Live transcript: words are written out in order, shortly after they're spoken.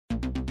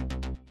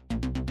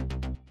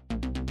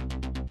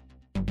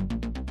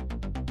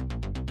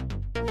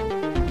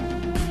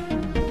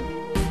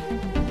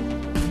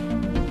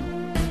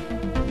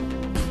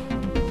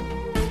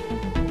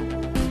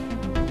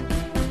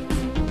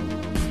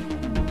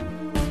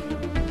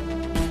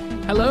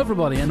Hello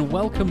everybody and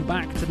welcome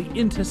back to the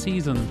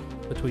inter-season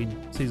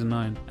between Season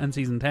 9 and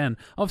Season 10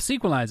 of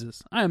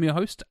Sequelizers. I am your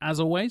host, as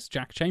always,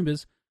 Jack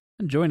Chambers,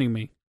 and joining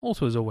me,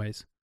 also as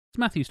always, is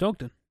Matthew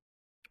Stogden.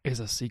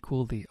 Is a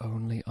sequel the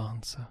only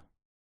answer?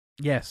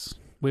 Yes,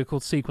 we're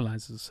called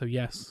Sequelizers, so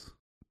yes.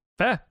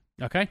 Fair.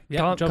 Okay,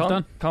 yeah, job's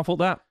done. Can't fault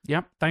that.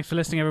 Yep, thanks for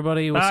listening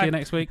everybody, we'll see you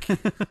next week.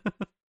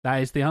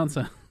 That is the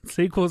answer.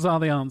 Sequels are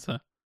the answer.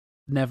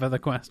 Never the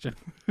question.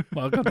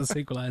 Welcome to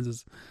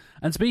Sequelizers.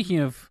 And speaking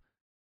of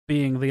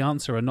being the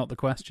answer and not the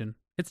question,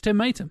 it's Tim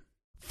Matum.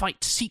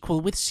 Fight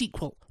sequel with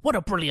sequel. What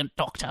a brilliant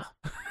doctor.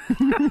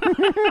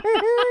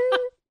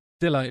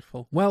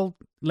 Delightful. Well,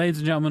 ladies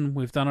and gentlemen,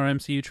 we've done our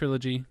MCU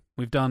trilogy.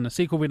 We've done a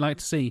sequel we'd like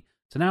to see.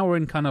 So now we're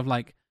in kind of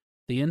like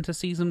the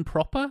inter-season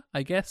proper,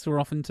 I guess. We're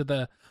off into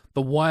the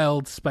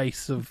wild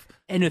space of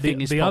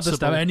anything is the possible. Other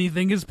stuff.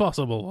 Anything is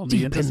possible on Deep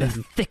the inter-season. in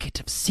the thicket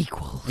of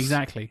sequels.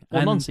 Exactly.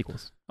 Or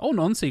non-sequels. Or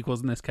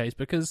non-sequels in this case,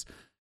 because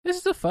this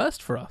is a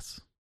first for us.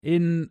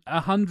 In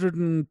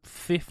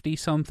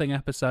 150-something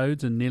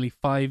episodes and nearly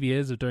 5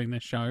 years of doing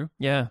this show,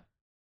 Yeah.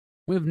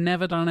 we've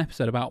never done an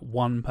episode about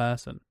one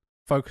person,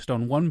 focused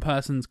on one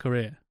person's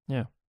career.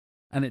 Yeah.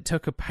 And it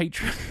took a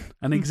patron,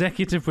 an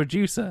executive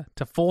producer,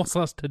 to force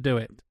us to do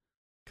it.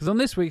 Because on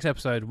this week's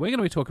episode, we're going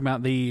to be talking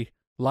about the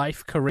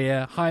life,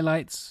 career,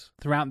 highlights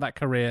throughout that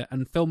career,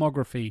 and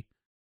filmography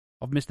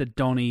of Mr.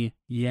 Donnie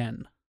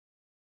Yen.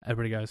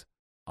 Everybody goes,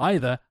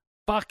 either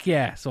fuck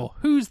yes, or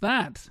who's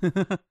that?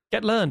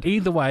 Get learned.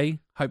 Either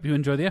way, hope you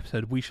enjoy the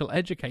episode. We shall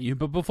educate you.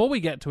 But before we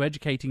get to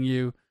educating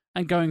you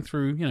and going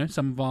through,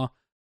 some of our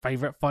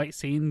favourite fight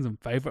scenes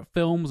and favourite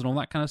films and all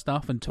that kind of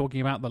stuff and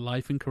talking about the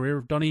life and career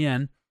of Donnie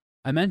Yen,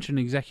 I mentioned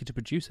an executive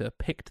producer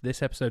picked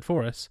this episode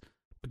for us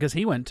because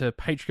he went to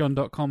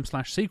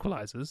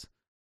patreon.com/sequelizers,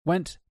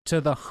 went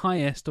to the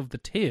highest of the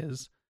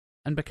tiers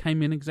and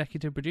became an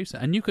executive producer.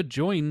 And you could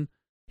join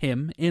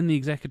him in the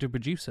executive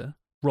producer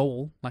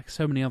role like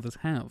so many others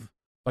have.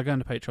 By going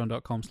to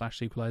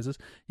patreon.com/sequelizers,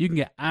 you can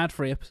get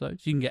ad-free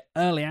episodes, you can get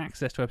early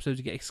access to episodes,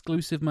 you get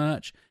exclusive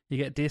merch, you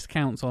get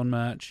discounts on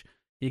merch,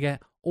 you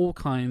get all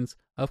kinds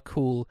of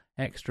cool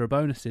extra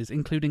bonuses,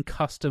 including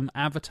custom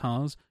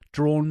avatars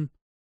drawn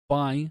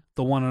by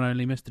the one and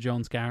only Mr.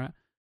 John Scarrett.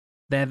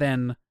 They're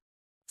then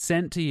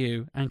sent to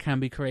you and can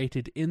be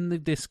created in the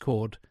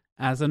Discord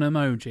as an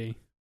emoji,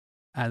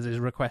 as is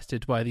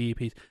requested by the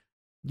EPs.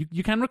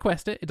 You can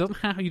request it. You don't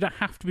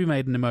have to be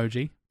made an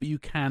emoji, but you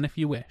can if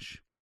you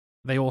wish.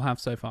 They all have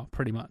so far,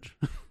 pretty much.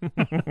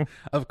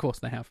 Of course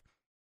they have.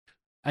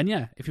 And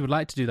yeah, if you would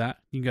like to do that,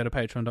 you can go to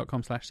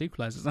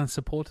patreon.com/sequelizers and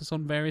support us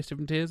on various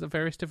different tiers at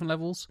various different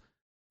levels.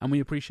 And we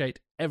appreciate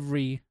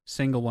every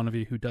single one of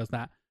you who does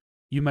that.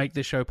 You make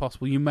this show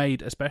possible. You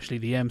made, especially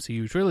the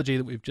MCU trilogy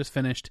that we've just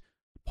finished,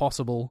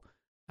 possible.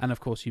 And of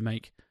course, you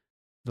make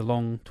the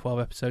long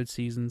 12-episode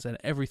seasons and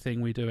everything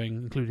we're doing,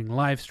 including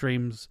live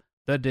streams,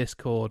 the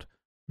Discord,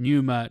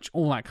 new merch,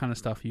 all that kind of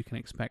stuff you can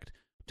expect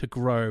to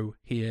grow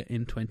here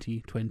in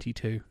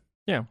 2022.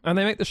 Yeah, and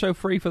they make the show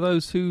free for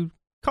those who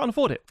can't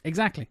afford it.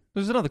 Exactly.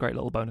 Which is another great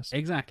little bonus.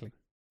 Exactly.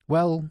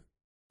 Well,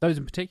 those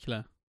in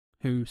particular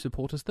who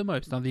support us the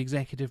most are the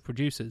executive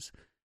producers,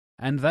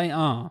 and they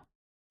are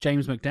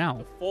James McDowell.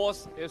 The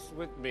Force is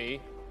with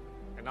me,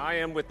 and I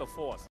am with the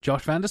Force.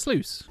 Josh Van der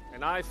Sluis.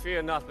 And I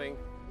fear nothing,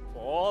 for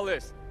all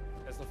this,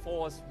 as the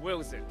Force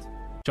wills it.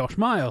 Josh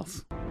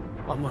Miles.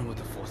 I'm one with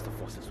the Force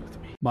is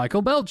with me.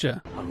 Michael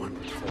Belcher. I'm one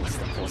with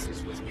the Force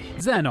is with me.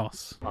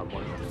 Xenos. I'm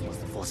one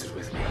with the Force is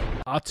with me.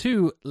 Our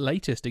two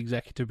latest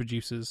executive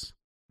producers,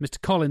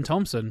 Mr. Colin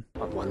Thompson.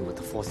 I'm one with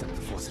the Force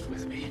is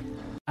with me.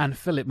 And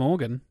Philip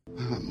Morgan.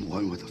 I'm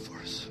one with the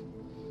Force.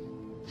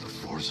 The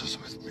Force is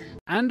with me.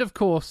 And of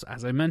course,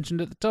 as I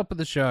mentioned at the top of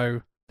the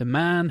show, the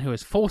man who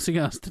is forcing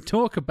us to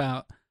talk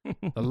about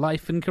the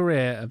life and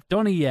career of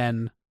Donnie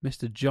Yen,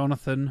 Mr.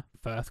 Jonathan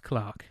Firth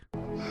Clark.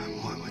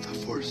 I'm one with the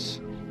Force.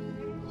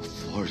 The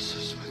Force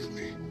is with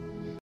me.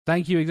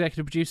 Thank you,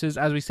 executive producers.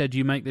 As we said,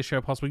 you make this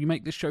show possible. You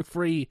make this show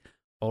free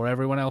for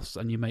everyone else,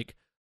 and you make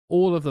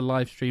all of the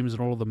live streams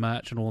and all of the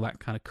merch and all that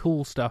kind of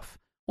cool stuff,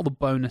 all the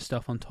bonus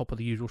stuff on top of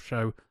the usual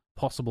show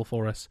possible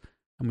for us,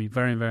 and we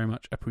very, very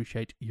much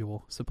appreciate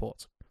your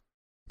support.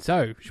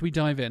 So, should we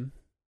dive in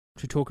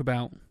to talk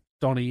about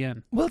Donnie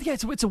Yen? Well, yeah,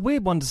 it's a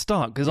weird one to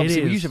start, because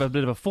obviously we usually have a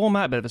bit of a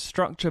format, a bit of a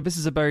structure. This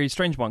is a very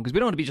strange one, because we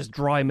don't want to be just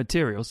dry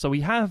material, so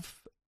we have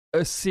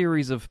a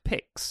series of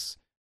picks,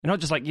 and not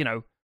just like,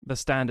 the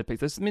standard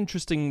picks. There's some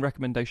interesting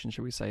recommendations,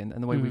 shall we say,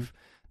 and the way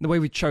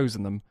we've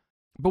chosen them.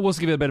 But we'll also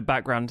give you a bit of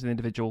background to the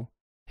individual,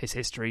 his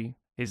history,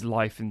 his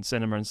life in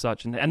cinema and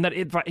such, and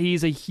that he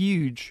is a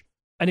huge.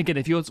 And again,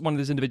 if you're one of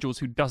those individuals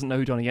who doesn't know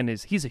who Donnie Yen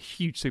is, he's a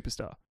huge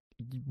superstar.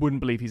 You wouldn't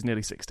believe he's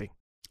nearly 60.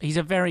 He's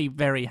a very,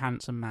 very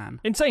handsome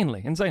man.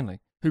 Insanely.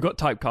 Who got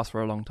typecast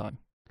for a long time.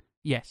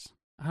 Yes.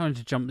 I wanted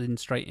to jump in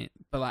straight in,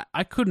 but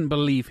I couldn't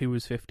believe he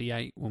was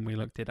 58 when we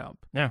looked it up.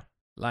 Yeah.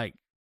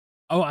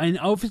 Oh, and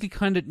obviously,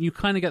 you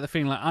kind of get the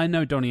feeling like I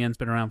know Donnie Yen's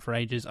been around for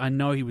ages. I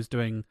know he was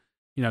doing,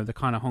 the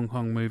kind of Hong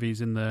Kong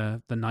movies in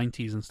the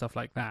 90s and stuff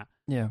like that.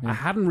 Yeah. I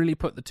hadn't really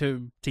put the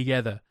two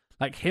together.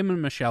 Like him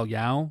and Michelle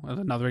Yeoh as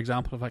another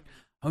example of like,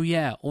 oh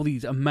yeah, all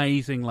these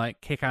amazing like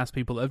kick-ass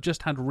people that have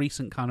just had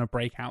recent kind of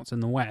breakouts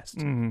in the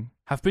West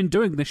have been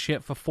doing this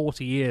shit for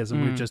 40 years,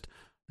 and we've just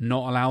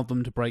not allowed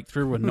them to break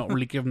through and not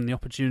really given them the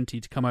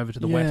opportunity to come over to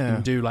the West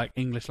and do like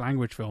English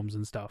language films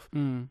and stuff.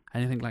 And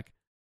you think like,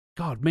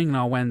 God,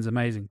 Ming-Na Wen's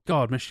amazing.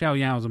 God, Michelle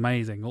Yeoh's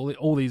amazing.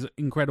 All these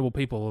incredible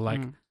people are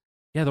like,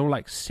 they're all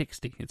like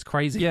 60. It's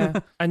crazy.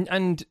 Yeah,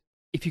 and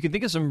if you can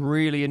think of some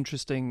really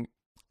interesting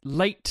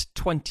late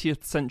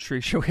 20th century,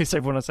 shall we say,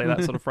 when I say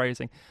that sort of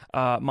phrasing,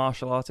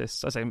 martial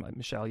artists, I say like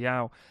Michelle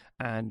Yeoh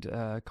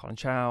and Colin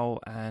Chow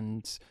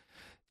and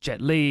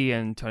Jet Li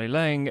and Tony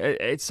Leung.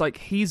 It's like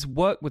he's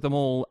worked with them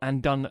all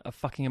and done a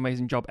fucking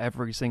amazing job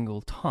every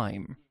single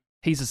time.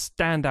 He's a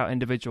standout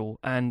individual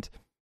and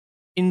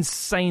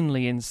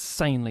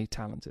insanely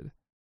talented.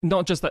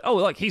 Not just that,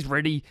 like he's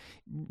really,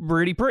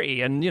 really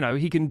pretty and,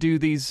 he can do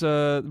these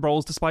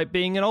roles despite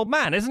being an old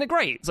man. Isn't it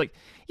great? It's like,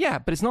 yeah,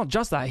 but it's not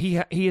just that. He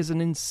is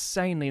an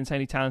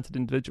insanely talented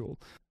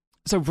individual.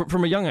 So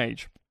from a young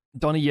age,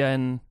 Donnie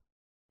Yen,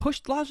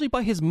 pushed largely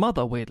by his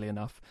mother, weirdly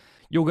enough,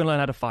 you're going to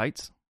learn how to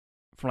fight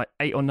from like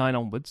 8 or 9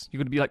 onwards. You're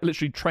going to be like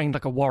literally trained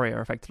like a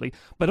warrior, effectively,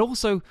 but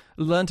also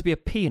learn to be a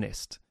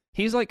pianist.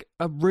 He's like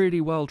a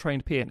really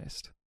well-trained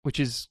pianist, which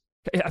is,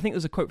 I think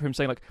there's a quote from him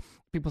saying like,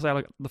 people say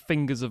like the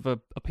fingers of a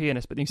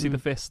pianist, but then you see the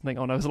fist and think,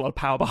 oh no, there's a lot of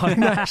power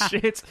behind that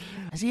shit.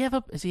 Has he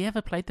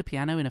ever played the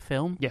piano in a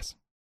film? Yes.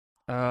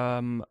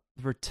 The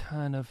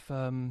Return of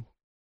Chen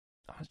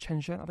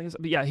Zhen, I think it's,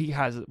 yeah, he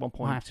has at one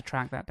point. I have to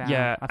track that down.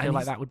 Yeah, I feel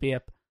like that would be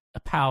a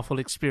powerful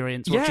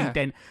experience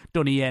watching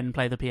Donnie Yen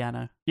play the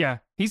piano. Yeah,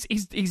 he's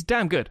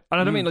damn good.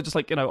 And I don't mean like just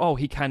like,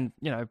 he can,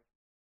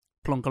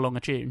 plonk along a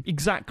tune.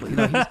 Exactly.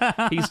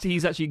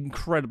 He's actually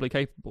incredibly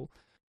capable.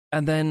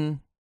 And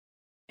then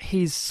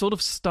his sort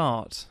of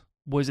start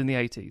was in the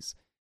 80s.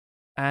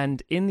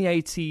 And in the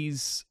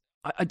 80s,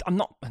 I'm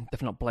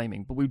definitely not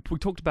blaming, but we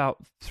talked about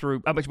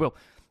through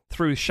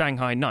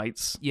Shanghai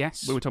Nights.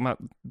 Yes. We were talking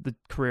about the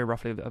career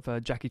roughly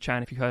of Jackie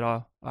Chan. If you heard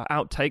our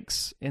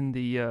outtakes in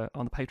the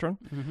on the Patreon,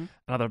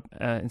 another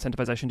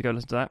incentivization to go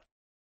listen to that.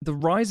 The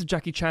rise of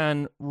Jackie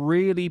Chan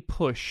really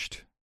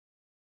pushed,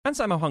 and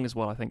Sammo Hung as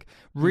well, I think,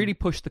 really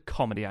pushed the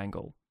comedy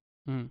angle.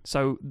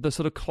 So the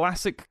sort of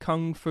classic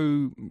kung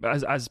fu,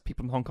 as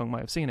people in Hong Kong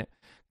might have seen it,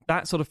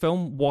 that sort of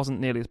film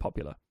wasn't nearly as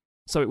popular.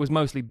 So it was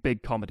mostly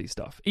big comedy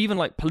stuff. Even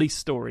like Police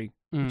Story,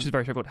 which is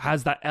very straightforward,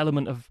 has that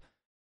element of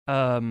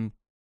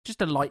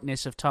just a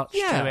lightness of touch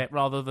to it,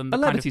 rather than the a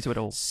levity to it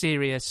all.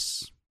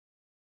 Serious.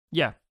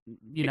 Yeah,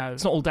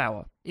 it's not all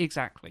dour.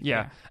 Exactly.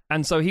 Yeah,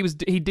 and so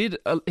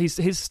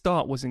his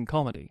start was in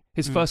comedy.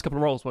 His first couple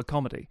of roles were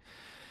comedy.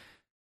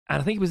 And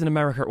I think he was in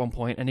America at one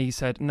point, and he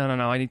said, "No,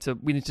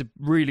 we need to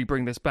really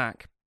bring this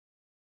back,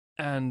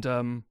 and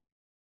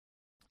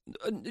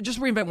just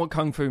reinvent what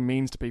kung fu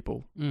means to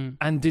people."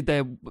 And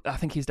I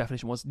think his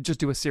definition was just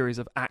do a series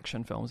of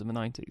action films in the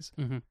 90s,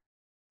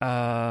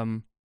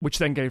 which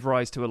then gave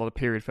rise to a lot of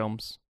period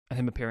films, and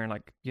him appearing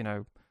like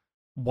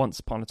Once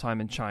Upon a Time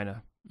in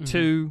China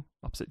 2,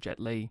 opposite Jet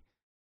Li,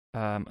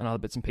 and other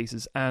bits and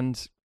pieces.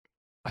 And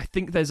I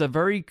think there's a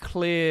very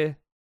clear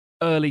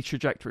early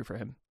trajectory for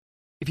him.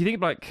 If you think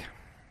of like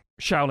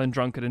Shaolin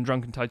Drunkard and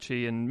Drunken Tai Chi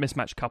and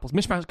Mismatched Couples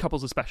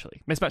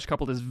especially. Mismatched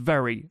Couples is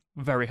very,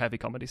 very heavy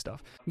comedy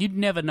stuff. You'd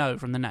never know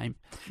from the name.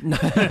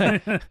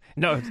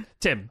 No,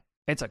 Tim,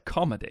 it's a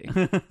comedy.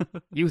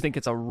 You think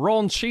it's a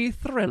raunchy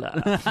thriller.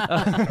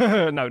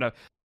 No.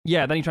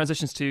 Yeah, then he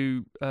transitions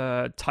to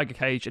Tiger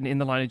Cage and In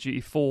the Line of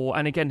Duty 4.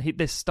 And again,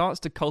 this starts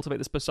to cultivate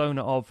this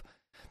persona of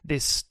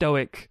this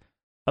stoic,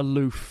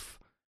 aloof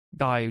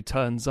guy who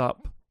turns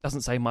up,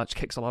 doesn't say much,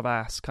 kicks a lot of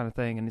ass kind of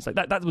thing. And it's like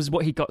that was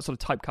what he got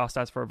sort of typecast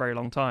as for a very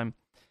long time.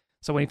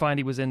 So when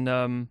he was in,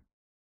 I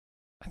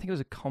think it was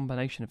a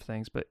combination of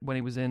things, but when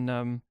he was in,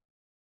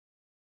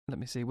 let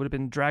me see, would have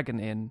been Dragon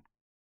Inn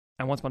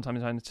and Once Upon a Time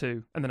in China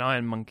 2, and then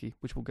Iron Monkey,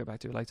 which we'll go back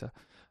to later.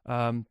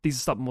 These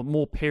are some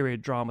more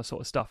period drama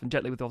sort of stuff. And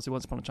Jet Li with obviously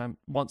Once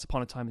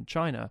Upon a Time in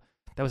China,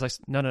 there was like,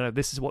 no,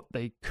 this is what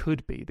they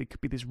could be. They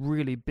could be these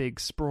really big,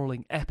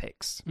 sprawling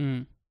epics.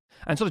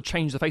 And sort of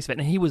change the face of it.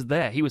 And he was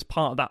there. He was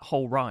part of that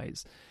whole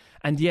rise.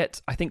 And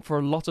yet, I think for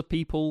a lot of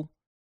people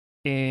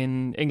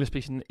in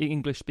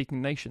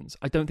English-speaking nations,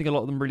 I don't think a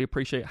lot of them really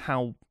appreciate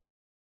how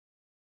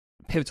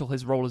pivotal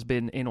his role has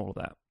been in all of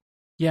that.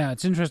 Yeah,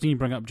 it's interesting you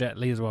bring up Jet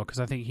Li as well, because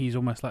I think he's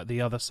almost like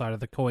the other side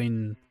of the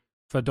coin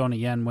for Donnie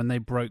Yen when they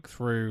broke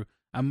through.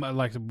 And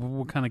like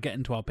we'll kind of get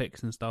into our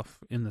picks and stuff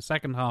in the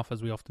second half,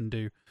 as we often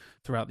do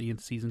throughout the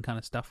in-season kind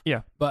of stuff.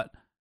 Yeah. But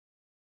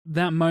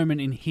that moment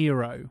in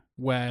Hero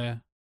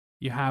where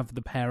you have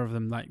the pair of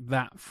them, like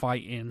that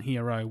fight in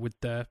Hero with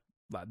the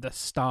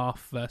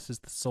staff versus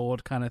the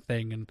sword kind of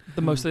thing, and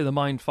mostly the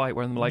mind fight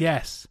where they're like,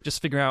 yes,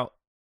 just figure out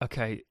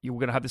okay, you're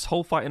going to have this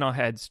whole fight in our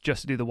heads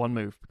just to do the one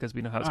move because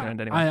we know how it's going to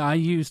end anyway. I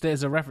used it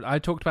as a reference. I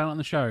talked about it on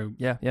the show.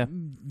 Yeah.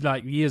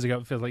 Like years ago.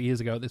 It feels like years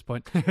ago at this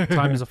point.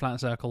 Time is a flat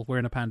circle. We're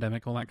in a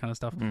pandemic, all that kind of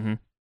stuff. Mm-hmm.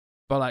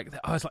 But like,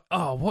 I was like,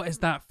 oh, what is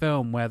that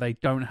film where they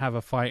don't have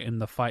a fight and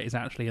the fight is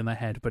actually in their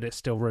head, but it's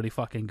still really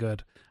fucking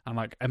good and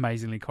like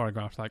amazingly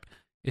choreographed? Like,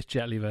 it's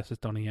Jet Li versus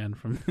Donnie Yen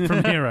from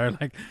Hero.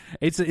 Like,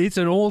 it's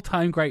an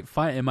all-time great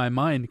fight in my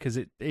mind because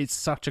it's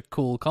such a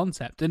cool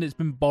concept and it's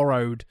been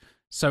borrowed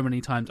so many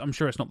times. I'm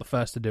sure it's not the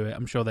first to do it.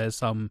 I'm sure there's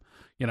some,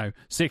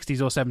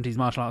 60s or 70s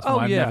martial arts film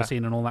I've never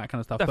seen and all that kind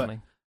of stuff. Definitely.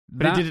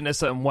 But it did it in a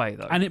certain way,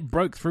 though. And it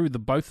broke through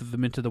both of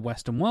them into the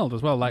Western world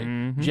as well. Like,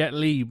 Jet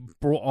Li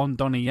brought on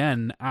Donnie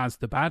Yen as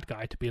the bad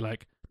guy to be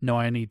like, no,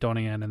 I need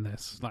Donnie Yen in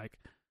this. Like,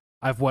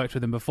 I've worked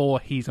with him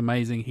before. He's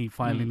amazing. He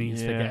finally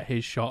needs to get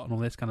his shot and all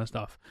this kind of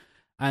stuff.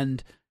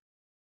 And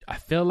I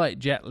feel like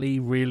Jet Li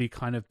really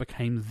kind of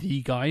became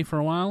the guy for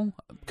a while.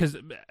 Because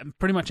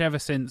pretty much ever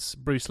since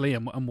Bruce Lee,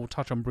 and we'll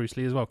touch on Bruce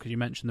Lee as well, because you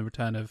mentioned the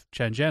return of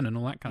Chen Zhen and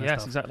all that kind of stuff.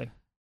 Yes, exactly.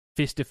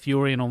 Fist of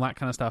Fury and all that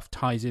kind of stuff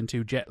ties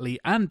into Jet Li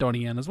and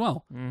Donnie Yen as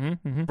well.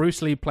 Mm-hmm. Bruce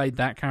Lee played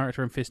that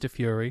character in Fist of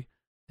Fury,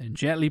 and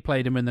Jet Li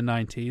played him in the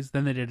 90s.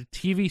 Then they did a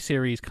TV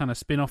series kind of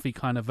spin-offy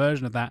kind of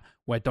version of that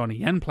where Donnie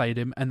Yen played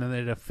him, and then they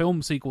did a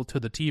film sequel to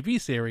the TV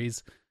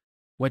series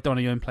where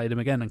Donnie Yen played him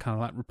again and kind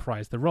of like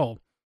reprised the role.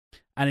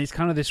 And it's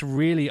kind of this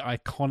really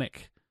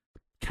iconic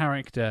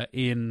character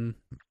in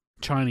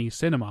Chinese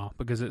cinema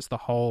because it's the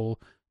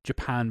whole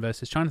Japan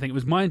versus China thing. It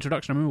was my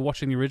introduction. I remember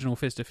watching the original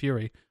Fist of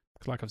Fury.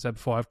 Like I've said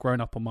before, I've grown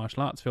up on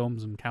martial arts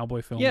films and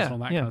cowboy films and all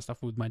that kind of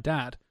stuff with my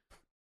dad.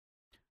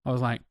 I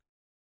was like,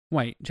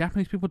 wait,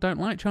 Japanese people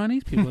don't like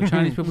Chinese people and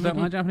Chinese people don't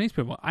like Japanese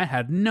people? I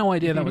had no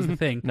idea that was the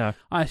thing. No.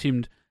 I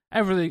assumed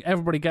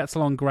everybody gets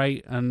along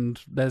great and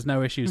there's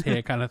no issues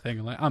here kind of thing.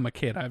 Like, I'm a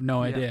kid, I have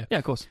no idea. Yeah,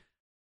 of course.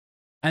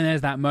 And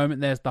there's that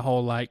moment, there's the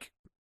whole like,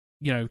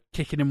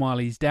 kicking him while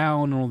he's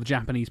down and all the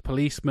Japanese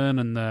policemen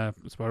and at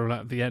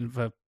the end of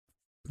a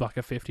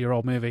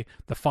 50-year-old movie,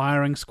 the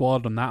firing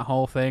squad and that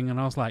whole thing, and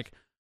I was like,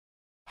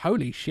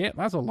 holy shit,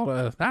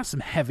 that's some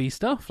heavy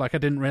stuff. Like, I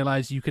didn't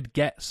realize you could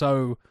get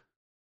so.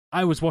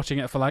 I was watching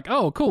it for like,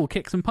 oh cool,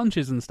 kicks and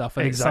punches and stuff,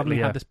 and it suddenly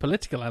had this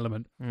political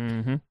element.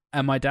 Mm-hmm.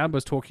 And my dad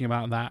was talking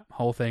about that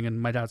whole thing,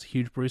 and my dad's a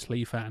huge Bruce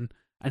Lee fan,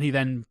 and he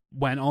then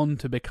went on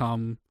to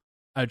become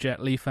a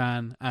Jet Li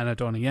fan and a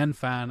Donnie Yen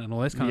fan and all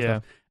this kind of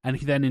stuff, and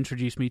he then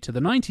introduced me to the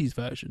 90s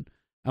version,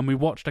 and we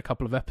watched a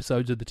couple of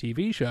episodes of the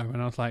TV show,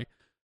 and I was like,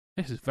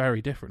 this is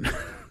very different.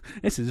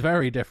 This is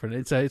very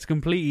different. It's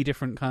completely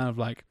different kind of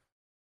like.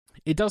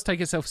 It does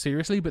take itself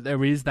seriously, but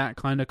there is that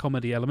kind of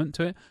comedy element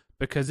to it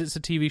because it's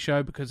a TV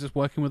show, because it's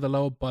working with a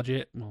lower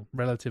budget, well,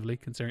 relatively,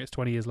 considering it's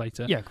 20 years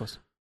later. Yeah, of course.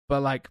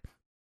 But like,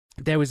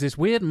 there was this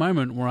weird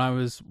moment where I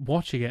was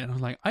watching it and I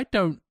was like, I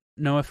don't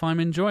know if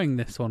I'm enjoying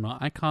this or not.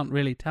 I can't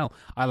really tell.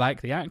 I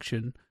like the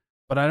action,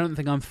 but I don't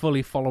think I'm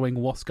fully following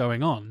what's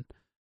going on.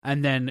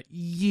 And then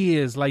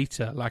years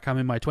later, like I'm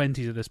in my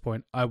 20s at this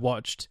point, I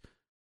watched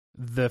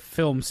the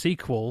film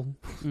sequel,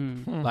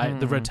 like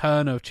The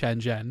Return of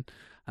Chen Zhen,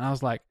 and I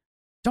was like,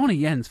 Donnie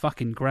Yen's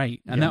fucking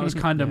great. And that was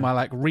kind of my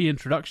like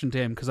reintroduction to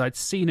him because I'd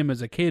seen him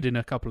as a kid in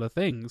a couple of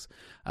things.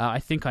 I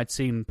think I'd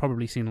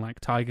probably seen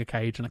like Tiger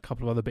Cage and a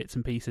couple of other bits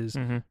and pieces,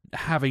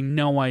 having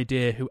no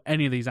idea who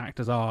any of these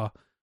actors are,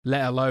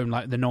 let alone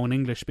like the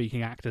non-English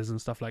speaking actors and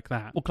stuff like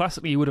that. Well,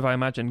 classically, you would have, I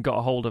imagine, got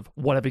a hold of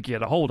whatever you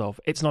get a hold of.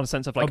 It's not a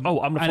sense of like, I'm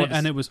going to find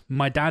and it was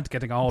my dad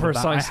getting a hold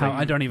Precisely. of that.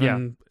 I don't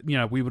even,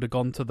 we would have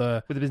gone to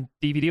the... Would have been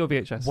DVD or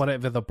VHS?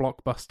 Whatever the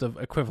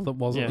Blockbuster equivalent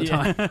was at the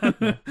time.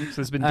 So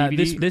there's been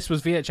DVD? This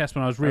was VHS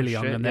when I was really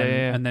young, and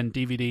then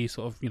DVD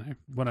sort of,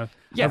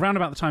 around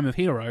about the time of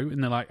Hero, in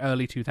the like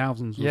early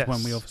 2000s was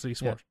when we obviously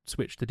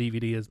switched to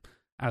DVD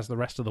as the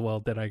rest of the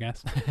world did, I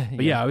guess.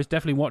 But I was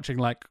definitely watching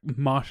like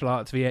martial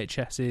arts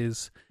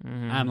VHSs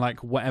and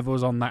like whatever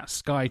was on that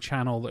Sky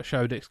channel that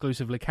showed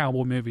exclusively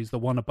cowboy movies. The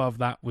one above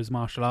that was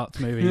martial arts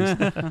movies.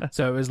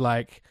 So it was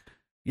like,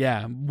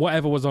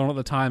 whatever was on at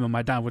the time, and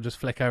my dad would just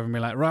flick over and be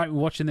like, right,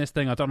 we're watching this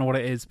thing. I don't know what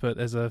it is, but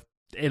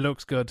it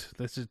looks good.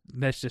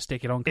 Let's just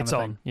stick it on kind it's of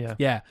on, thing.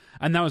 Yeah.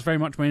 And that was very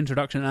much my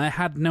introduction. And I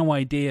had no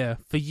idea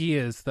for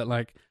years that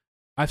like,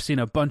 I've seen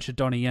a bunch of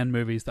Donnie Yen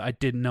movies that I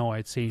didn't know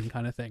I'd seen,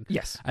 kind of thing.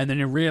 Yes. And then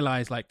you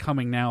realise, like,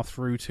 coming now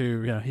through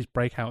to, his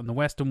breakout in the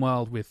Western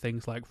world with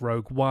things like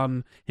Rogue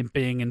One, him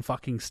being in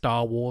fucking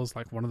Star Wars,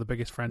 like one of the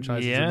biggest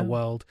franchises in the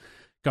world,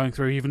 going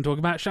through even talking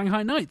about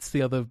Shanghai Nights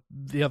the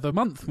other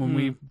month when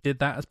we did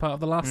that as part of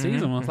the last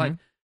season. I was like,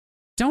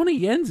 Donnie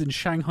Yen's in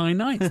Shanghai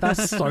Nights.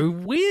 That's so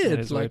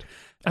weird. Like,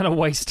 and a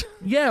waste.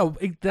 Yeah,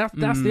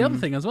 that's the other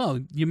thing as well.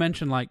 You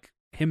mentioned, like,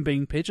 him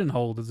being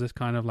pigeonholed as this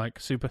kind of, like,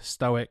 super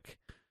stoic,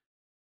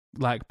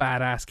 like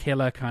badass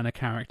killer kind of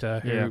character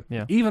who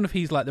even if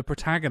he's like the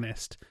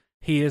protagonist,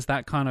 he is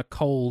that kind of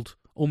cold,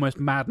 almost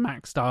Mad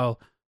Max style,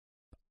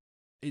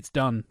 it's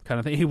done kind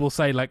of thing. He will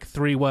say like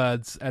 3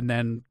 words and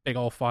then big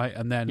old fight,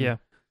 and then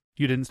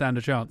you didn't stand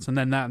a chance, and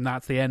then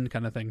that's the end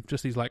kind of thing.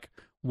 Just these like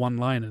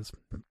one-liners.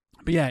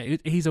 But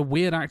he's a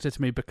weird actor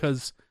to me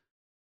because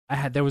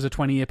there was a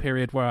 20-year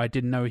period where I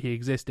didn't know he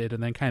existed,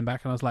 and then came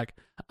back and I was like,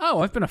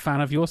 oh, I've been a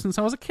fan of yours since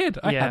I was a kid.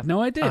 I had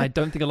no idea. I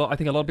think a lot of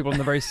people are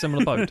in a very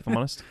similar boat, if I'm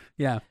honest.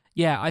 Yeah.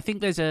 Yeah, I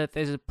think there's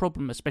a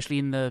problem, especially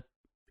in the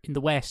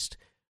West,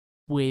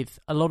 with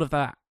a lot of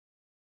that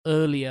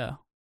earlier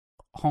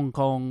Hong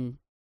Kong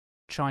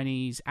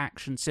Chinese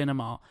action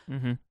cinema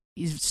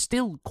is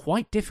still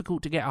quite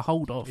difficult to get a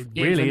hold of. It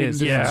really is.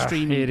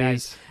 Streaming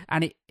days. Is.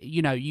 And it,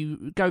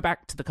 you go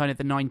back to the kind of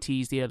the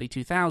 90s, the early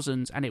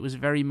 2000s, and it was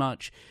very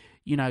much,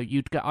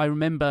 I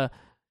remember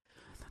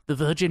the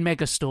Virgin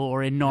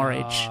Megastore in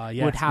Norwich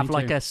would have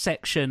like a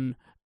section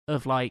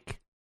of like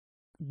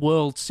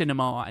world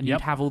cinema, and you'd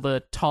have all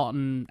the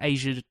Tartan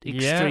Asia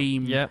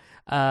Extreme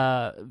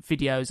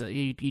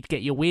videos. You'd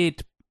get your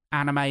weird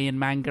anime and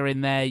manga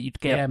in there. You'd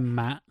get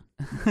Matt.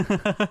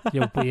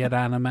 Your weird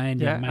anime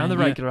and and the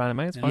regular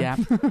anime. It's fine. Yeah,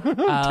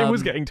 Tim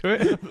was getting to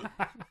it.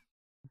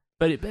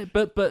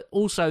 but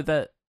also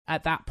that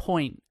at that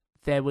point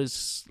there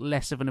was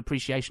less of an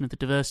appreciation of the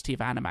diversity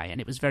of anime, and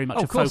it was very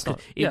much a focus.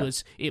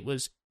 It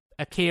was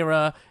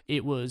Akira.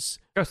 It was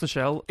Ghost of the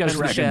Shell. Ghost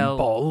of the Shell.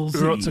 Balls.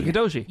 Urotsuki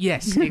Doji.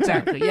 Yes,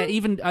 exactly. Yeah,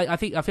 even I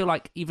feel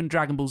like even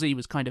Dragon Ball Z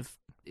was kind of.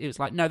 It was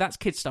like, no, that's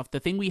kid stuff. The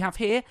thing we have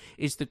here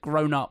is the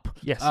grown-up,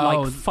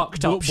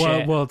 fucked up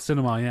shit. World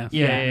cinema,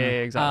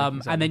 yeah,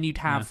 exactly. And then you'd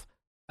have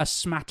a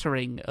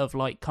smattering of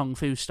like kung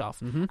fu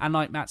stuff, and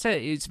like Matt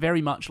said, it's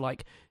very much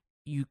like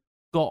you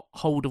got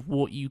hold of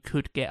what you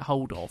could get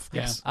hold of.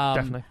 Yes,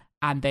 definitely.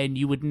 And then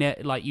you would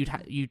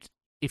you'd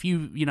if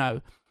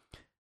you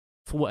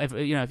for whatever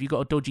if you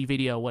got a dodgy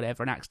video or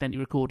whatever and accidentally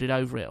recorded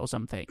over it or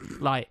something,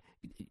 like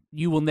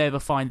you will never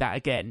find that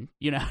again.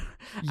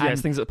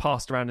 It's things that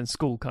passed around in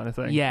school kind of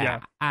thing.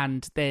 Yeah.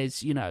 And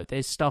there's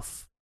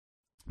stuff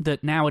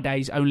that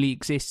nowadays only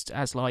exists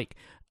as like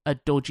a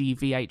dodgy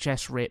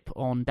VHS rip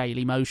on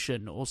Daily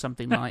Motion or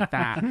something like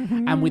that.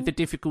 And with the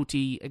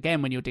difficulty,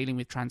 again, when you're dealing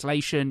with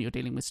translation, you're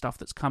dealing with stuff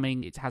that's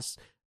coming, it has,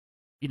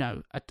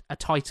 a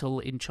title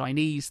in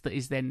Chinese that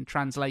is then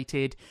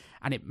translated,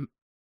 and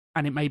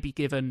it may be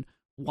given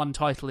one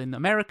title in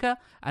America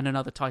and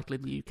another title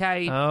in the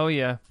UK. Oh,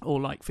 yeah. Or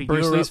like for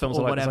Bruce Europe Lee's films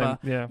or are like whatever.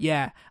 the same.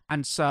 Yeah.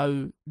 And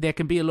so there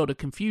can be a lot of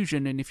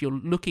confusion, and if you're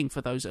looking for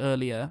those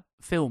earlier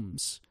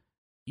films,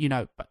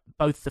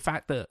 both the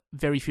fact that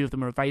very few of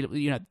them are available,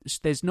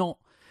 there's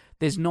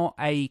not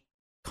a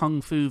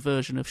kung fu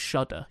version of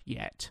Shudder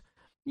yet.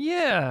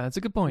 Yeah, that's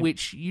a good point.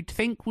 Which you'd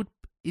think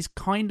is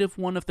kind of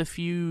one of the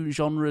few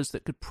genres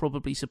that could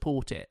probably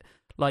support it.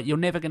 Like, you're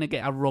never going to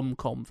get a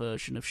rom-com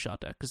version of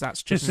Shudder, because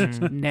that's just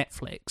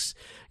Netflix,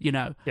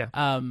 Yeah.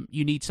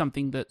 You need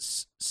something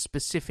that's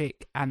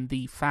specific and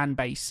the fan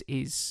base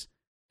is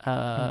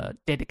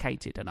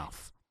dedicated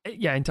enough.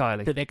 Yeah,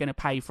 entirely. That they're going to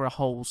pay for a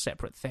whole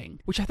separate thing.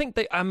 Which I think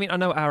I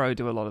know Arrow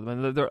do a lot of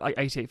them. There are like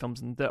 88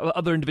 films, and there are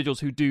other individuals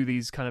who do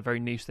these kind of very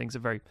niche things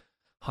at very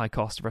high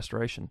cost of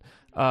restoration.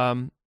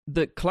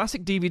 The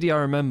classic DVD I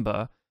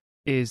remember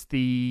is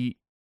the...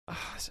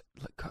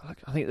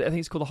 I think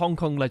it's called the Hong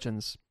Kong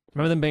Legends.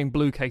 Remember them being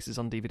blue cases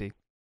on DVD.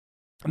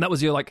 And that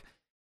was your, like,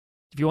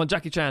 if you want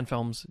Jackie Chan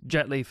films,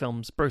 Jet Li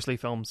films, Bruce Lee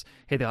films,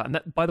 here they are. And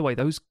that, by the way,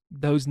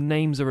 those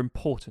names are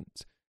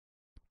important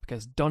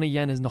because Donnie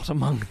Yen is not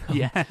among them.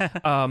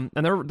 Yeah.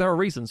 And there are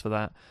reasons for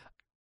that.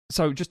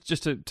 So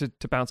just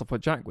to bounce off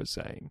what Jack was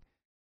saying,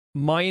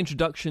 my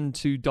introduction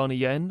to Donnie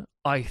Yen,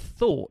 I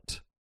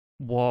thought,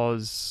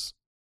 was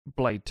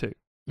Blade 2.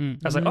 I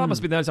was like, oh, it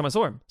must be the only time I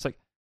saw him. It's like,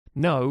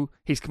 no,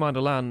 he's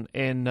Commander Lan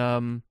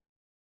in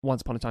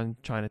Once Upon a Time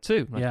China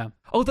 2. Like, yeah.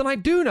 Oh, then I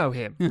do know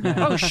him.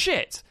 Oh,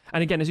 shit.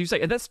 And again, as you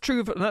say, that's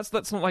true. That's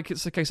not like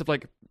it's a case of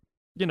like,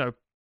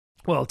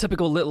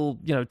 typical little,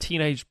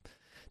 teenage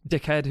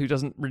dickhead who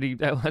doesn't really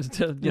tell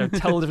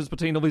the difference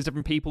between all these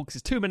different people because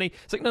it's too many.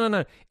 It's like,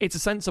 no. It's a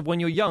sense of when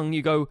you're young,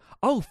 you go,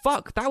 oh,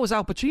 fuck, that was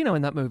Al Pacino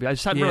in that movie. I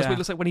just hadn't realized what he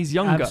looks like when he's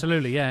younger.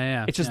 Absolutely,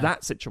 yeah. It's just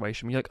that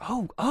situation. You're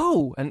like,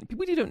 oh. And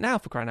we do it now,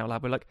 for crying out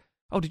loud. We're like,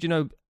 oh, did you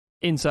know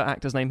insert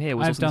actor's name here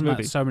was I've also done this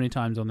movie? that so many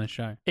times on this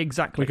show.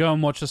 Exactly. We go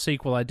and watch a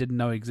sequel I didn't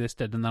know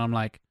existed, and then I'm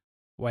like,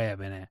 wait a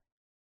minute.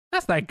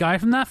 That's that guy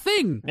from that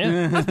thing.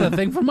 Yeah. That's the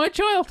thing from my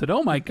childhood.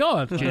 Oh my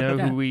god. Do you know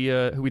who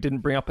we didn't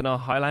bring up in our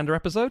Highlander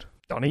episode?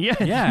 Donnie Yen.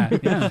 Yeah.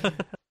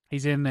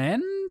 He's in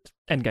Endgame.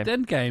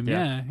 Endgame,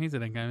 Yeah. yeah. He's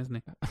in Endgame, isn't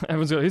he?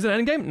 Everyone's going, he's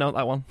in Endgame? No,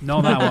 that one.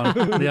 Not that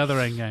one. The other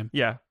Endgame.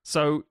 Yeah.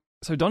 So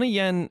Donnie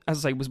Yen,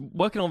 as I say, was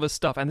working on all this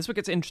stuff, and this is what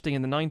gets interesting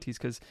in the 90s,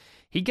 because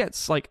he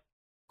gets like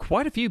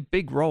quite a few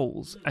big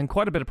roles and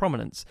quite a bit of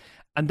prominence,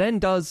 and then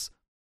does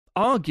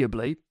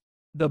arguably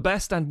the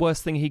best and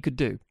worst thing he could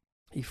do.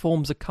 He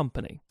forms a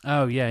company.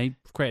 Oh, yeah. He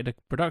created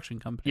a production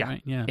company,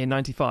 right? Yeah. In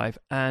 95.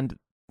 And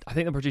I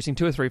think they're producing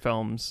 2 or 3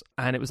 films.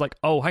 And it was like,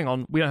 oh, hang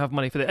on, we don't have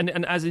money for this.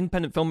 And as an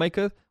independent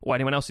filmmaker, or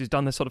anyone else who's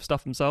done this sort of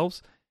stuff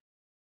themselves,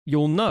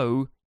 you'll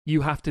know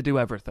you have to do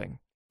everything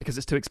because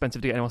it's too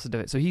expensive to get anyone else to do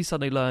it. So he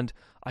suddenly learned,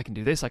 I can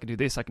do this, I can do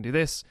this, I can do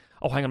this.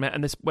 Oh, hang on a minute.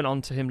 And this went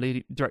on to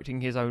him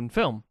directing his own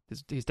film,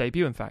 his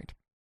debut, in fact.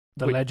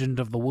 The Legend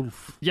of the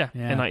Wolf. Yeah,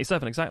 in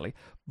 97, exactly.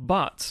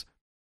 But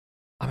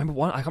I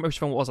remember I can't remember which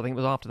film it was, I think it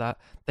was after that,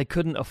 they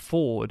couldn't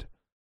afford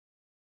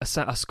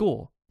a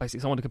score,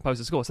 basically someone to compose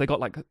a score. So they got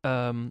like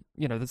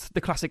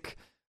the classic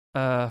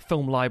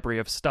film library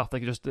of stuff. They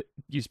could just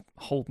use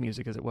hold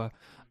music, as it were.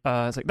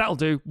 It's like, that'll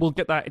do. We'll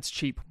get that. It's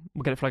cheap.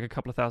 We'll get it for like a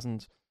couple of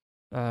thousand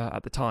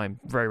at the time.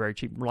 Very, very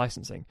cheap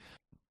licensing.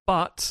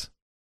 But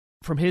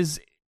from his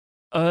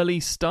early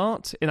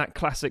start in that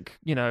classic,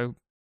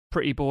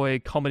 pretty boy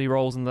comedy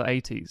roles in the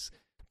 80s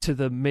to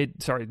the mid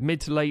to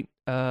late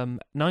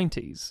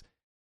 90s,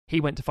 he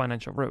went to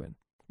financial ruin.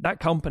 That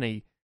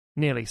company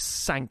nearly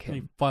sank him.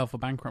 He filed for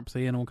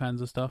bankruptcy and all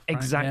kinds of stuff. Right?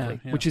 Exactly.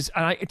 Yeah. Which is,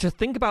 and to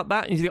think about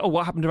that, and you think,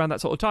 what happened around that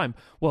sort of time?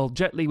 Well,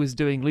 Jet Li was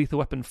doing Lethal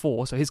Weapon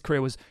 4, so his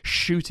career was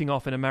shooting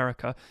off in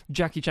America.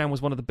 Jackie Chan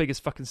was one of the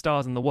biggest fucking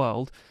stars in the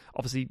world.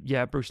 Obviously,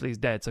 Bruce Lee's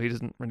dead, so he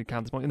doesn't really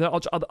count this point. And there are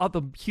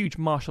other huge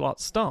martial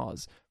arts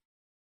stars.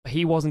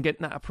 He wasn't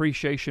getting that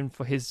appreciation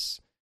for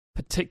his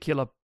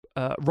particular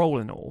role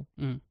in all.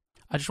 Mm.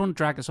 I just want to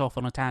drag us off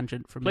on a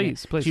tangent from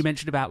please. You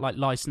mentioned about like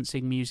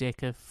licensing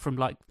music from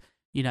like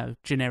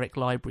generic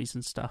libraries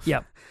and stuff.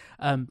 Yeah.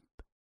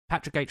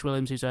 Patrick H.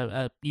 Williams, who's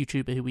a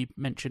YouTuber who we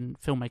mentioned,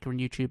 filmmaker and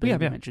YouTuber, who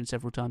we mentioned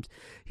several times.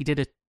 He did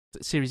a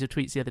series of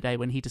tweets the other day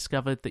when he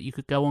discovered that you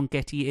could go on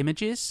Getty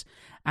Images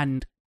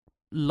and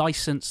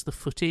license the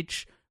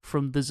footage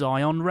from the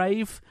Zion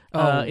rave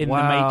in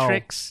The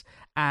Matrix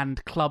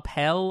and Club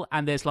Hell,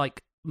 and there's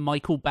like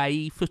Michael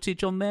Bay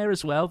footage on there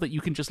as well that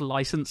you can just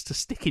license to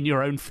stick in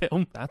your own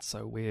film. That's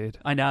so weird.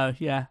 I know,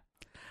 yeah.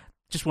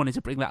 Just wanted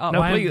to bring that up. No,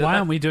 why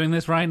aren't we doing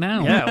this right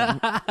now?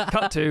 Yeah.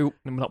 Cut to,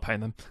 we're not paying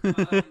them.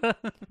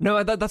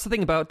 No, that's the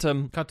thing about...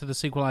 Cut to the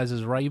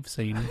Sequelizer's rave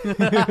scene.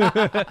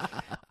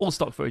 All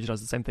stock footage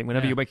does the same thing.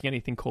 Whenever you're making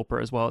anything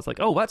corporate as well, it's like,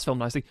 oh, that's filmed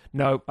nicely.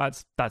 No,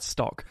 that's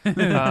stock.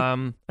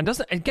 And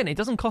it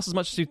doesn't cost as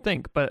much as you'd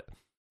think, but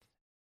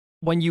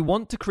when you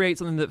want to create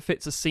something that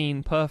fits a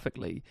scene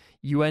perfectly,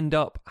 you end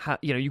up...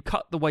 you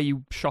cut the way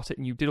you shot it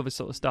and you did all this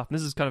sort of stuff. And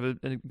this is kind of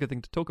a good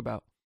thing to talk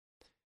about.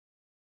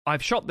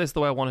 I've shot this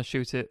the way I want to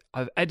shoot it.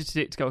 I've edited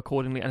it to go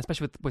accordingly, and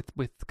especially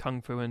with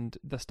Kung Fu and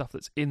the stuff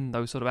that's in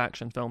those sort of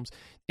action films,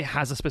 it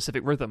has a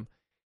specific rhythm.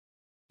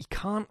 You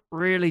can't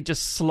really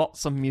just slot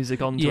some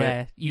music onto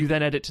it. You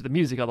then edit to the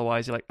music,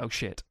 otherwise you're like, oh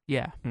shit.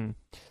 Yeah.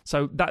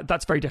 So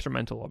that's very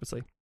detrimental,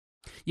 obviously.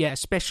 Yeah,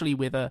 especially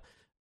with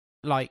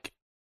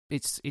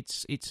it's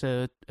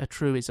a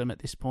truism at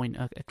this point,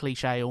 a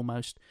cliche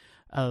almost,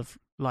 of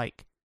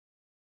like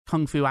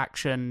Kung Fu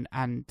action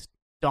and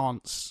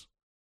dance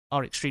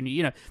are extremely,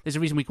 there's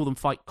a reason we call them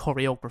fight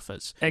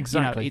choreographers.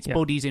 Exactly. It's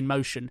bodies in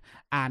motion,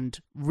 and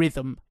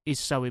rhythm is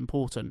so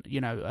important.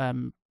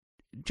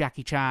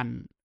 Jackie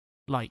Chan,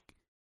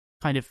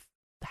 kind of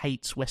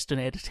hates Western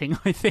editing,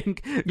 I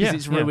think, because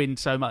it's ruined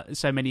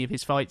so many of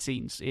his fight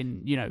scenes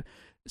in,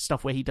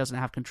 stuff where he doesn't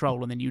have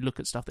control, and then you look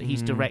at stuff that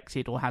he's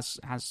directed or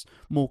has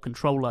more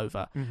control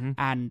over,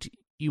 and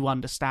you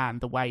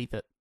understand the way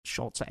that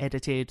shots are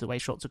edited, the way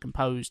shots are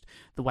composed,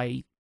 the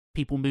way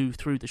people move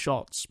through the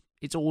shots.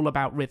 It's all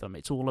about rhythm.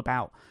 It's all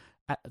about,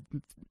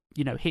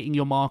 hitting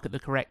your mark at the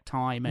correct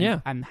time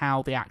and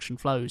how the action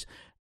flows.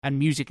 And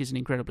music is an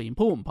incredibly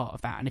important part of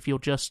that. And if you're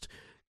just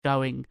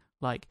going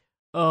like,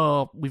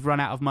 oh, we've run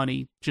out of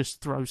money,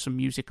 just throw some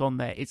music on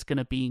there, it's going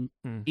to be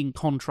in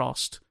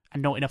contrast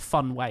and not in a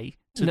fun way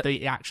to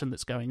the action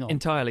that's going on.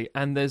 Entirely.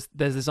 And there's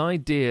this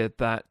idea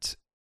that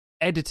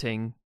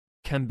editing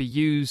can be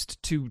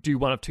used to do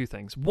one of two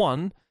things.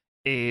 One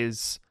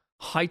is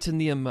heighten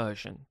the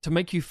immersion, to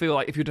make you feel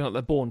like, if you're doing like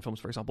the Bourne films,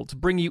 for example, to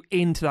bring you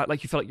into that,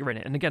 like you feel like you're in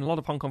it. And again, a lot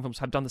of Hong Kong films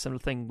have done the similar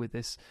thing with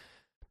this,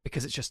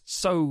 because it's just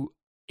so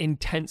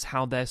intense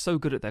how they're so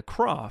good at their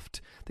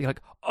craft. They're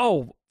like,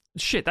 oh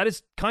shit, that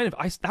is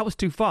that was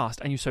too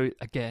fast. And you show it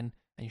again,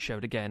 and you show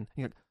it again. And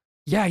you're like,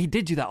 yeah, he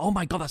did do that. Oh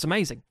my God, that's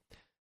amazing.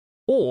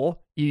 Or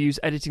you use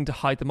editing to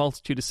hide the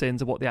multitude of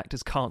sins of what the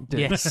actors can't do.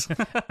 Yes.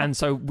 And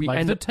so we like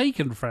end the up...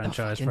 Taken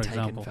franchise, for Taken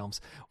example. films.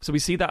 So we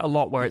see that a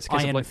lot where it's...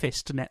 Iron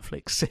Fist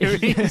Netflix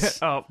series.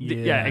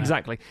 Yeah,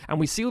 exactly. And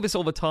we see all this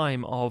all the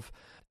time of...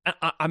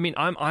 I mean,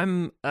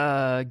 I'm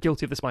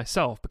guilty of this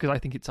myself, because I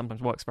think it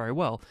sometimes works very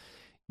well.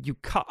 You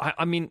cut...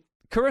 I mean,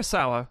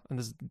 Kurosawa, and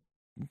there's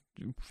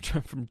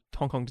from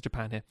Hong Kong to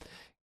Japan here,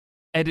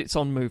 edits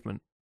on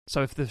movement.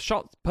 So if the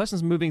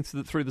person's moving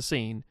through the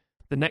scene,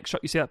 the next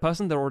shot you see that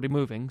person, they're already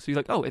moving. So you're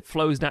like, oh, it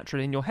flows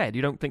naturally in your head.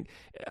 You don't think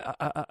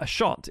a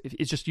shot,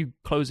 it's just you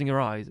closing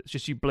your eyes. It's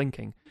just you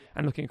blinking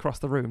and looking across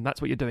the room.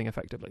 That's what you're doing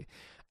effectively.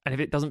 And if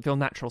it doesn't feel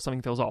natural,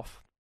 something feels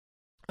off,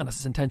 unless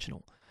it's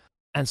intentional.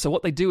 And so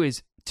what they do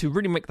is, to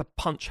really make the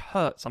punch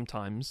hurt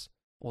sometimes,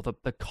 or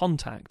the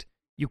contact,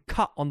 you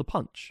cut on the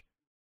punch.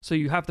 So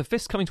you have the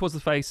fist coming towards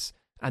the face,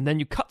 and then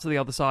you cut to the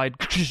other side,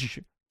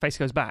 face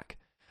goes back.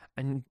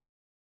 And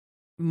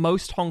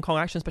most Hong Kong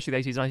action, especially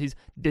the 80s and 90s,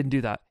 didn't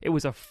do that. It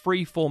was a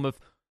free form of...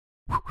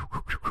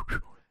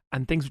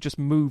 and things would just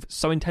move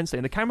so intensely.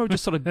 And the camera would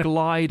just sort of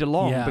glide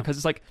along, because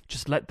it's like,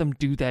 just let them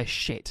do their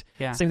shit.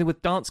 Yeah. Same thing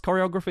with dance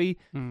choreography.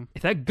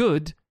 If they're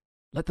good,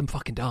 let them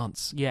fucking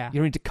dance. Yeah. You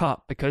don't need to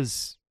cut,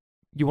 because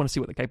you want to see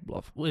what they're capable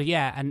of. Well,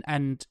 yeah,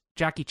 and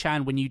Jackie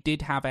Chan, when you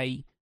did have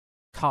a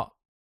cut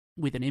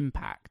with an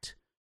impact,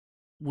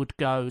 would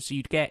go. So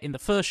you'd get in the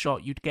first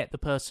shot, you'd get the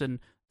person,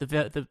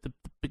 the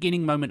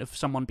beginning moment of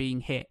someone being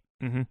hit,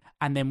 and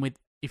then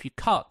if you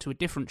cut to a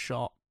different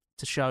shot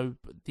to show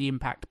the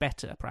impact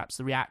better, perhaps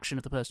the reaction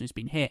of the person who's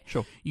been hit,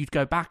 you'd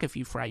go back a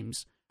few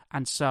frames,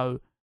 and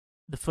so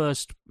the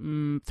first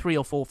 3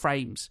 or 4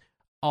 frames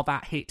are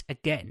that hit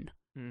again.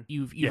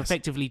 You've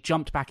effectively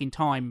jumped back in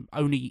time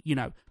only,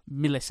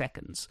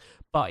 milliseconds,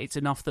 but it's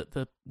enough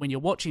that when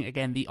you're watching it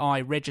again, the eye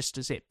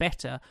registers it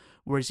better,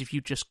 whereas if you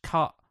just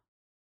cut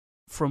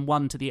from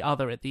one to the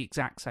other at the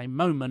exact same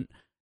moment,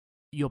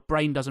 your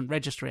brain doesn't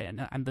register it,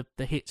 and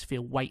the hits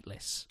feel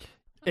weightless.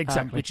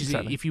 Exactly. Which is,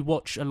 if you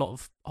watch a lot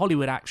of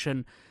Hollywood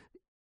action,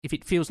 if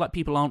it feels like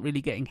people aren't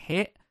really getting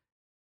hit,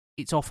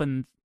 it's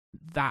often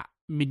that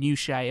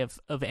minutiae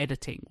of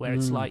editing where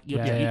it's like it's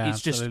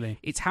absolutely. just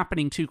it's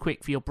happening too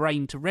quick for your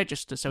brain to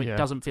register, so it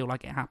doesn't feel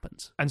like it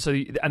happens. And so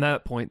at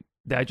that point,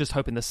 they're just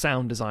hoping the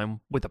sound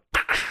design with the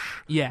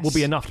will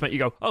be enough to make you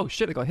go, oh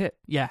shit, I got hit.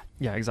 Yeah,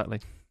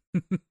 exactly.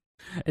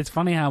 It's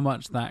funny how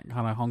much that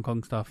kind of Hong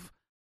Kong stuff,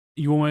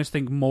 you almost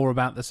think more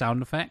about the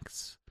sound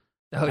effects.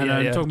 Talking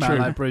about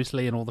like Bruce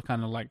Lee and all the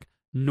kind of like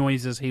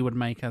noises he would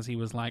make as he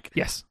was like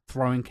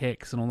throwing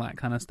kicks and all that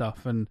kind of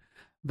stuff, and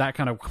that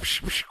kind of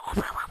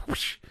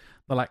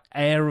the like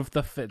air of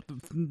the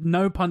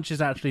no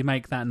punches actually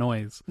make that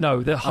noise.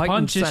 No, the heightened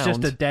punch is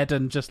sound. just a dead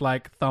and just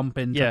like thump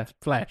into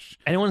flesh.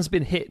 Anyone who's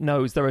been hit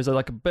knows there is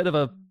a bit of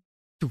a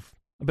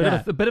bit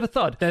of a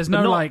thud. There's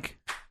no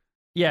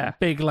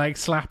big like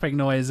slapping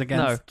noise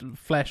against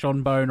flesh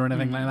on bone or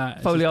anything like that.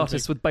 It's Foley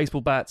artists with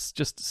baseball bats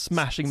just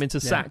smashing them into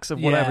sacks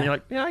of whatever. And you're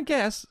like, yeah, I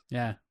guess.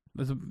 Yeah.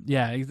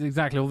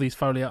 Exactly. All these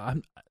Foley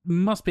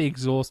must be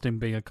exhausting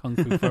being a kung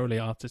fu Foley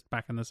artist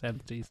back in the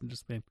 70s and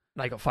just being.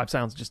 Now you got 5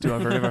 sounds to just do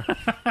over and over.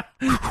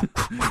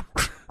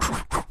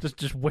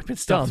 just whipping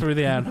stuff through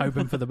the air and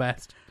hoping for the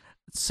best.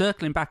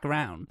 Circling back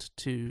around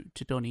to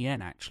Donnie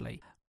Yen,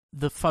 actually,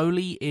 the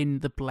Foley in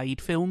the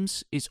Blade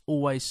films is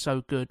always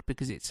so good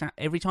because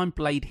every time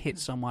Blade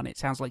hits someone, it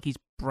sounds like he's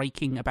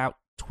breaking about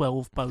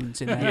 12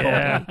 bones in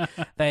their body.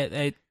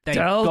 They've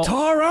Del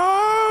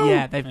Toro!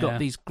 Yeah, they've got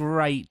these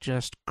great,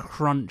 just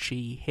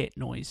crunchy hit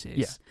noises.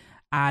 Yeah.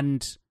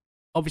 And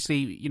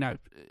obviously,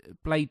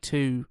 Blade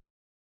 2,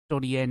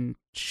 Donnie Yen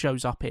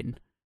shows up in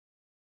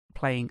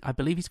playing, I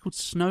believe he's called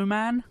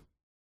Snowman.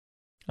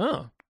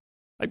 Oh.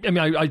 I mean,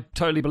 I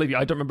totally believe you.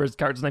 I don't remember his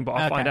character's name, but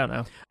I'll find out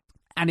now.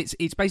 And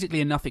it's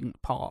basically a nothing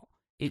part.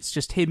 It's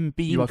just him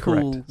being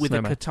cool with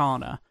a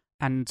katana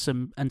and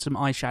some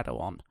eyeshadow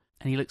on.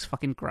 And he looks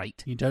fucking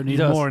great. You don't need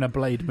more in a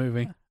Blade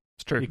movie.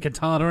 It's true. Your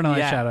katana and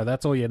eyeshadow,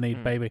 that's all you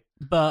need, baby.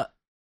 But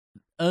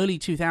early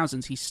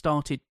 2000s, he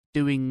started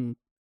doing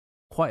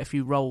quite a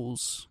few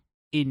roles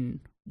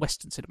in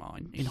Western cinema,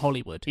 in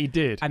Hollywood. He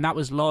did. And that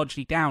was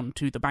largely down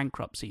to the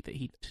bankruptcy that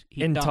he'd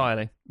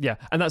entirely done. Yeah.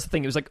 And that's the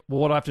thing. It was like, well,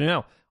 what do I have to do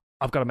now?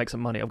 I've got to make some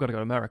money. I've got to go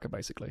to America,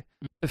 basically.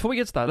 Before we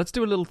get to that, let's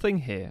do a little thing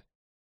here.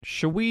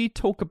 Shall we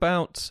talk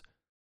about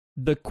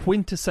the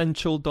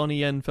quintessential Donnie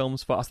Yen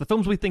films for us? The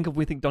films we think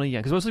Donnie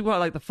Yen. Because obviously,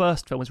 like the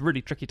first film was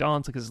really tricky to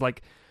answer because it's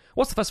like,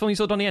 what's the first film you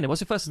saw Donnie Yen in?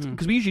 What's your first?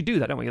 Because we usually do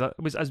that, don't we? Like,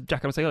 as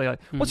Jack was saying earlier,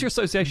 like, what's your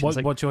association?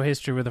 What's your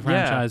history with the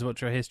franchise?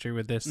 What's your history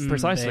with this?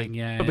 Precisely.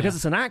 Thing? But because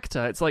it's an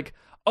actor, it's like,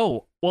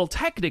 oh, well,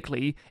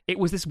 technically, it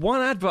was this one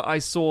advert I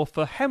saw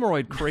for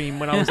hemorrhoid cream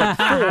when I was like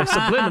 4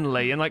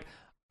 subliminally, and like,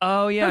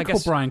 oh yeah, I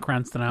guess call Bryan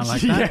Cranston out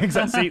like that. Yeah,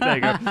 exactly. There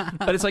you go.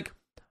 But it's like,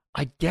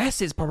 I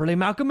guess it's probably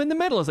Malcolm in the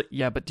Middle. I was like,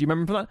 yeah, but do you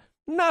remember from that?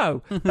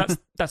 No,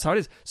 that's how it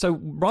is. So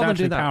rather than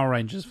doing that, Power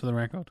Rangers for the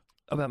record.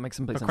 Oh, that makes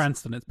complete sense. For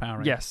Cranston, it's Power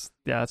Rangers. Yes,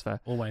 yeah, that's fair.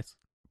 Always.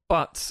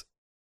 But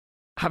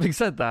having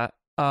said that,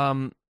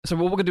 so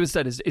what we're gonna do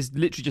instead is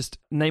literally just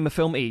name a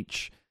film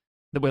each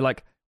that we're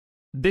like,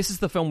 this is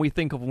the film we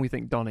think of when we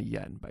think Donnie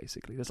Yen.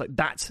 Basically, that's like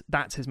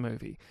that's his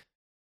movie.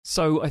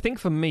 So I think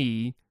for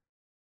me,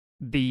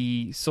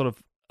 the sort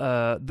of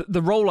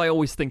the role I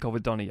always think of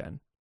with Donnie Yen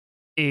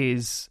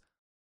is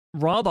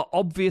rather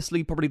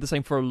obviously probably the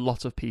same for a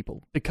lot of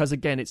people, because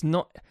again, it's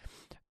not.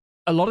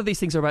 A lot of these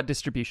things are about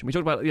distribution. We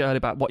talked about earlier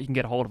about what you can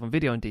get a hold of on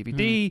video and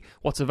DVD,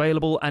 what's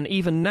available, and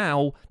even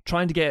now,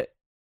 trying to get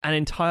an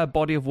entire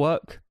body of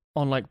work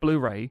on like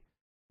Blu-ray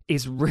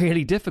is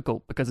really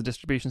difficult because of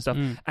distribution stuff,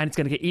 and it's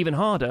going to get even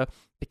harder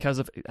because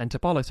of enter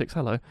politics.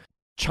 Hello,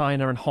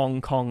 China and Hong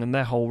Kong and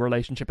their whole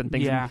relationship and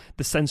things. Yeah. And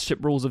the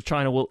censorship rules of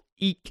China will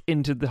eke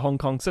into the Hong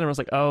Kong cinema. It's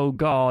like, oh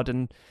god,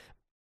 and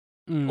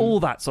all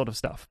that sort of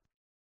stuff.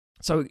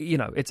 So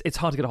it's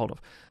hard to get a hold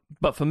of.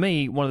 But for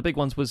me, one of the big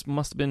ones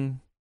must have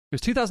been. It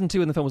was 2002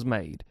 when the film was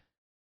made.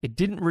 It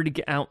didn't really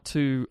get out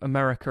to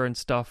America and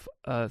stuff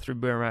through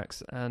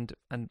Miramax and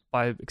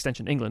by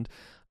extension England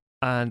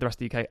and the rest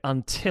of the UK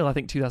until I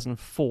think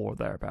 2004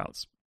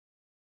 thereabouts.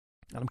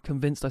 And I'm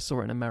convinced I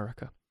saw it in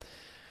America.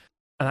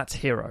 And that's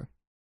Hero,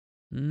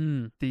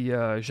 the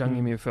Zhang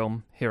Yimou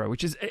film Hero,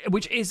 which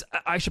is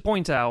I should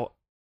point out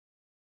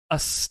a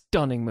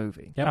stunning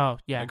movie. Yep. Oh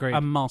yeah, agreed. A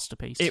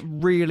masterpiece. It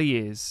really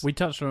is. We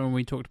touched on it when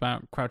we talked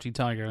about Crouching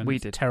Tiger and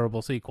its did.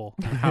 terrible sequel,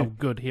 and how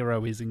good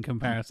Hero is in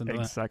comparison to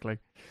that. Exactly.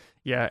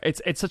 Yeah, it's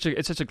such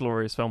a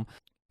glorious film.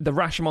 the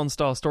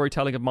Rashomon-style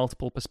storytelling of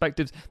multiple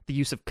perspectives, the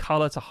use of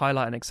color to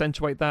highlight and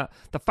accentuate that,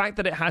 the fact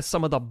that it has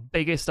some of the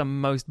biggest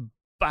and most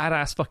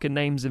badass fucking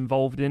names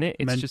involved in it.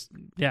 It's just...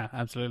 Yeah,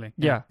 absolutely.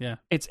 Yeah. Yeah.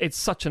 It's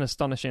such an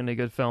astonishingly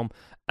good film.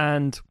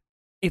 And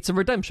it's a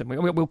redemption.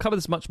 We'll cover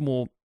this much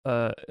more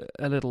a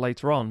little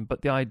later on,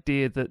 but the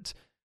idea that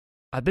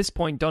at this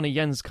point, Donnie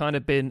Yen's kind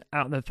of been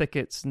out in the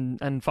thickets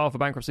and filed for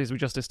bankruptcy, as we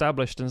just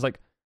established, and it's like,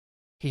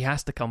 he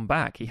has to come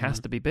back. He has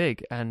to be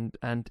big. And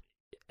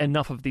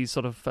enough of these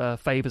sort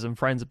of favors and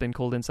friends have been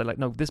called in and said, like,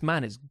 no, this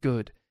man is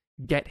good.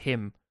 Get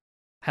him.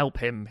 Help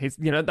him.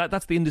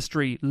 That's the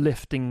industry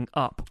lifting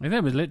up. I think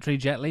it was literally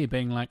Jet Li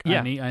being like,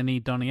 Yeah. I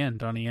need Donnie Yen.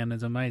 Donnie Yen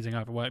is amazing.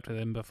 I've worked with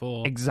him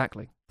before.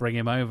 Exactly. Bring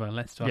him over.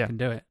 Let's fucking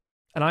do it.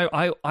 And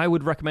I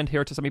would recommend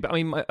Hero to somebody, but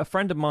I mean, a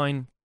friend of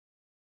mine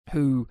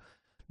who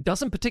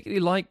doesn't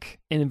particularly like,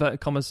 in inverted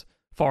commas,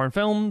 foreign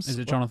films. Is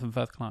it Jonathan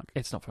Firth Clark?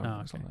 It's not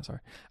foreign films. Okay. Sorry.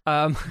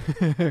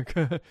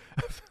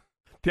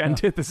 The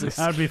antithesis.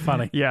 That would be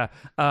funny. Yeah.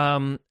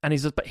 And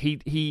he's just, but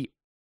he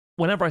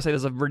whenever I say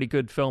there's a really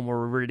good film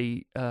or a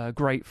really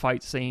great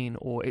fight scene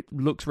or it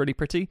looks really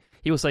pretty,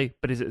 he will say,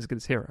 but is it as good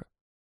as Hero?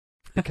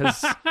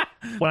 Because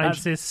when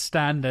that's his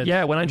standard.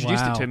 Yeah, when I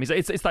introduced Wow. it to him,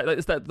 it's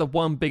like the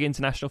one big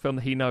international film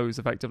that he knows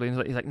effectively.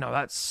 And he's like, no,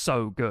 that's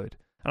so good.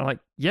 And I'm like,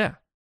 yeah,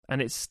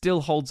 and it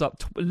still holds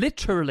up.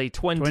 Literally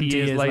 20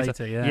 years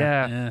later.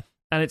 Yeah.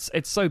 And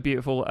it's so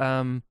beautiful.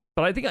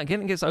 But I think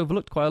again it gets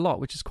overlooked quite a lot,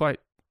 which is quite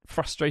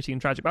frustrating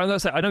and tragic. But I'm gonna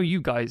say, I know you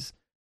guys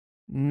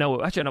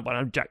know. Actually,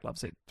 I know Jack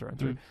loves it through and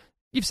through.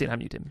 You've seen it,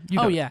 haven't you, Tim?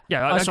 Yeah.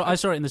 I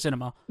saw it in the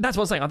cinema. That's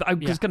what I'm saying. I'm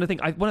just going to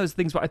think, one of those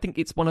things where I think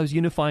it's one of those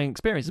unifying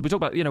experiences. We talk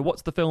about,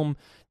 what's the film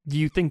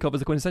you think of as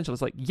the quintessential?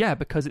 It's like, yeah,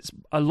 because it's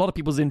a lot of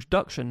people's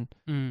introduction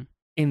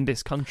in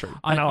this country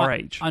and our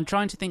age. I'm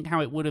trying to think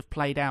how it would have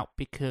played out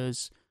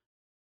because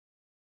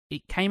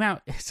it came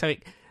out. So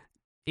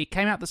it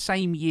came out the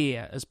same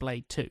year as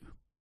Blade 2,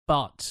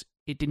 but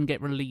it didn't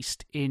get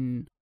released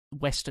in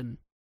Western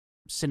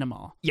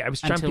cinema. Yeah, it was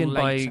championed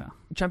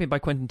by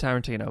Quentin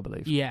Tarantino, I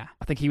believe. Yeah.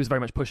 I think he was very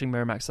much pushing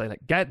Miramax to say,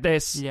 like, get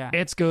this,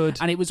 it's good.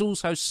 And it was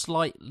also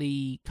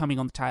slightly coming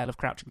on the tail of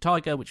Crouching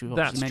Tiger, which we've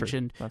obviously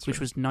mentioned, which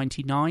was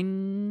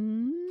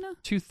 99?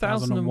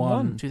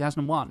 2001.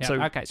 2001. Yeah. So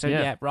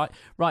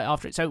right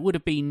after it. So it would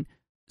have been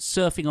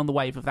surfing on the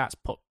wave of that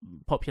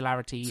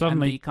popularity.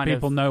 Suddenly and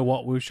people know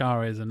what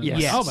wuxia is. And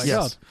yes. Oh my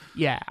God.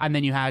 Yeah, and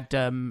then you had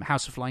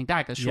House of Flying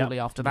Daggers shortly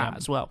after that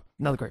as well.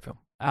 Another great film.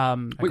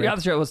 The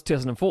show was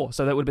 2004,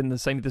 so that would have been the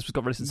same. This was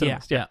got released in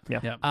cinemas. Yeah.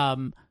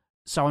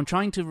 So I'm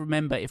trying to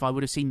remember if I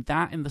would have seen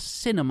that in the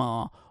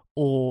cinema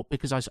or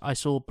because I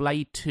saw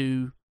Blade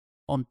 2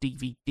 on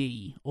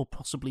DVD or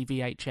possibly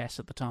VHS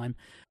at the time.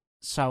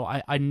 So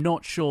I'm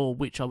not sure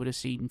which I would have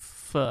seen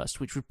first,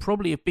 which would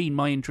probably have been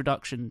my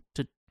introduction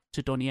to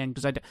Donnie Yen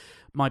because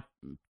I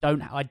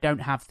don't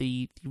have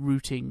the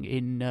rooting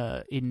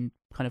in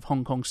kind of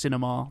Hong Kong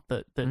cinema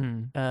that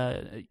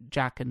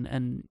Jack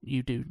and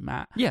you do,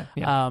 Matt. Yeah.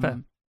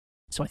 Fair.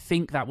 So I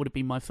think that would have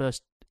been my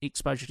first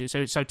exposure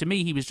to. So to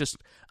me, he was just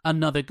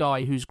another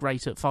guy who's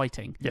great at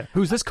fighting. Yeah.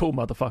 Who's this cool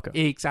motherfucker?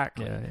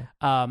 Exactly.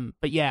 Yeah.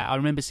 But yeah, I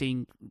remember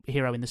seeing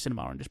Hero in the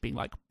cinema and just being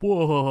like,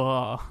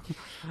 whoa.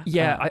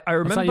 Yeah, I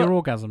remember. Is that your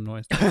orgasm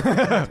noise?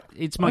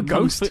 It's my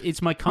ghost.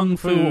 It's my kung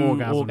fu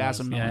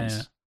orgasm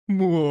noise.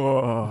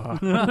 Yeah.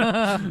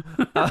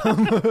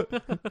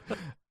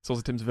 It's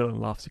also Tim's villain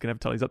laughs. You can never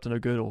tell he's up to no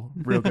good or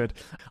real good.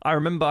 I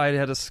remember I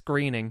had a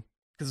screening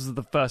because this was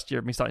the first year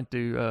of me starting to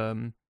do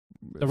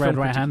the Red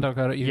Right Hand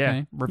UK.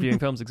 Yeah, reviewing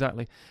films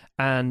exactly.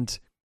 And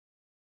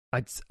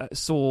I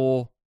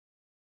saw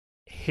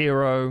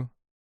Hero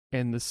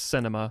in the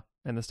cinema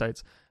in the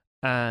States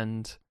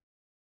and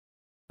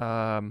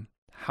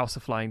House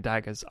of Flying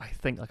Daggers. I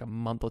think like a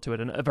month or two at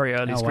a very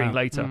early screening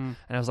later, and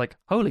I was like,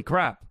 holy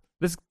crap.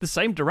 This the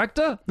same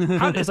director?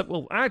 It's like,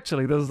 well,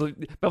 actually, there's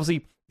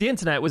obviously the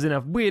internet was in a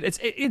weird.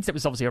 Internet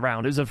was obviously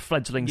around. It was a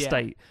fledgling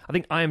state. I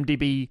think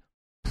IMDb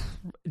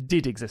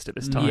did exist at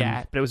this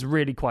time, but it was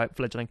really quite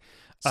fledgling.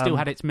 Still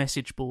had its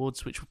message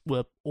boards, which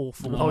were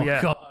awful. Oh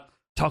yeah, God.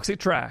 Toxic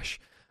trash.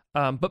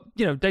 But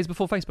days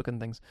before Facebook and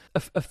things,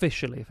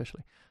 officially,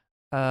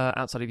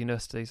 outside of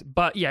universities.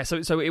 But yeah, so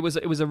it was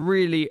a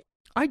really.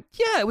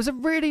 It was a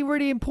really,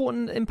 really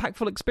important,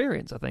 impactful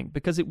experience, I think,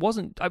 because it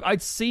wasn't...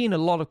 I'd seen a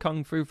lot of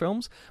Kung Fu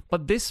films,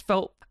 but this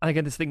felt... And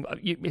again, this thing,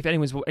 if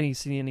anyone's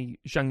seen any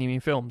Zhang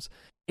Yimou films,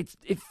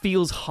 it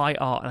feels high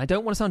art, and I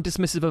don't want to sound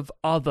dismissive of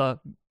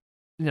other,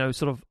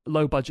 sort of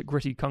low-budget,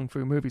 gritty Kung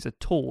Fu movies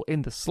at all,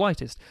 in the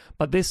slightest,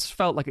 but this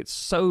felt like it's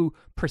so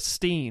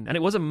pristine, and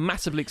it was a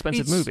massively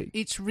expensive movie.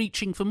 It's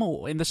reaching for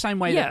more, in the same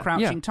way that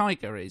Crouching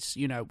Tiger is,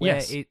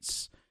 where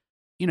it's...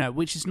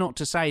 which is not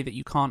to say that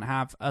you can't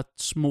have a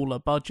smaller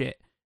budget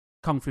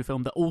Kung Fu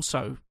film that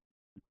also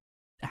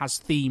has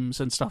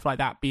themes and stuff like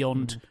that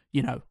beyond,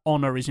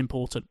 honor is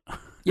important.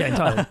 Yeah,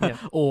 entirely. Yeah.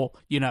 Or,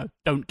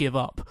 don't give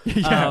up.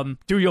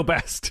 Do your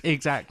best.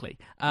 Exactly.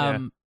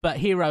 But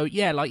Hero,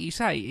 like you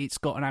say, it's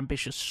got an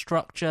ambitious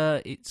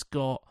structure. It's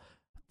got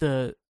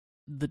the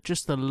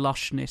just the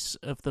lushness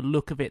of the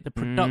look of it. The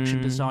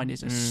production design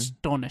is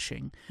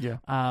astonishing. Yeah.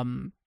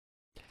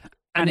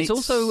 And it's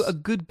also a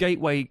good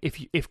gateway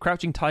if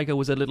Crouching Tiger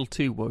was a little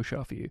too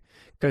wuxia for you,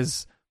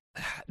 because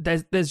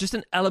there's just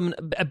an element,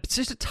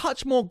 just a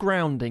touch more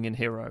grounding in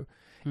Hero,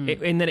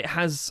 in that it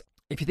has.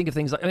 If you think of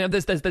things like,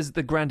 there's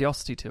the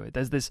grandiosity to it.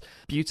 There's this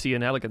beauty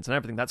and elegance and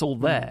everything. That's all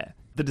there.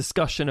 The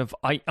discussion of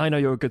I know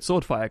you're a good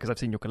sword fighter because I've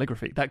seen your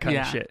calligraphy, that kind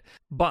of shit.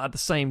 But at the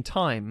same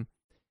time,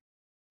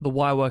 the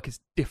wire work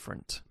is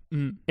different.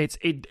 So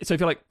if you're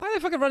like, why are they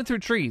fucking running through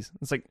trees?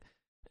 It's like,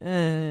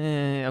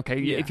 okay,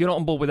 if you're not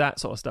on board with that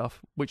sort of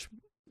stuff, which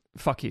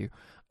fuck you.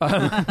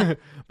 But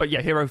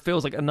yeah, Hero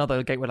feels like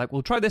another gateway. Like,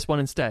 we'll try this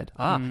one instead.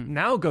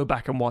 Now go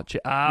back and watch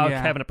it.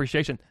 Have an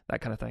appreciation, that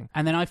kind of thing.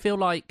 And then I feel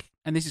like,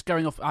 and this is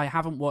going off, I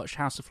haven't watched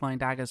House of Flying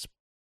Daggers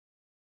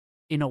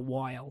in a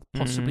while,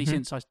 possibly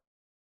since I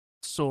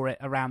saw it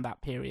around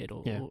that period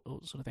or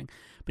sort of thing.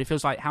 But it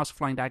feels like House of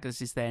Flying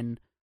Daggers is then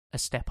a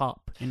step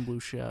up in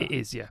wuxia. It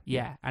is, yeah.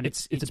 Yeah, and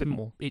it's a bit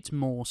more. It's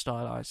more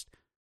stylized.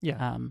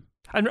 Yeah.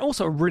 And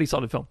also a really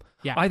solid film.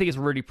 Yeah. I think it's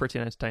really pretty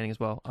and entertaining as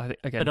well. I think,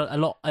 again, but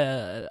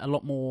a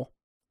lot more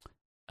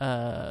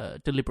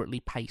deliberately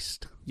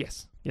paced.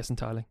 Yes,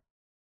 entirely.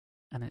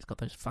 And it's got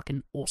those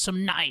fucking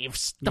awesome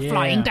knives. The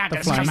flying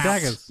daggers. The flying come out.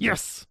 daggers.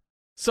 Yes.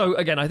 So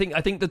again, I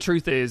think the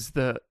truth is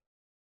that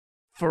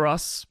for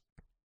us,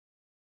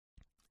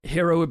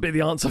 Hero would be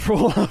the answer for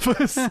all of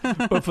us.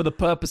 But for the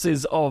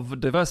purposes of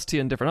diversity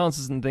and different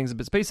answers and things and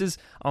bits and pieces,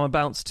 I'm going to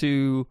bounce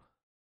to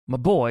my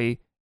boy,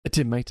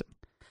 Tim Mayton.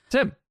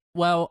 Tim.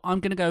 Well, I'm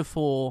going to go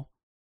for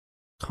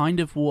kind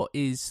of what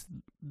is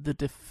the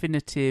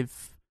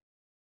definitive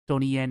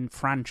Donnie Yen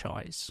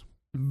franchise.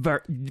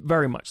 Very,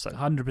 very much so.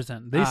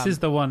 100%. This is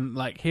the one,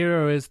 like,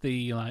 Hero is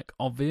the, like,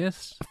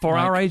 obvious. For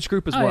like, our age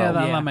group as well. Yeah,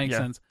 that makes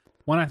sense.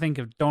 When I think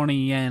of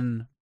Donnie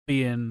Yen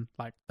being,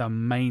 like, the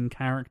main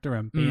character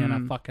and being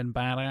a fucking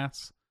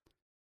badass,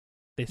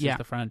 this is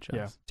the franchise.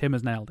 Yeah. Tim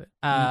has nailed it.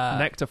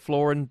 Neck to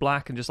floor in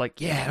black and just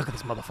like, yeah, look at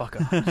this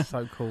motherfucker.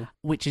 So cool.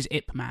 Which is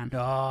Ip Man.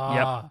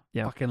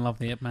 Yep. Fucking love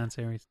the Ip Man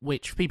series.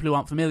 Which, people who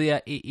aren't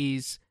familiar, it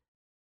is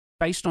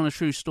based on a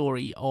true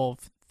story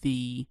of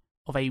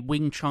a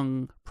Wing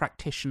Chun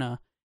practitioner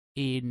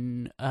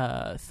in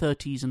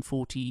 30s and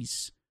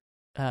 40s.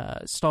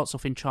 Starts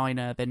off in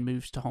China, then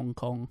moves to Hong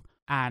Kong,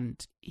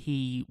 and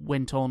he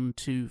went on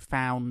to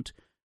found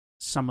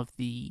some of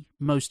the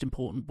most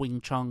important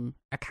Wing Chun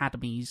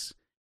academies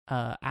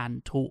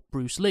and taught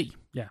Bruce Lee.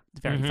 Yeah.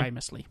 Very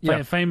famously.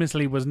 Yeah,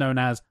 famously was known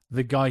as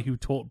the guy who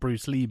taught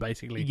Bruce Lee,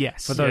 basically.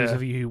 Yes. For those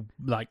of you who,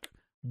 like,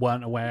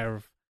 weren't aware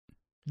of...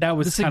 That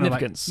was the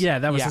significance.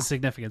 Like, that was the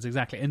significance,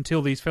 exactly.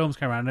 Until these films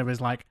came around, and it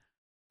was like,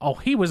 oh,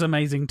 he was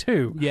amazing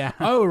too. Yeah.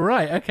 Oh,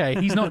 right, okay.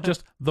 He's not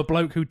just the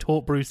bloke who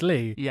taught Bruce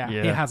Lee. Yeah.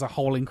 He has a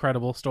whole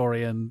incredible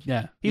story, and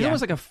He's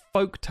almost like a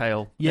folk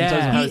tale in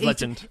terms of how his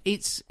legend.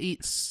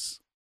 It's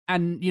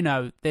and, you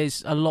know,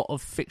 there's a lot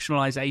of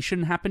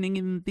fictionalization happening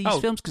in these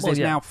films, because there's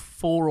now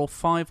 4 or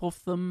 5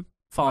 of them.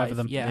 5 of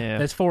them. Yeah.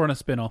 There's 4 and a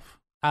spin-off.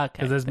 Okay.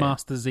 Because there's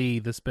Master Z,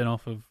 the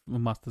spin-off of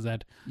Master Z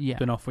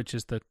spin-off, which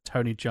is the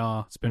Tony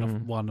Jaa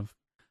spin-off one of...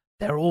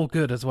 They're all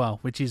good as well,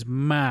 which is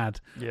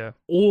mad. Yeah.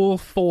 All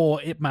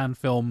 4 Ip Man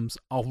films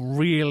are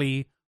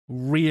really,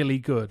 really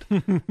good.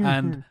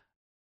 and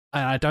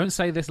I don't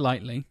say this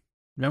lightly.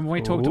 Remember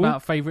when we talked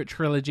about favourite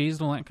trilogies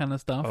and all that kind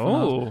of stuff?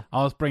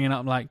 I was bringing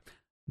up, like,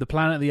 the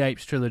Planet of the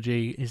Apes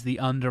trilogy is the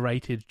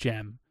underrated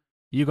gem.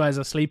 You guys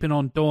are sleeping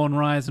on Dawn,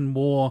 Rise, and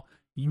War.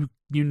 You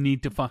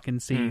need to fucking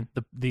see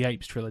the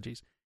Apes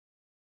trilogies.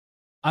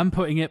 I'm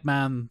putting Ip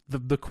Man,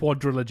 the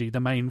quadrilogy,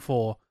 the main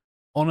 4,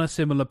 on a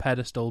similar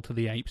pedestal to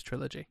the Apes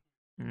trilogy.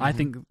 I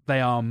think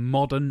they are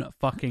modern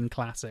fucking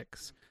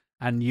classics,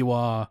 and you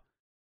are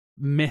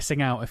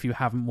missing out if you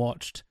haven't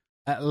watched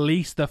at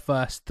least the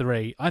first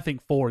 3. I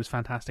think 4 is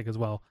fantastic as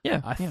well.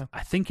 I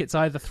think it's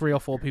either 3 or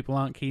 4 people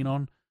aren't keen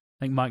on.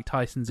 I think Mike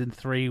Tyson's in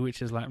 3,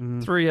 which is like...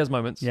 3 has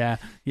moments. Yeah,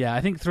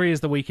 I think 3 is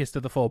the weakest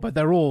of the 4, but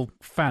they're all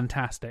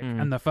fantastic.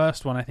 And the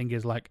first one, I think,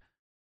 is like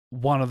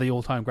one of the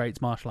all-time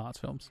great martial arts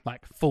films.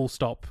 Like, full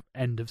stop,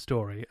 end of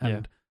story.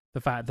 And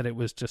the fact that it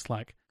was just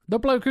like, the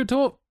bloke who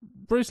taught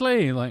Bruce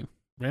Lee, like...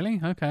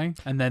 Really? Okay.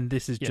 And then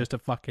this is just a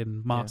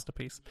fucking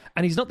masterpiece.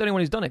 And he's not the only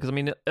one who's done it, because, I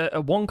mean,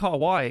 Wong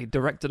Kar-wai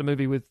directed a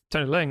movie with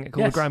Tony Leung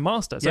called The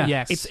Grandmaster. So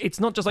it's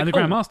not just like... And The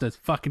Grandmaster's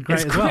fucking great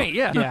as well. It's great,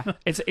 yeah.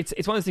 It's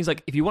one of those things,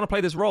 like, if you want to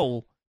play this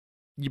role,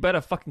 you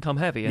better fucking come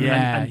heavy.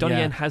 And Donnie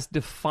Yen has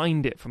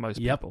defined it for most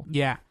people.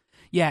 Yeah.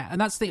 Yeah,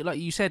 and that's the... Like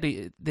you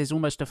said, there's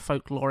almost a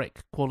folkloric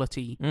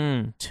quality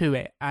to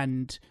it,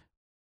 and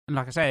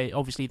like I say,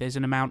 obviously there's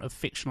an amount of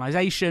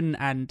fictionalization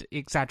and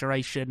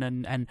exaggeration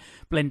and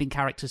blending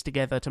characters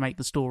together to make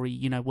the story,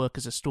 you know, work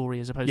as a story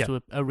as opposed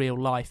to a real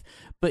life.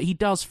 But he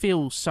does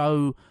feel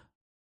so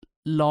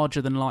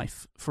larger than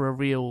life for a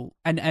real...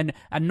 And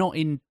not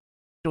in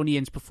Donnie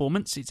Yen's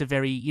performance. It's a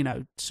very, you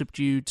know,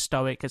 subdued,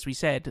 stoic, as we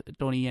said,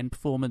 Donnie Yen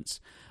performance.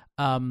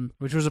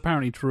 Which was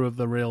apparently true of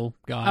the real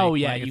guy. Oh,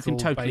 yeah, like, you can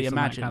totally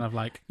imagine. Kind of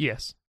like...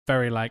 Yes.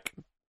 Very, like...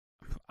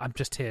 I'm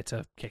just here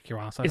to kick your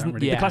ass. I Isn't don't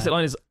really yeah. the classic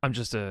line is, "I'm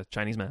just a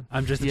Chinese man."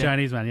 I'm just a Yeah.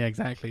 Chinese man. Yeah,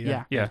 exactly.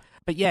 Yeah. Yeah.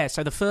 But yeah,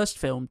 so the first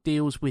film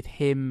deals with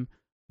him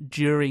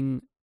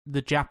during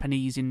the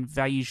Japanese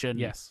invasion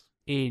Yes.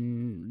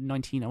 in I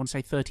want to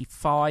say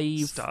 35.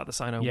 Start of the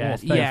Sino Yeah, War.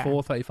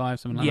 34, 35,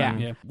 something like Yeah.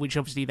 that. Yeah. Which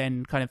obviously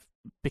then kind of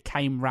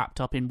became wrapped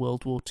up in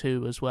World War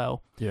II as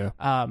well. Yeah.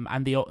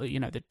 And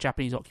the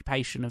Japanese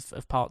occupation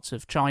of parts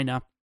of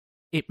China,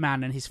 Ip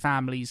Man and his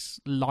family's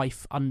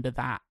life under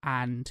that,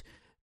 and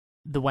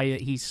the way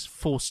that he's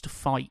forced to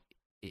fight,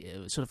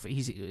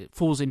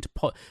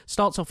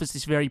 starts off as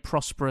this very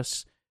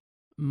prosperous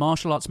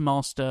martial arts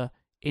master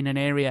in an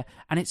area,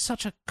 and it's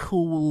such a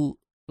cool,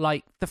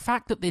 like, the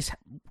fact that this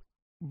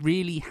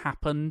really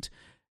happened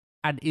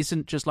and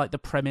isn't just like the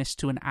premise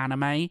to an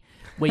anime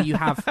where you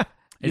have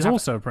It's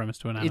also a premise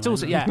to an anime. it's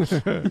also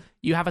isn't it?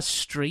 you have a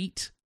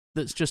street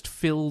that's just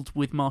filled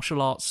with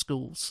martial arts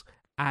schools,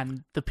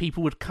 and the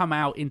people would come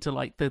out into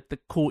like the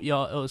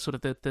courtyard or sort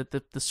of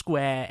the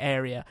square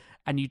area,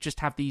 and you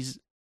just have these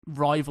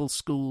rival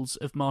schools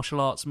of martial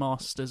arts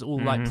masters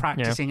all like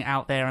practicing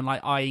out there and like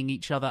eyeing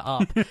each other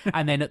up.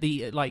 And then at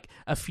the like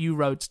a few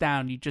roads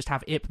down, you just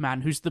have Ip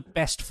Man, who's the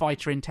best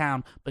fighter in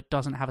town but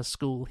doesn't have a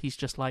school. He's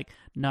just like,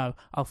 no,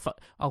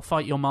 I'll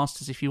fight your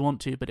masters if you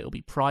want to, but it'll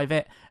be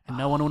private and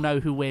no one will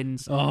know who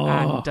wins.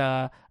 And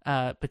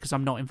because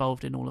I'm not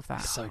involved in all of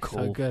that. So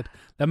good.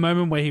 The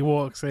moment where he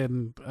walks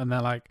in and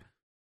they're like,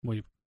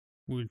 we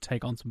would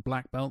take on some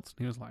black belts,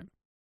 and he was like,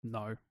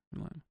 no.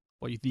 I'm like,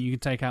 what, you think you can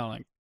take out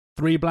like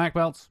 3 black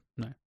belts?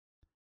 No.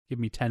 Give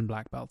me 10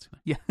 black belts.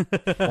 Yeah.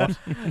 What?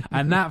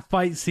 And that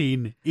fight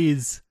scene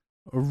is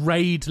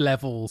raid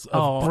levels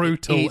of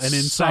brutal and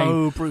insane.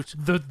 So brutal.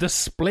 The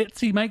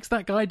splits he makes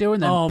that guy do,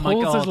 and then my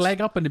pulls his God.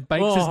 leg up and it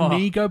makes his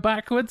knee go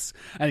backwards,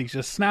 and he's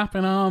just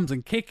snapping arms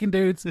and kicking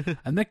dudes,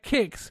 and the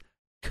kicks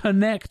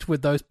connect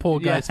with those poor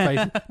guys'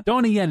 faces.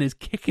 Donnie Yen is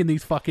kicking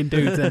these fucking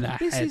dudes in the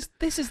head.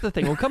 This is the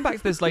thing. We'll come back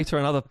to this later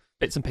in other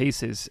bits and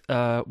pieces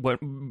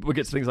when we'll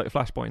get to things like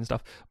Flashpoint and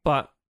stuff.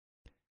 But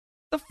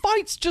the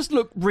fights just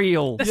look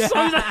real. Yeah.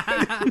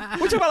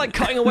 We're talking about like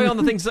cutting away on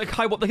the things like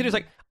what they can do is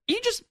like, are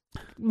you just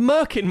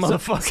murking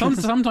motherfuckers?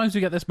 Sometimes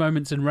you get this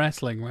moments in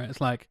wrestling where it's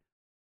like,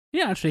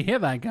 you actually hit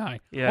that guy.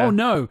 Yeah. Oh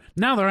no,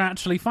 now they're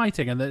actually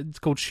fighting, and it's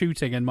called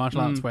shooting in martial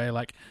arts, where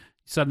like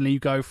suddenly you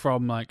go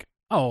from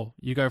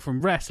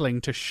wrestling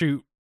to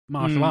shoot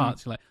martial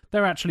arts. You're like,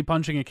 they're actually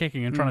punching and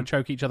kicking and trying to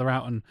choke each other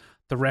out, and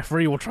the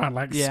referee will try and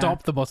like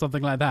stop them or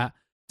something like that.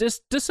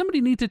 Does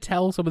somebody need to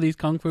tell some of these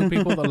kung fu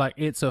people that like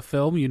it's a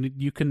film?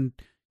 You can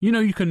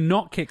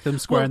not kick them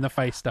square in the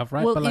face stuff,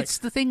 right? Well, but like, it's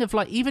the thing of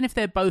like, even if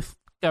they're both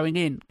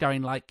going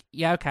like,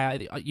 yeah,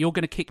 okay, you're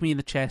going to kick me in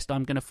the chest,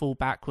 I'm going to fall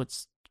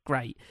backwards,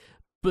 great.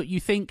 But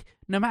you think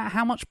no matter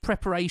how much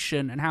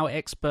preparation and how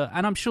expert,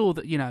 and I'm sure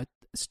that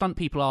stunt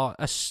people are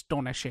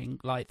astonishing,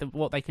 like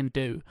what they can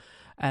do,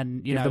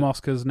 and give them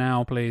Oscars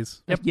now,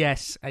 please. Yep.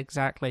 Yes,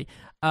 exactly.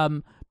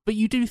 But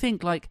you do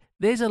think like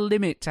there's a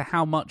limit to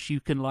how much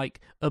you can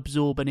like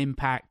absorb an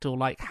impact or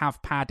like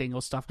have padding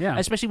or stuff. Yeah.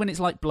 Especially when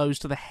it's like blows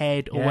to the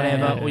head or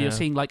whatever, or you're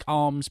seeing like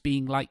arms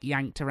being like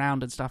yanked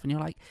around and stuff, and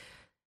you're like,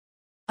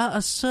 at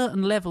a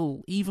certain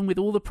level, even with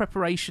all the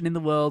preparation in the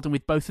world and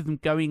with both of them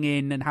going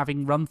in and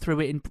having run through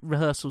it in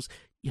rehearsals,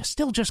 you're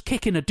still just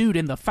kicking a dude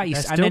in the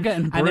face. They're still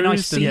getting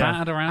bruised and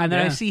battered around. And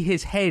then I see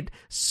his head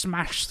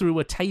smash through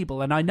a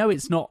table, and I know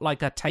it's not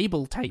like a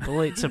table,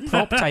 it's a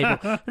prop table,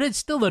 but it's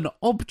still an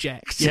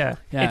object. Yeah.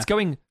 It's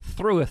going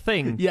through a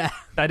thing. Yeah.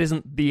 That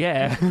isn't the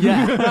air.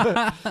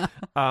 Yeah.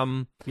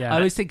 Yeah. I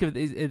always think of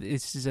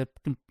this is a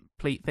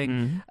complete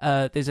thing.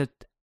 There's an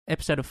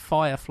episode of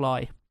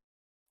Firefly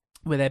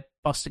where they're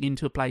busting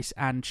into a place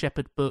and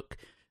Shepherd Book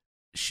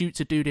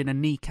shoots a dude in a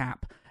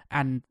kneecap,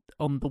 and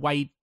on the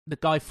way the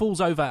guy falls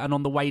over, and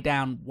on the way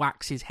down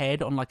whacks his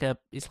head on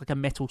it's like a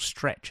metal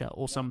stretcher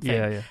or something.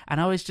 Yeah.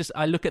 And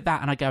I look at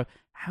that and I go,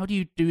 how do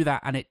you do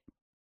that and it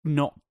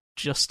not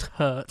just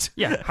hurt?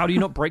 Yeah. How do you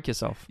not break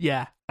yourself?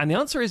 Yeah. And the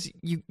answer is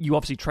you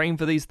obviously train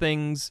for these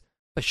things,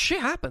 but shit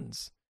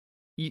happens.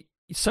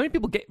 So many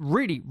people get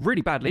really,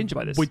 really badly injured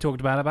by this. We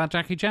talked about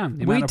Jackie Chan.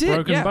 The We amount did, of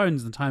broken yeah.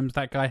 bones, the times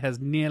that guy has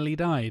nearly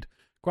died.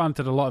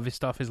 Granted, a lot of his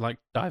stuff is like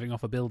diving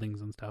off of buildings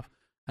and stuff,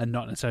 and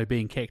not necessarily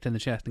being kicked in the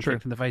chest and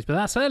kicked in the face, but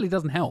that certainly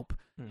doesn't help.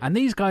 And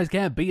these guys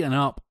get beaten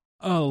up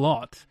a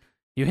lot.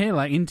 You hear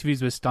like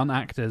interviews with stunt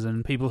actors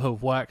and people who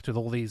have worked with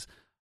all these,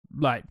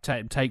 like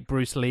take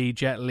Bruce Lee,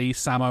 Jet Li,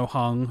 Sammo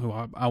Hung, who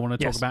I want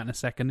to talk about in a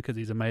second because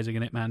he's amazing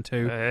in Ip Man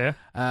 2.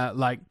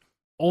 Like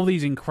all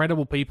these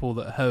incredible people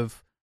that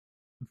have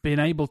been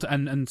able to,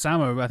 and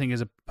Sammo I think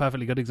is a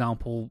perfectly good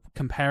example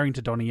comparing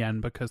to Donnie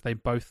Yen, because they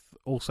both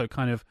also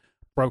kind of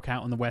broke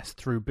out in the West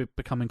through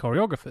becoming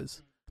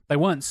choreographers. They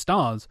weren't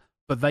stars,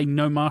 but they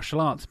know martial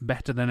arts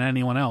better than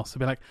anyone else. They'd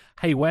be like,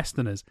 hey,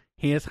 Westerners,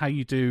 here's how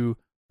you do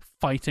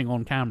fighting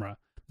on camera.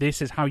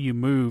 This is how you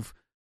move.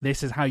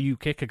 This is how you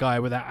kick a guy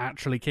without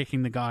actually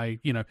kicking the guy.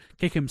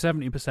 Kick him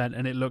 70%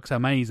 and it looks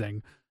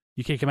amazing.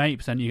 You kick him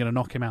 8%, you're going to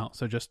knock him out.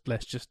 So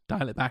let's just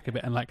dial it back a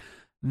bit. And like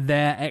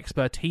their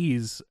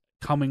expertise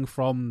coming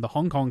from the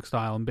Hong Kong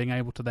style and being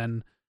able to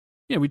then,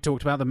 we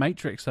talked about the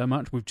Matrix so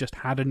much. We've just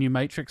had a new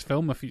Matrix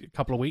film a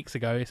couple of weeks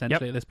ago,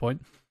 essentially at this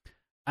point,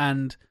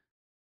 and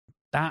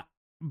that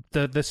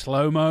the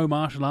slow-mo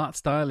martial arts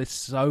style is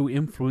so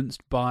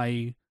influenced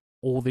by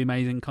all the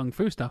amazing kung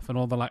fu stuff and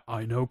all the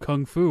I know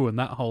kung fu and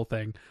that whole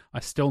thing. I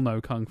still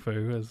know kung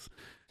fu, as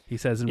he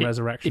says in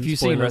Resurrection. If you've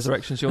seen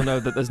Resurrections, you'll know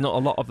that there's not a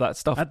lot of that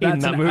stuff in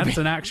that movie. That's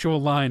an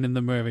actual line in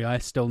the movie. I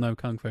still know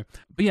kung fu.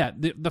 But yeah,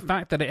 the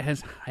fact that it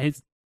has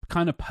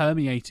kind of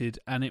permeated,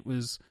 and it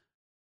was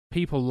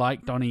people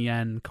like Donnie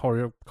Yen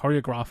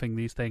choreographing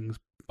these things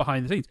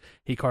behind the scenes.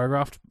 He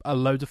choreographed a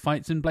load of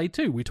fights in Blade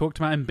 2. We talked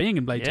about him being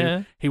in Blade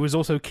 2. He was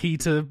also key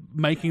to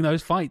making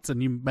those fights,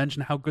 and you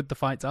mentioned how good the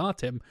fights are,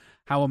 Tim,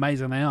 how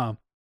amazing they are.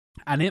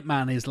 And Ip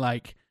Man is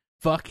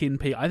fucking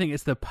I think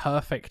it's the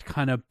perfect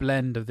kind of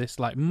blend of this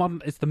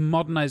it's the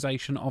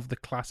modernization of the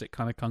classic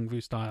kind of kung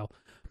fu style,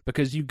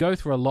 because you go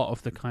through a lot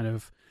of the kind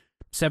of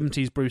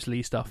 70s Bruce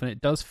Lee stuff, and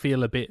it does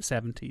feel a bit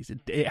 70s.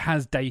 It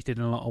has dated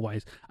in a lot of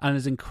ways, and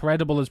as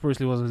incredible as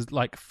Bruce Lee was,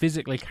 as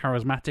physically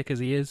charismatic as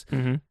he is,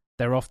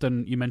 they're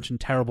often, you mentioned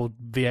terrible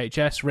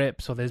VHS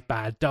rips, or there's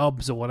bad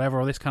dubs or whatever,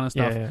 or this kind of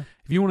stuff.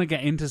 If you want to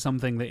get into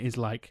something that is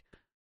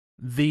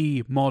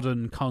the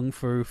modern kung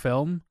fu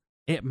film,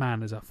 Ip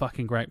Man is a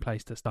fucking great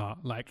place to start.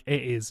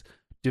 It is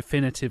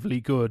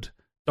definitively good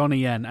Donnie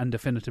Yen and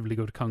definitively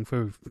good kung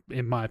fu,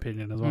 in my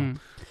opinion, as well.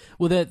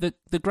 Well,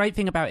 the great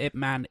thing about Ip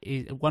Man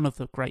is, one of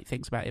the great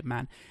things about Ip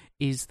Man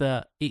is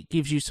that it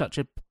gives you such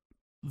a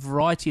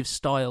variety of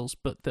styles,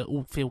 but that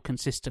all feel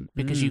consistent,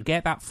 because you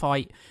get that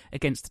fight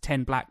against the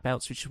 10 black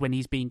belts, which is when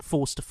he's being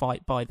forced to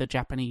fight by the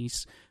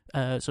Japanese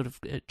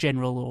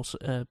general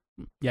or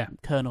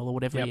colonel or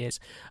whatever he is,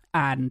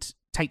 and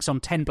takes on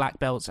 10 black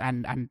belts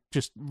and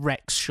just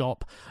wrecks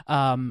shop.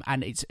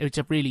 And it's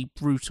a really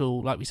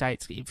brutal, like we say,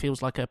 it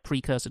feels like a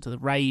precursor to the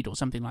Raid or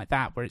something like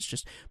that, where it's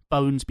just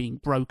bones being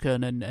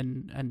broken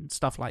and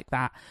stuff like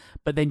that.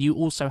 But then you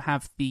also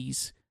have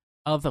these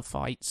other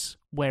fights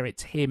where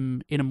it's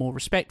him in a more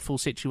respectful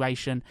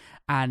situation,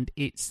 and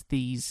it's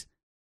these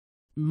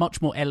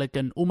much more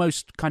elegant,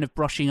 almost kind of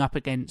brushing up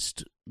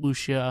against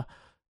wuxia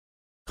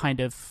kind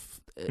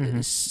of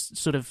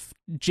sort of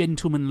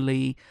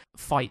gentlemanly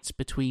fights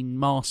between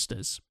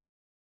masters.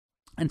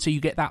 And so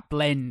you get that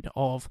blend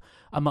of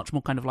a much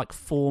more kind of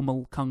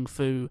formal kung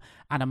fu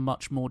and a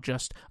much more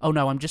just, oh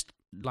no, I'm just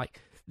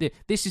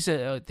this is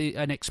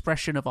an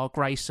expression of our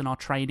grace and our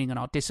training and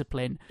our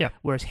discipline. Yeah.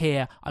 Whereas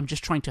here, I'm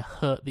just trying to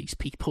hurt these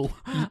people.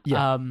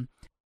 Yeah.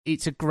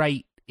 It's a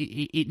great.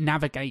 It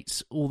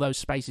navigates all those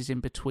spaces in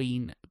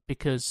between,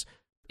 because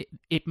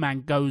Ip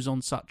Man goes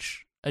on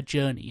such a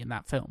journey in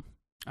that film.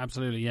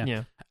 Absolutely,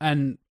 yeah.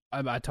 And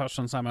I touched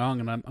on Sammo Hung,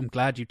 and I'm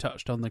glad you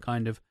touched on the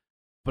kind of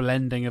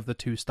blending of the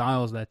two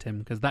styles there, Tim,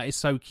 because that is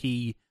so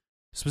key,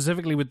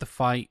 specifically with the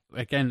fight.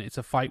 Again, it's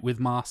a fight with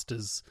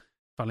masters,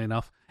 funnily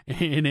enough,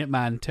 in Ip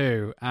Man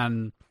 2,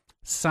 and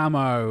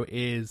Sammo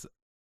is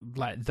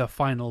the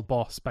final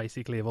boss,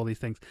 basically, of all these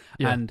things.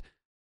 And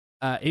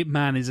Ip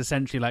Man is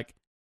essentially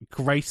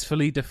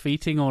gracefully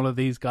defeating all of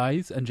these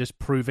guys and just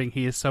proving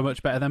he is so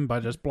much better than by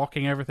just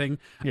blocking everything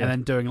and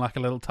then doing a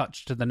little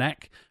touch to the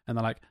neck, and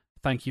they're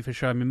thank you for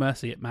showing me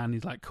mercy, Ip Man.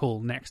 He's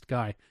cool, next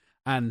guy.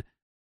 And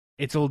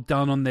it's all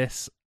done on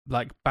this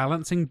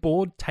balancing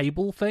board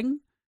table thing,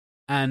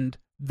 and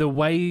the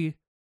way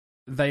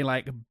they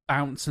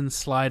bounce and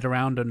slide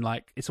around, and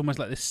it's almost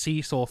like this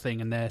seesaw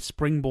thing, and they're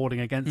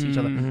springboarding against each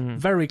other,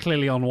 very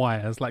clearly on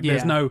wires.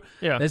 There's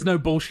no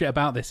bullshit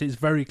about this. It's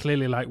very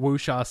clearly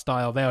wuxia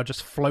style. They are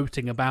just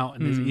floating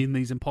about in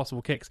these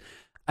impossible kicks,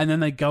 and then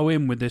they go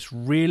in with this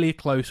really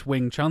close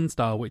Wing Chun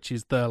style, which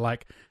is the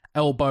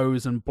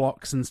elbows and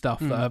blocks and stuff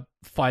that are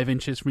 5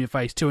 inches from your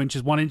face, 2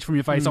 inches, 1 inch from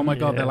your face. Oh my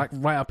god, they're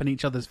right up in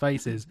each other's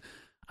faces,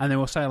 and they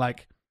will say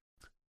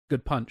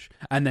good punch,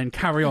 and then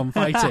carry on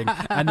fighting.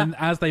 And then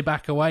as they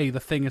back away, the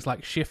thing is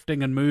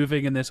shifting and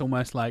moving in this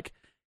almost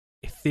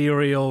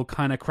ethereal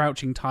kind of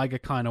crouching tiger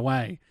kind of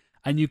way.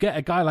 And you get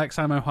a guy like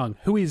Sammo Hung,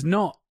 who is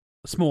not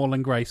small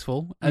and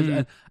graceful.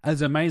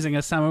 As amazing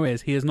as Sammo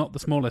is, he is not the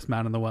smallest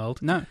man in the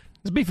world. No.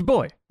 He's a beefy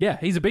boy. Yeah,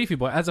 he's a beefy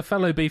boy. As a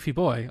fellow beefy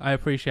boy, I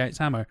appreciate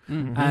Sammo.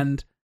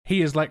 And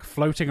he is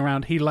floating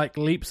around. He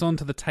leaps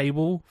onto the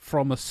table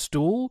from a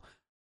stool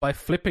by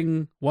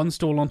flipping one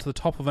stool onto the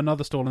top of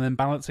another stool and then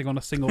balancing on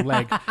a single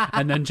leg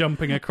and then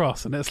jumping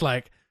across. And it's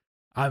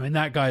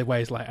that guy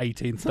weighs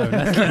 18 stone.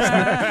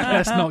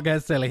 Let's not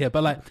get silly here.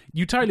 But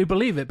you totally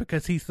believe it,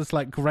 because he's this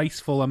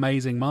graceful,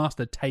 amazing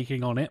master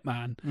taking on Ip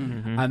Man.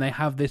 And they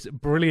have this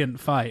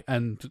brilliant fight.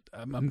 And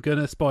I'm going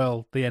to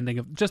spoil the ending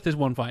of just this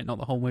one fight, not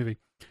the whole movie.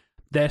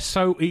 They're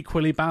so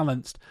equally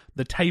balanced.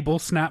 The table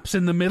snaps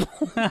in the middle.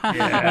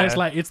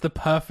 And it's the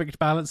perfect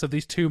balance of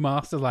these two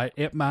masters,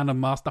 Ip Man and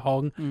Master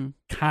Hong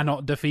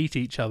cannot defeat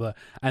each other.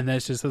 And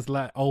there's just this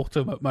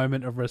ultimate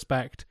moment of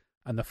respect,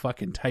 and the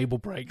fucking table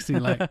breaks.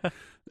 And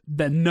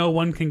then no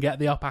one can get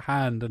the upper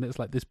hand, and it's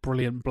this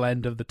brilliant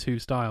blend of the two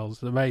styles.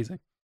 It's amazing.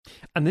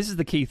 And this is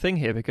the key thing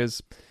here,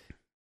 because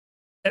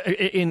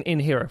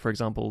in Hero, for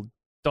example,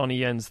 Donnie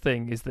Yen's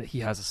thing is that he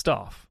has a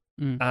staff.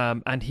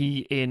 And he,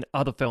 in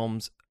other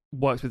films,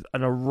 works with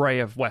an array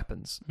of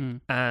weapons.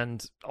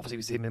 And obviously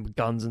we see him with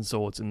guns and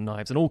swords and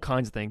knives and all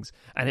kinds of things.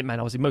 And Ip Man,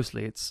 obviously,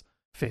 mostly it's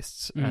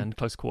fists and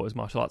close quarters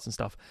martial arts and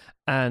stuff.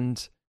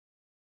 And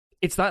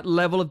it's that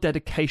level of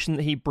dedication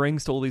that he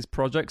brings to all these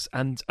projects.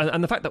 And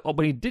the fact that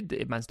when he did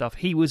the Ip Man stuff,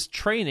 he was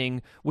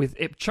training with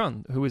Ip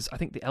Chun, who is, I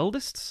think, the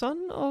eldest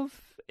son of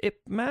Ip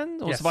Man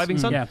or surviving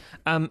son. Yeah.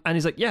 And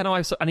he's like, yeah, no,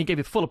 and he gave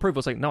it full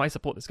approval, saying, no, I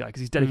support this guy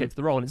because he's dedicated to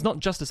the role. And it's not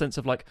just a sense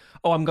of like,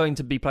 oh, I'm going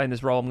to be playing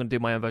this role, I'm going to do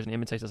my own version of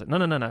Imitator. It's like,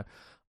 no.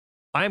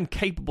 I am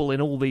capable in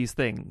all these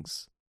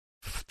things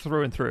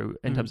through and through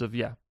in terms of,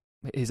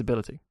 his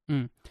ability.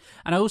 And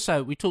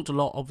also, we talked a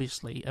lot,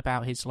 obviously,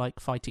 about his like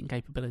fighting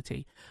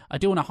capability. I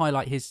do want to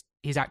highlight his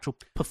actual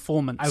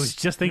performance. I was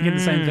just thinking the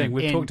same thing.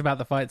 We've talked about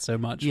the fight so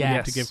much. Yes. We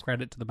have to give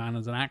credit to the man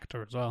as an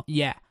actor as well.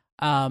 Yeah.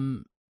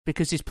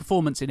 Because his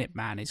performance in Ip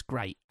Man is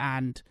great.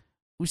 And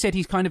we said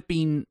he's kind of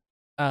been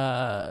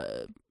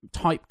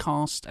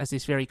typecast as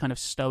this very kind of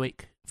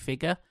stoic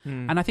figure.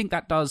 And I think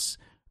that does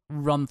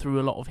run through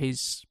a lot of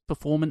his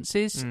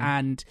performances.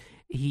 And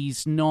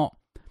he's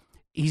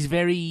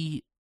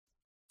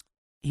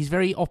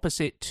very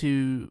opposite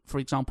to, for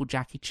example,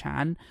 Jackie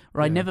Chan,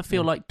 where I never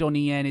feel like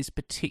Donnie Yen is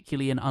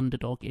particularly an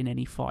underdog in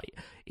any fight.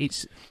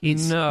 It's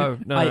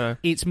no.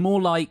 It's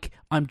more like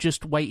I'm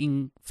just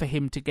waiting for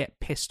him to get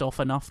pissed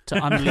off enough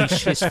to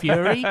unleash his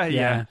fury.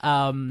 Yeah.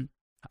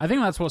 I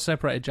think that's what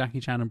separated Jackie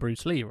Chan and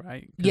Bruce Lee,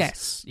 right? 'Cause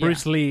Yes.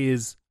 Bruce Lee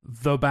is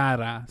the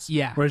badass.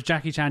 Yeah. Whereas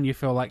Jackie Chan, you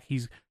feel like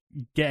he's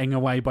getting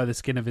away by the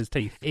skin of his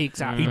teeth.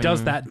 Exactly. He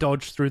does that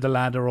dodge through the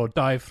ladder or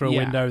dive through a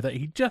window that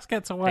he just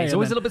gets away. He's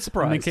always a little bit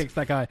surprised. And then kicks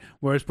that guy.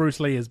 Whereas Bruce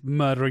Lee is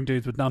murdering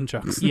dudes with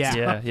nunchucks.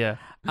 Yeah.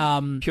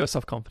 Pure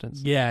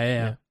self-confidence.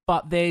 Yeah.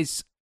 But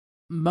there's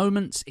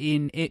moments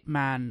in Ip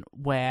Man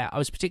where I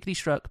was particularly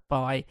struck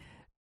by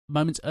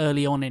moments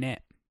early on in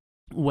it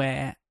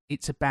where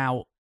it's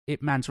about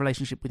Ip Man's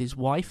relationship with his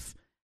wife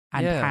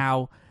and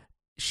how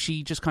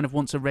she just kind of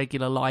wants a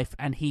regular life,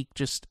 and he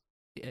just,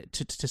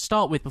 to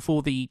start with,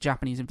 before the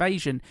Japanese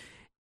invasion,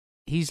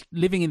 he's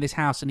living in this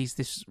house and he's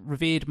this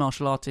revered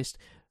martial artist,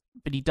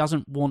 but he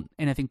doesn't want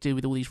anything to do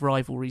with all these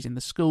rivalries in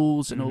the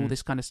schools and all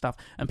this kind of stuff.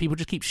 And people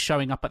just keep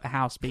showing up at the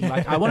house being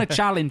like, I want to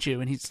challenge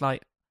you. And he's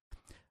like,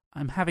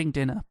 I'm having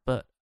dinner,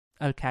 but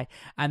okay.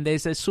 And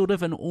there's a sort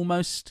of an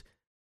almost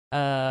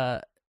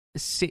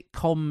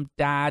sitcom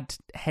dad,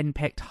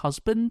 henpecked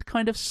husband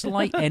kind of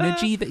slight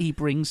energy that he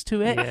brings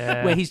to it,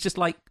 where he's just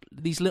like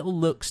these little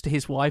looks to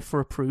his wife for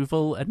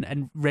approval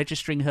and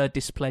registering her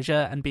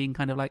displeasure and being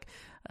kind of like,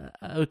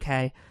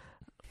 okay,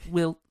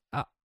 we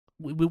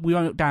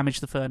won't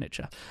damage the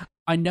furniture.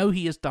 I know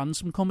he has done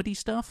some comedy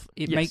stuff.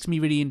 It makes me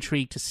really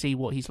intrigued to see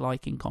what he's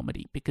like in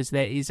comedy, because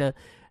there's a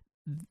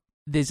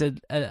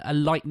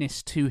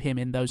lightness to him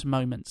in those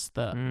moments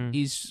that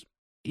is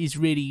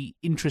really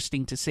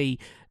interesting to see,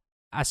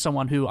 as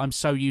someone who I'm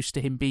so used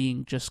to him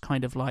being just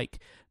kind of like,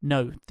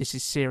 no, this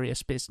is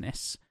serious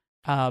business.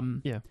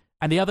 And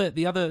the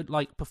other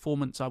like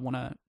performance I want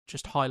to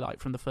just highlight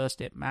from the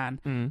first Ip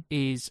Man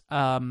is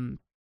Fan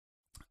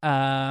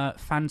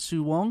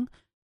Su Wong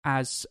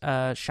as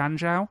Shan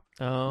Zhao,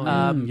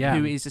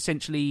 who is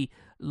essentially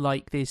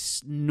like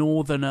this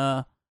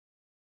northerner,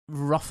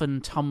 rough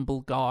and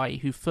tumble guy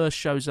who first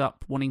shows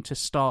up wanting to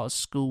start a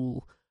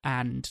school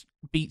and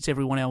beats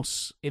everyone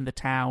else in the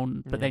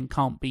town, but then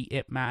can't beat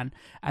Ip Man,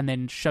 and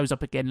then shows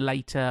up again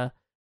later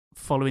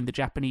following the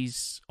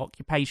Japanese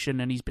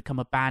occupation, and he's become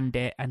a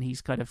bandit, and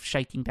he's kind of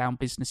shaking down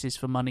businesses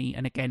for money,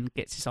 and again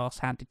gets his ass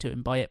handed to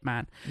him by Ip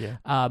Man.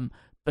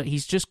 But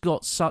he's just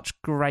got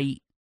such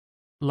great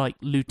like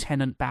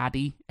lieutenant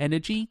baddie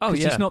energy.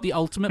 He's not the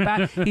ultimate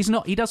bad.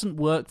 He doesn't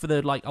work for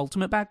the like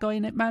ultimate bad guy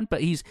in Ip Man,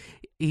 but he's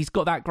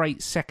got that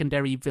great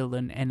secondary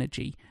villain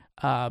energy.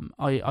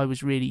 I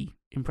was really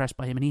impressed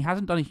by him, and he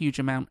hasn't done a huge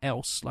amount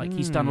else. Like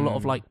he's done a lot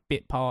of like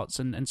bit parts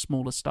and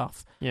smaller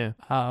stuff.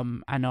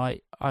 And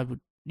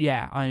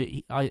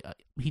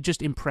he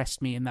just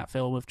impressed me in that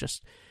film with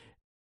just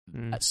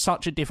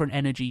such a different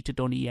energy to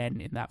Donnie Yen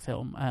in that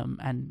film,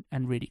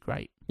 and really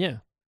great.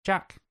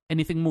 Jack,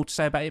 anything more to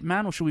say about Ip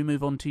Man, or should we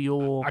move on to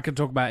your? I could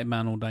talk about Ip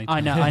Man all day.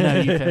 I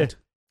know you could.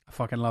 I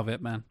fucking love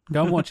Ip Man.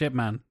 Go and watch Ip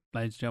Man,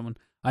 ladies and gentlemen.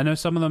 I know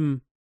some of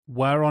them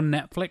were on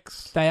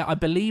Netflix. They are, I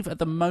believe, at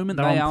the moment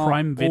they're on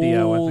Prime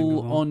Video. All I think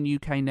on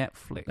UK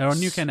Netflix. They're on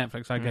UK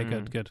Netflix. Okay,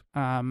 good.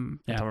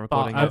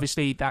 But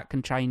obviously that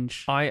can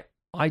change. I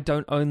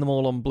don't own them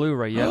all on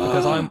Blu-ray yet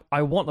because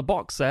I want the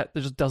box set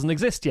that just doesn't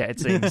exist yet, it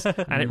seems,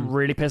 and it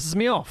really pisses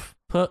me off.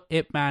 Put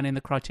Ip Man in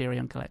the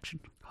Criterion Collection.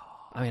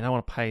 I mean, I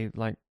want to pay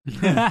like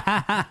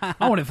I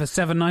want it for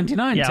 $7.99.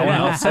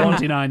 not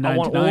 $79.99. I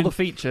want all the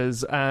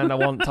features, and I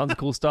want tons of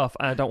cool stuff,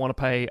 and I don't want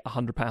to pay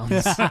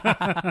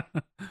 £100.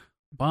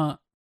 But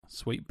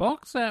sweet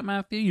box set,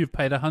 Matthew. You've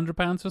paid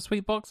 £100 for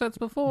sweet box sets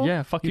before.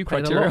 Yeah, fuck you,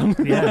 paid Criterion.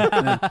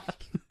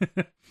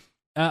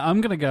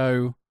 I'm gonna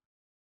go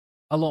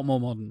a lot more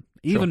modern,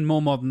 even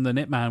more modern than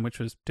Ip Man, which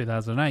was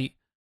 2008.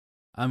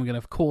 I'm gonna,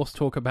 of course,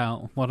 talk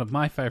about one of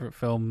my favorite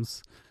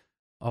films,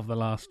 of the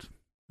last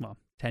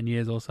 10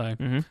 years or so.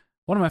 Mm-hmm.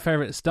 One of my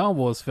favorite Star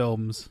Wars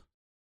films,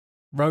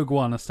 Rogue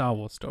One: A Star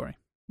Wars Story.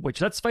 Which,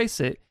 let's face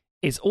it,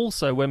 is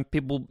also when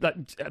people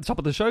at the top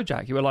of the show,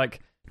 Jack, you were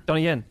like,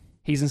 Donnie Yen,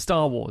 he's in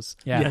Star Wars.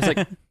 Yeah. And it's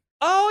like,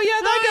 oh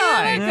yeah,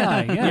 that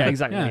guy. Yeah, Yeah,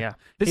 exactly. Yeah.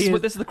 This He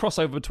is the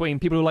crossover between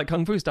people who like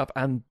kung fu stuff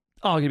and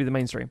arguably the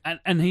mainstream.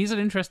 And he's an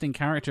interesting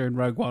character in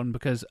Rogue One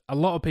because a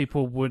lot of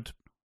people would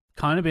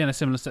kind of be in a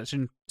similar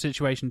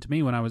situation to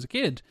me when I was a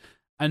kid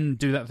and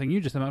do that thing you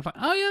just said. I was like,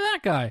 oh yeah, that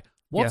guy.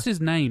 What's his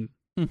name?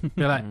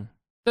 You're like,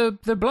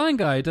 the blind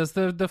guy does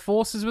the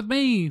forces with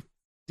me.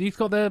 He's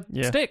got the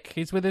stick.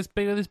 He's with his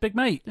big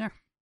mate. Yeah.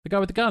 The guy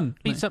with the gun.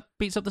 Beats up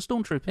the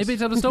stormtroopers. He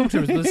beats up the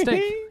stormtroopers with a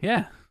stick.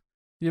 Yeah.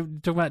 You're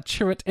talking about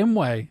Chirrut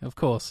Imwe, of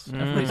course.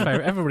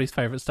 Everybody's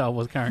favorite Star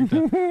Wars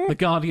character. The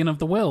Guardian of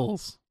the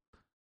Wills.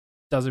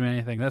 Doesn't mean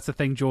anything. That's the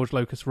thing George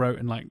Lucas wrote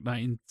in like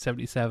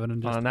 1977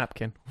 and just On a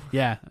napkin.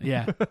 Yeah.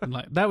 And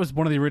like that was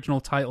one of the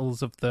original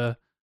titles of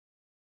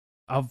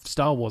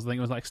Star Wars. I think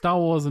it was like Star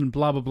Wars and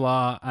blah blah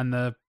blah and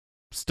the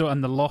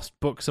Lost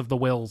Books of the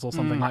Wills or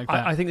something like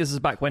that. I think this is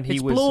back when he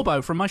it's was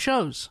Blorbo from my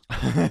shows.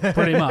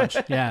 Pretty much.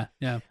 Yeah.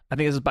 I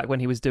think this is back when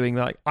he was doing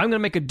like, I'm going to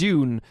make a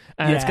Dune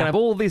and it's going to have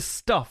all this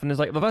stuff, and it's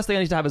like the first thing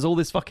I need to have is all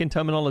this fucking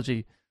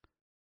terminology.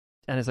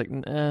 And it's like,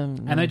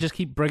 and they just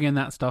keep bringing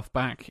that stuff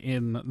back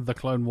in the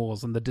Clone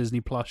Wars and the Disney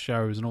Plus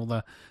shows and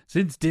all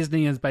since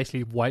Disney has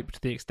basically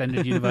wiped the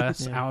extended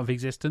universe out of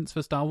existence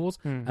for Star Wars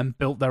and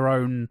built their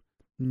own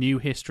new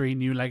history,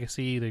 new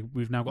legacy.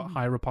 We've now got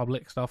High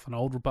Republic stuff and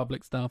Old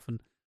Republic stuff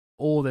and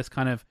all this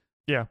kind of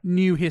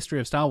new history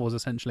of Star Wars,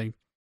 essentially.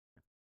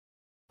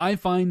 I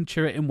find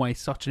Chirrut Imwe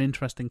such an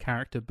interesting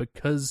character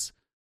because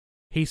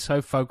he's so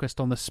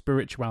focused on the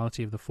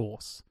spirituality of the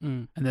Force.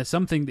 And there's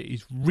something that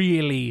is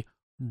really,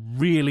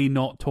 really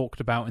not talked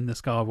about in the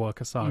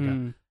Skywalker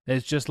saga.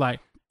 It's just like,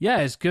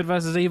 it's good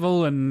versus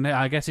evil, and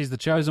I guess he's the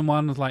chosen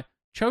one. It's like,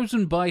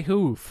 chosen by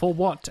who, for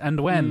what,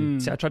 and when?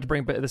 See, I tried to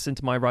bring a bit of this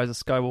into my Rise of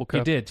Skywalker.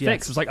 You did,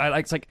 yes. It was like,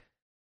 it's like,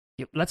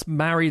 let's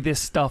marry this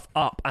stuff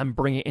up and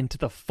bring it into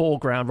the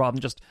foreground rather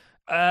than just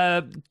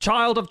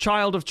child of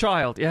child of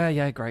child.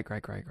 Yeah, great.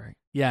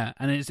 Yeah,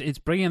 and it's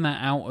bringing that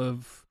out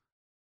of,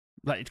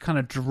 like, it's kind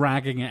of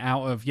dragging it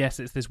out of, yes,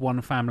 it's this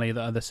one family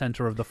that are the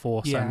center of the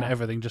Force and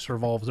everything just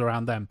revolves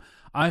around them.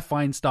 I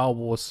find Star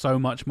Wars so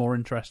much more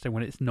interesting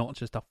when it's not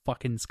just a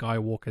fucking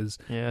Skywalkers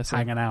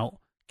hanging out,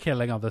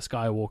 killing other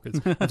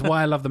Skywalkers. That's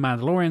why I love The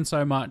Mandalorian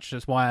so much.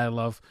 That's why I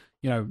love,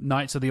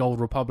 Knights of the Old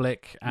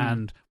Republic,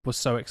 and was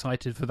so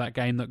excited for that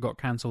game that got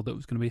cancelled that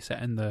was going to be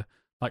set in the,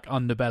 like,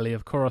 underbelly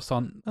of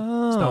Coruscant.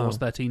 Star Wars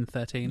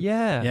 1313.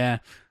 Yeah.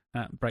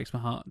 That breaks my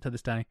heart to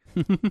this day.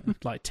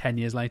 Like 10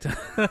 years later.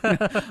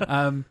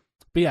 But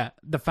yeah,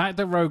 the fact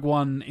that Rogue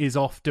One is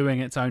off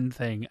doing its own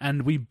thing,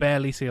 and we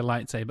barely see a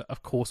lightsaber,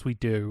 of course we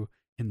do,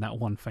 in that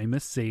one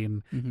famous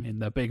scene, in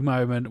the big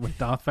moment with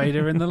Darth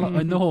Vader in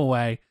the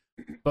hallway.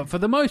 But for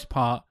the most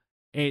part,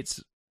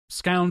 it's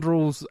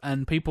scoundrels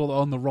and people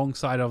on the wrong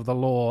side of the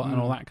law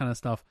and all that kind of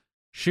stuff,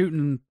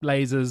 shooting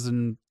lasers,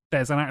 and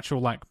there's an actual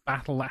like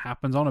battle that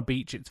happens on a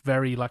beach. It's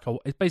very like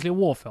it's basically a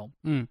war film.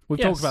 We've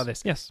talked about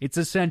this. Yes, it's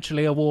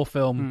essentially a war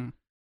film,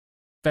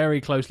 very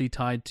closely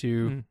tied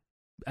to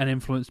and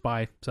influenced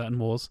by certain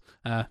wars.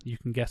 You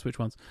can guess which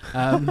ones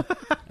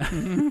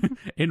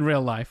in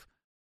real life.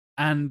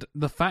 And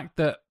the fact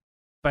that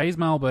Baze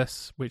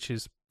Malbus, which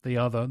is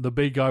the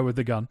big guy with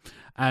the gun,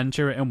 and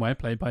Chirrut Imwe,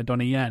 played by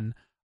Donnie Yen,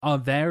 are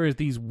there as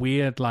these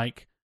weird,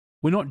 like,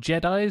 we're not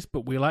Jedis,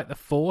 but we like the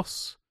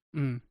Force.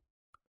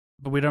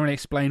 But we don't really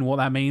explain what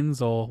that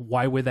means or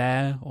why we're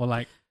there, or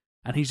like,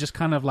 and he's just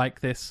kind of like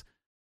this,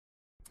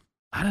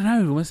 I don't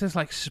know, almost this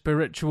like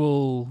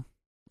spiritual,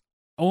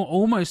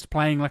 almost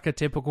playing like a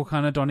typical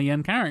kind of Donnie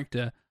Yen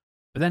character,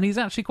 but then he's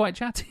actually quite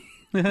chatty.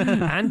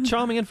 And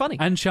charming and funny.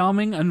 And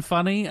charming and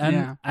funny,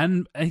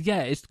 and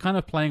it's kind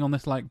of playing on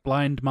this like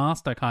blind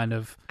master kind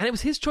of. And it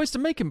was his choice to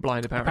make him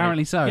blind, apparently.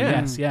 Apparently so,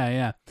 yes,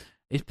 yeah.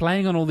 It's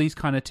playing on all these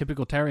kind of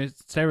typical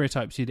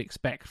stereotypes you'd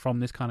expect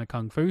from this kind of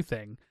kung fu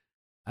thing.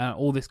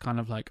 All this kind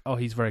of like, oh,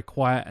 he's very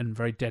quiet and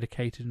very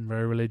dedicated and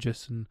very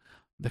religious, and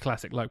the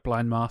classic like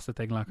blind master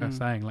thing, like I was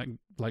saying,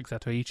 like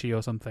Zatoichi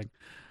or something.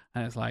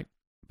 And it's like,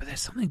 but there's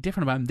something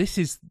different about him. This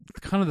is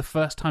kind of the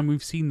first time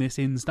we've seen this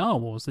in Star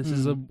Wars. This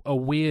is a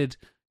weird,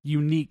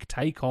 unique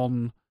take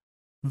on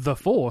the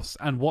Force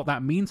and what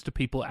that means to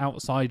people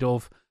outside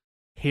of,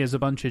 here's a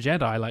bunch of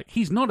Jedi. Like,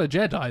 he's not a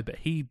Jedi, but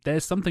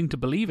there's something to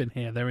believe in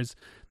here. There is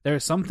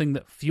something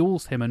that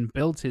fuels him and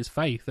builds his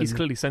faith. And he's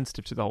clearly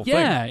sensitive to the whole thing.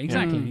 Yeah,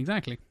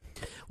 exactly.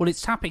 Well,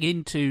 it's tapping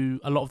into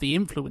a lot of the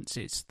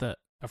influences that,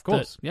 of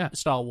course,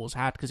 Star Wars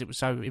had, because it was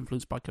so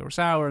influenced by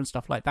Kurosawa and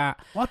stuff like that.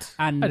 What?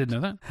 And I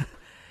didn't know that.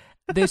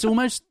 there's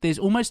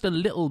almost a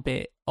little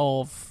bit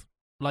of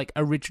like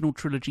original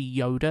trilogy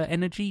Yoda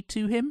energy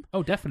to him.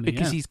 Oh, definitely,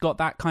 because he's got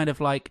that kind of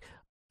like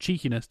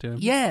cheekiness to him.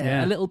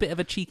 Yeah, a little bit of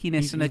a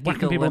cheekiness and a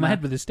whacking people on the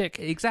head with his stick.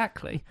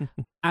 Exactly.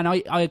 And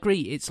I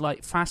agree. It's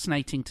like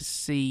fascinating to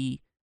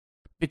see,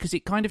 because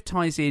it kind of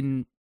ties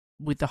in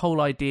with the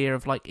whole idea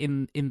of like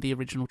in the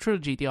original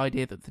trilogy, the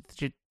idea that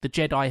the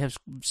Jedi have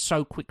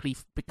so quickly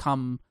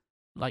become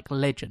like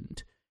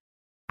legend,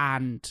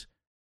 and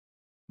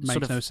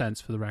makes no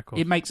sense for the record.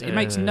 It makes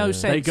no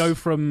sense. They go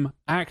from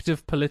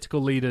active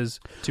political leaders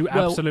to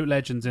absolute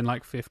legends in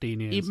like 15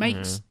 years. It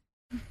makes.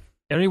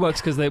 It only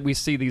works because we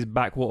see these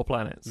backwater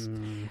planets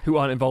who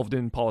aren't involved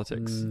in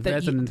politics.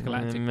 There's an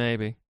intergalactic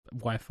maybe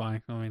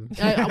Wi-Fi. I mean,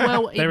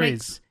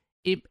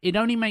 It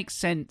only makes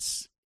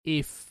sense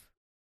if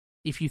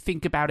you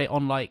think about it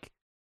on like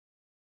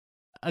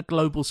a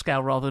global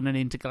scale rather than an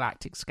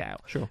intergalactic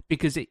scale. Sure,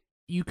 because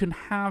you can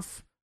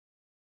have,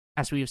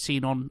 as we have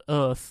seen on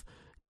Earth,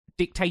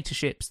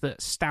 dictatorships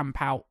that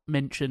stamp out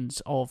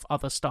mentions of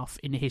other stuff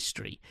in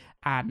history,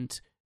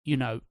 and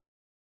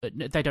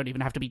they don't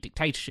even have to be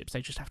dictatorships.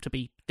 They just have to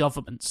be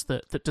governments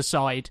that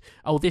decide,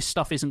 oh, this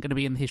stuff isn't going to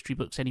be in the history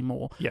books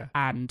anymore. Yeah.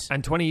 And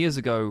 20 years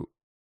ago,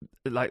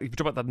 like, if you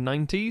talk about the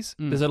 90s,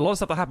 there's a lot of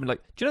stuff that happened.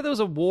 Like, do you know there was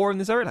a war in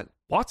this area? Like,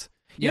 what?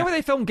 You know where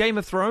they filmed Game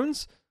of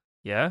Thrones?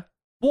 Yeah.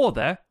 War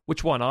there.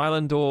 Which one?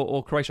 Ireland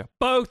or Croatia?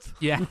 Both.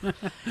 Yeah.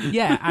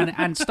 Yeah,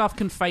 and stuff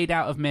can fade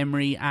out of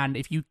memory, and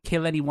if you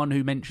kill anyone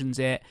who mentions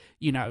it,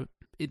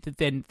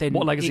 then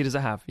what legacy does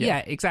it have? Yeah,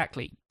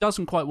 exactly.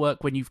 Doesn't quite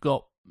work when you've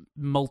got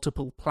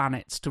multiple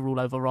planets to rule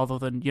over rather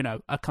than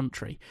a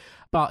country,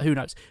 but who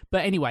knows.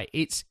 But anyway,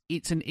 it's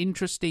an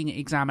interesting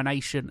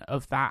examination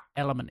of that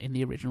element in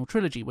the original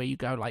trilogy where you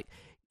go like,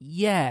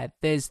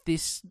 there's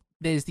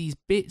these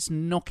bits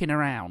knocking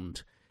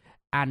around,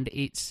 and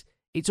it's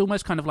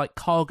almost kind of like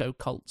cargo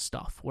cult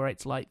stuff where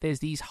it's like there's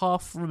these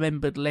half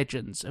remembered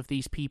legends of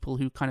these people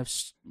who kind of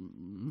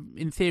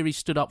in theory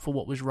stood up for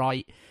what was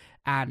right,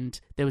 and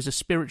there was a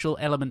spiritual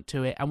element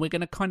to it, and we're going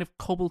to kind of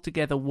cobble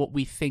together what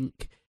we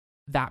think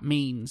that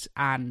means,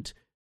 and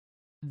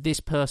this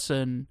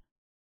person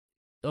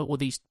or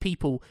these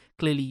people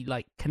clearly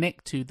like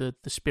connect to the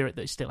spirit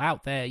that is still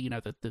out there,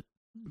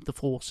 the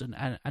Force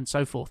and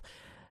so forth,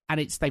 and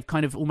they've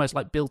kind of almost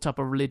like built up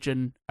a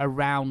religion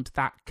around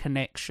that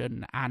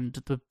connection and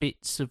the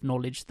bits of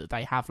knowledge that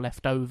they have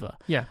left over.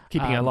 Yeah,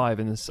 keeping it alive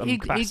in this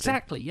capacity.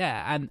 Exactly,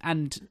 yeah,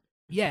 and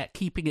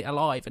keeping it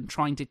alive and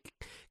trying to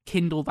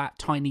kindle that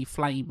tiny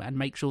flame and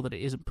make sure that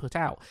it isn't put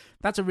out.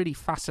 That's a really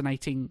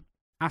fascinating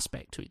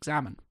aspect to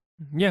examine.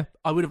 Yeah,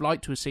 I would have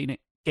liked to have seen it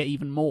get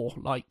even more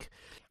like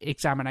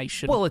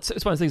examination. Well, it's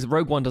one of the things.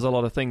 Rogue One does a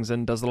lot of things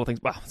and does a lot of things.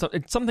 Well,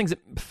 some things it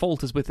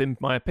falters with, in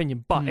my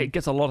opinion, but it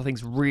gets a lot of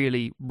things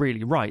really,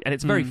 really right, and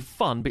it's very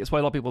fun because why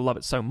a lot of people love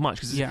it so much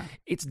because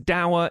it's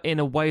dour in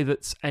a way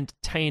that's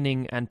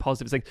entertaining and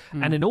positive.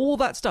 And in all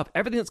that stuff,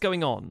 everything that's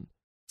going on,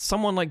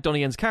 someone like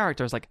Donnie Yen's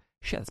character is like,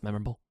 shit, that's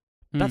memorable.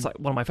 That's like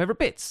one of my favourite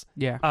bits.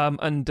 Yeah.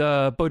 And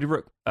Bodhi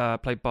Rook,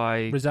 played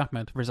by Riz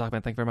Ahmed.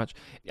 Thank you very much.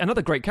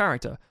 Another great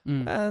character.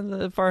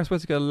 Forrest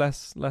Whitaker,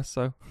 less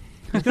so.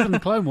 He's good in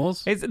the Clone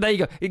Wars. There you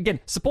go. Again,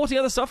 supporting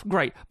other stuff,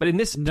 great. But in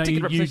this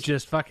particular you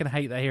just fucking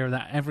hate to hear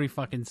that. Every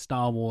fucking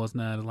Star Wars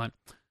nerd is like,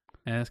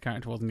 this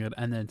character wasn't good.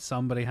 And then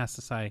somebody has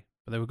to say,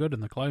 but they were good in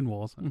the Clone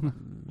Wars.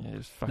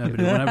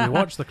 Nobody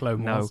watched the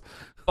Clone Wars.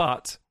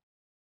 But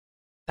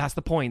that's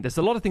the point. There's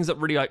a lot of things that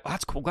really like,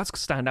 that's cool, that's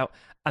stand out.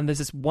 And there's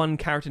this one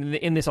character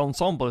in this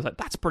ensemble is like,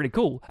 that's pretty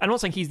cool. And I'm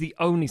not saying he's the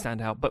only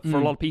standout, but for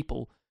a lot of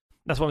people,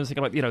 that's what I was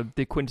thinking about,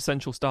 the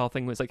quintessential style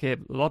thing where it's like, here,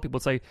 a lot of people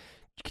would say,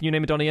 can you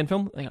name a Donnie Yen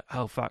film? They go,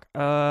 oh, fuck.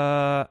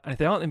 And if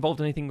they aren't involved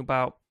in anything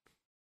about...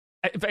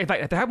 In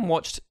fact, if they haven't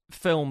watched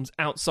films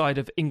outside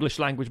of English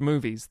language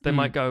movies, they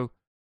might go,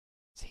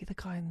 is he the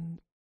guy in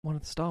one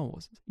of the Star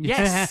Wars?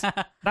 Yes!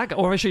 That guy.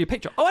 Or if I show you a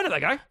picture. Oh, I know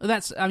that guy.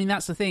 That's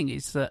the thing,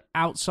 is that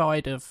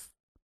outside of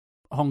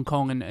Hong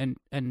Kong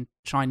and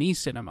Chinese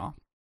cinema,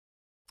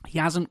 he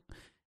hasn't...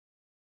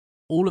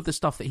 All of the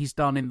stuff that he's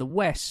done in the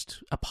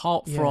West,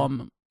 apart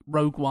from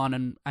Rogue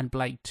One and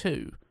Blade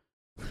 2.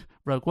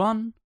 Rogue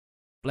One,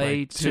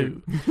 Blade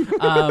 2.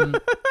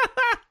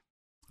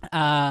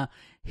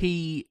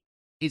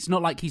 It's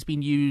not like he's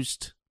been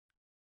used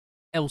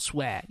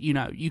elsewhere.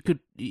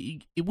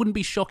 It wouldn't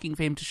be shocking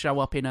for him to show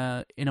up in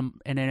an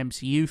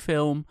MCU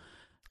film.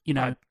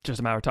 Just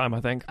a matter of time,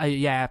 I think.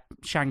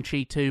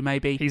 Shang-Chi 2,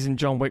 maybe. He's in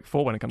John Wick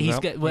 4 when it comes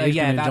out. That's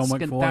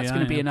going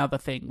to be another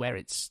thing where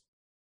it's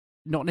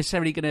not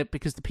necessarily going to,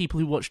 because the people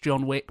who watch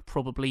John Wick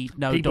probably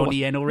know Donnie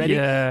Yen already.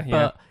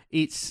 But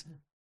it's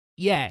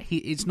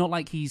not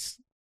like he's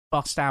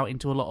bust out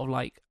into a lot of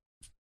like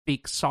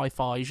big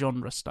sci-fi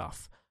genre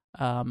stuff.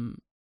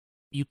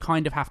 You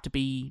kind of have to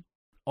be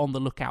on the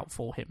lookout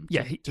for him.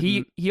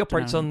 He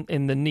operates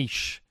in the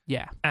niche.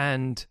 Yeah.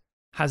 And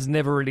has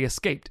never really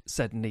escaped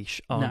said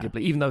niche,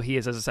 arguably, even though he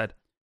is, as I said,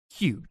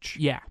 huge.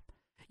 Yeah.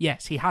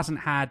 Yes, he hasn't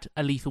had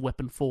a Lethal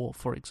Weapon 4,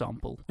 for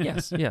example.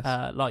 Yes.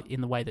 Like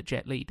in the way that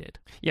Jet Li did.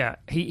 Yeah,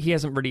 he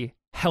hasn't really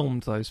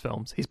helmed those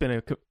films. He's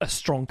been a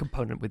strong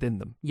component within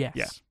them. Yes.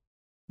 Yeah.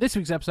 This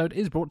week's episode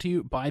is brought to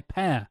you by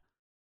Pair.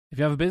 If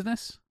you have a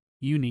business,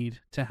 you need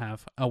to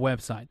have a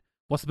website.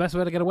 What's the best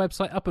way to get a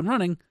website up and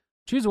running?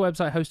 Choose a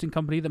website hosting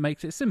company that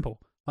makes it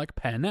simple, like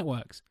Pair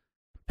Networks.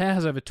 Pair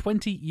has over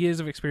 20 years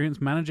of experience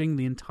managing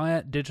the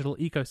entire digital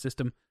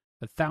ecosystem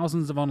for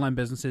thousands of online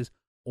businesses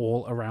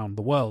all around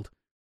the world.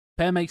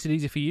 Pear makes it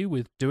easy for you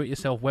with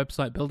do-it-yourself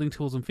website building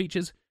tools and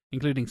features,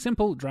 including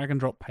simple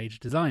drag-and-drop page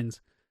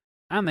designs.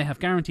 And they have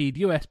guaranteed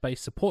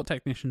US-based support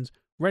technicians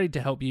ready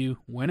to help you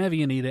whenever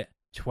you need it,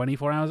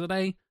 24 hours a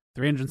day,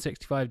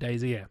 365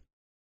 days a year.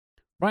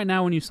 Right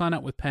now, when you sign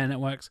up with Pear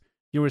Networks,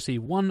 you'll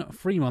receive 1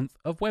 free month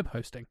of web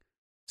hosting.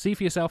 See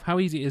for yourself how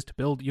easy it is to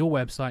build your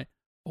website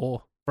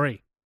for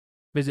free.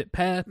 Visit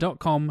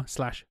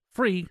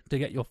pear.com/free to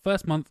get your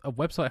first month of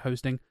website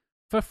hosting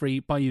for free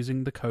by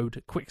using the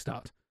code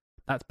QUICKSTART.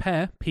 That's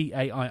pear,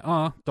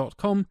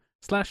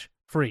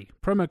 PAIR.com/free.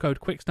 Promo code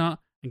QUICKSTART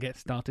and get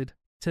started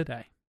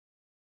today.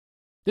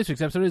 This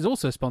week's episode is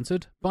also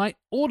sponsored by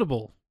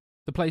Audible,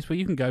 the place where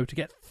you can go to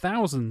get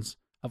thousands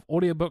of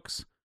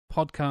audiobooks,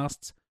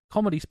 podcasts,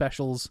 comedy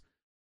specials,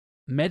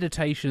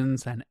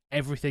 meditations, and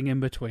everything in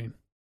between.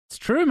 It's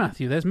true,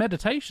 Matthew. There's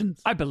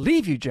meditations. I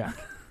believe you, Jack.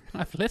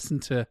 I've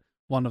listened to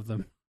one of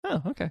them.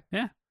 Oh, okay.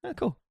 Yeah. Oh,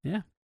 cool.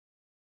 Yeah.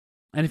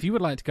 And if you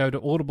would like to go to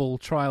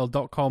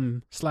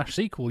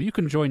audibletrial.com/sequel, you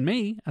can join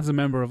me as a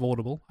member of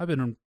Audible. I've been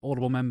an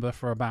Audible member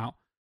for about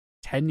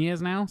 10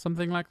 years now,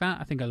 something like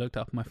that. I think I looked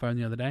up on my phone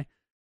the other day.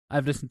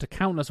 I've listened to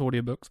countless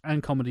audiobooks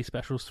and comedy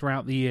specials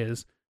throughout the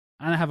years,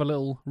 and I have a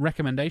little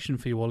recommendation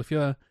for you all. If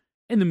you're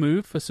in the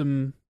mood for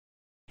some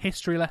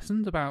history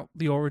lessons about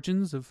the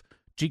origins of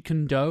Jeet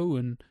Kune Do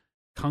and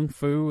Kung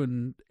Fu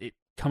and it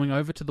coming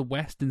over to the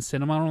West in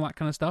cinema and all that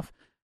kind of stuff,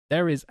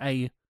 there is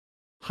a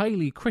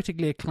highly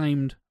critically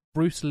acclaimed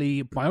Bruce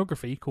Lee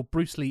biography called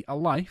Bruce Lee: A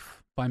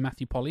Life by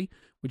Matthew Polly,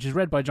 which is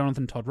read by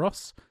Jonathan Todd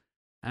Ross,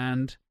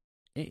 and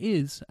it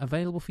is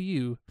available for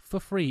you for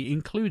free,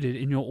 included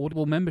in your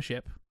Audible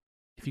membership.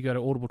 If you go to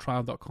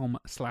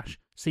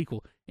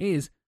audibletrial.com/sequel, it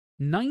is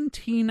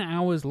 19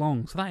 hours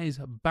long, so that is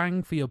a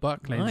bang for your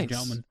buck, ladies and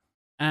gentlemen.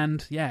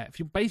 And yeah, if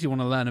you basically want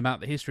to learn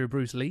about the history of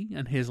Bruce Lee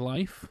and his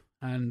life,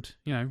 and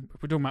you know,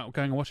 if we're talking about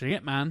going and watching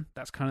Ip Man,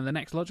 that's kind of the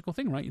next logical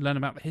thing, right? You learn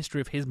about the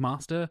history of his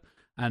master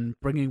and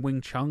bringing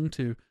Wing Chun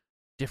to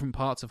different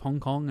parts of Hong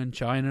Kong and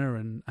China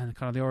and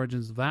kind of the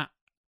origins of that.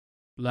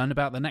 Learn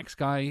about the next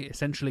guy,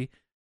 essentially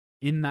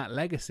in that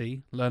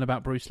legacy. Learn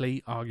about Bruce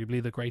Lee,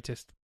 arguably the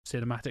greatest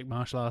cinematic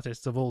martial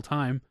artists of all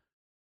time.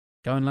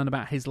 Go and learn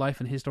about his life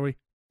and his story.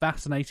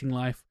 Fascinating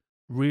life,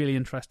 really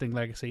interesting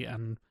legacy,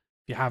 and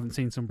if you haven't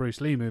seen some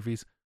Bruce Lee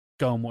movies,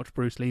 go and watch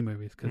Bruce Lee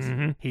movies, because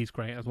he's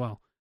great as well.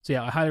 So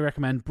yeah, I highly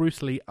recommend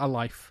Bruce Lee: A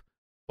Life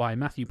by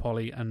Matthew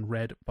Polly and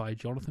read by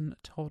Jonathan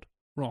Todd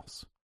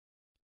Ross.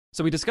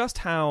 So we discussed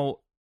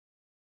how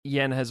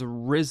yen has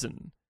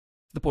risen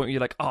to the point where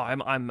you're like, oh,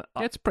 I'm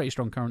Yeah, it's a pretty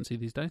strong currency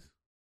these days.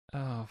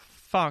 Oh,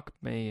 fuck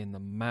me in the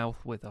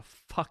mouth with a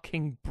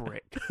fucking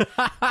brick.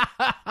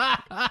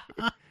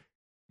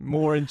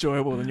 More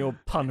enjoyable than your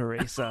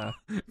punnery, sir.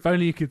 If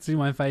only you could see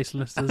my face,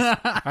 listeners.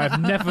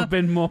 I've never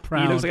been more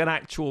proud. He looks like an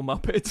actual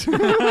Muppet.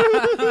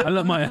 I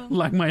look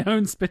like my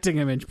own spitting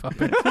image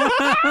puppet.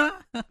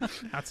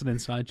 That's an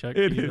inside joke.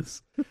 It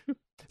is.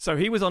 So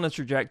he was on a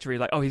trajectory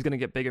like, oh, he's going to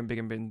get bigger and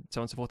bigger and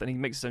so on and so forth. And he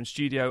makes his own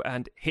studio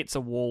and hits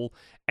a wall,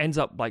 ends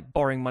up like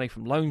borrowing money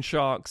from loan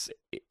sharks.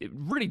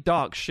 Really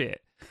dark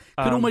shit.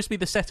 Could almost be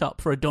the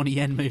setup for a Donnie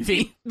Yen movie.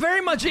 It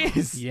very much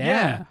is.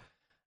 Yeah.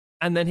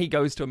 And then he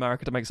goes to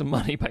America to make some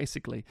money,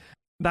 basically.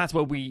 That's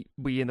where we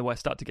in the West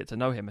start to get to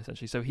know him,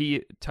 essentially. So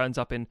he turns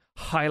up in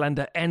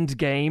Highlander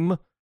Endgame.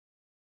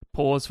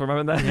 Pause for a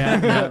moment there.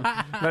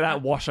 Yeah. Let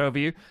that wash over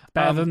you.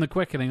 Better than The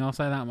Quickening, I'll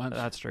say that much.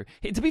 That's true.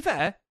 To be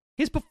fair,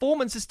 his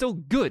performance is still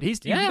good. You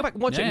can go back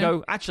and watch it and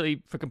go,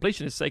 actually, for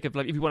completionist sake of,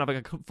 like, if you want to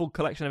have like a full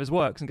collection of his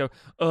works and go,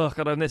 ugh,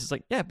 God, I own this. It's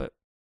like, yeah, but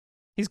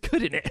he's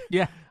good in it.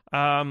 Yeah.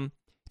 He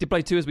did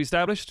Blade 2, as we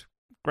established.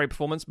 Great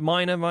performance.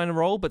 Minor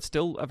role, but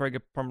still a very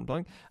good prominent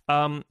playing.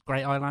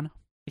 Great eyeliner.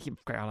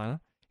 Great eyeliner.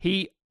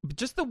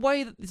 Just the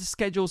way that the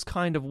schedules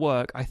kind of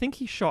work, I think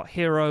he shot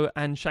Hero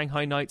and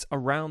Shanghai Nights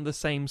around the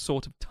same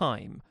sort of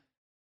time.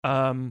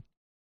 But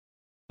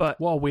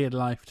what a weird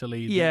life to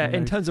lead. Yeah,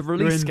 in terms of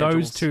release you're in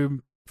schedules. those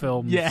two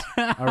films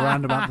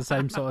around about the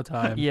same sort of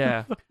time.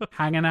 Yeah.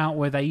 Hanging out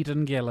with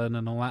Aidan Gillen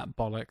and all that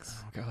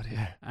bollocks. Oh, God,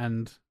 yeah.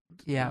 And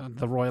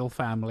the royal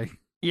family.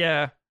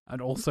 Yeah. And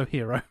also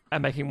Hero.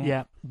 And making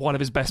one of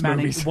his best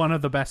movies. One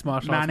of the best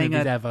martial arts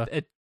movies ever.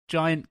 A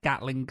giant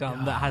Gatling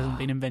gun that hasn't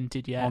been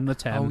invented yet. On the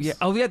Thames.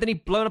 Oh, yeah. Then he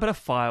blown up at a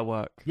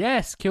firework.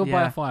 Yes, killed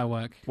by a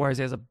firework. Whereas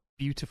he has a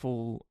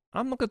beautiful...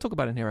 I'm not going to talk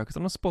about it in Hero because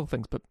I'm going to spoil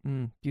things, but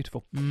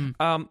beautiful.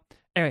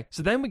 Anyway,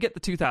 so then we get the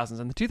 2000s,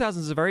 and the 2000s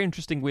is a very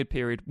interesting, weird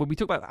period when we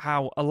talk about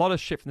how a lot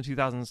of shit from the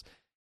 2000s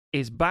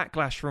is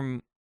backlash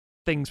from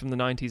things from the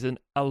 90s, and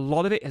a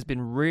lot of it has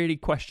been really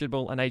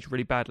questionable and aged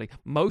really badly.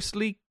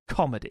 Mostly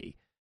comedy.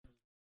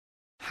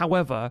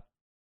 However,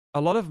 a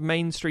lot of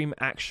mainstream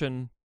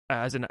action,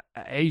 as in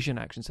Asian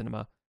action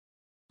cinema,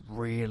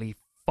 really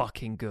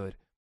fucking good.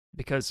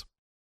 Because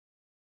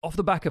off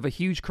the back of a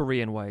huge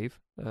Korean wave,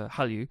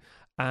 Hallyu,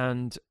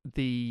 and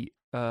the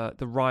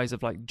rise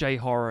of like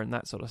J-horror and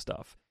that sort of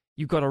stuff,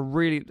 you've got a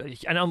really...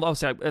 And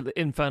obviously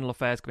Infernal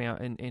Affairs coming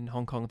out in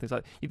Hong Kong and things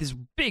like that. This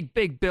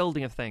big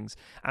building of things.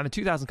 And the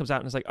 2000s comes out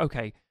and it's like,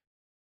 okay,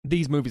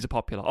 these movies are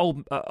popular.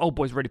 Old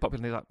Boy's really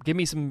popular. They're like, give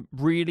me some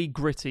really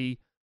gritty,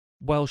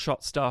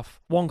 well-shot stuff.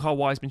 Wong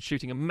Kar-wai's been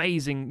shooting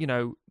amazing,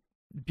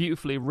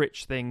 beautifully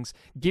rich things.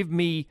 Give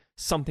me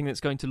something that's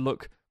going to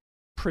look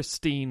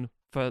pristine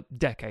for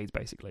decades,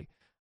 basically.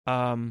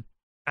 And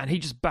he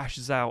just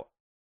bashes out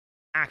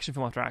action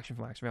film after action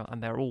film after film,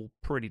 and they're all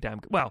pretty damn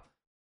good. Well,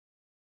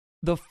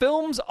 the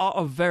films are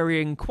of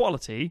varying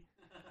quality,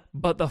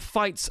 but the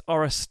fights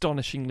are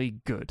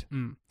astonishingly good.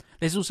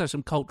 There's also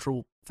some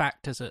cultural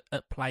factors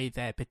at play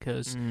there,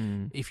 because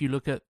if you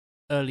look at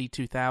early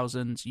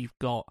 2000s, you've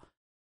got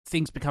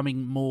things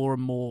becoming more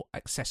and more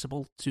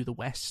accessible to the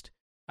West.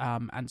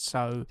 And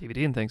so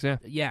DVD and things,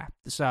 yeah.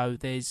 So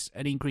there's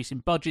an increase in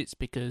budgets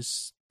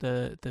because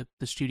the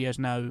studios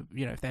know,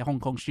 if they're Hong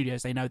Kong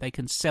studios, they know they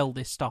can sell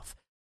this stuff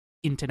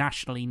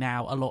internationally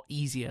now a lot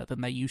easier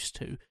than they used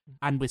to.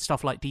 And with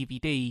stuff like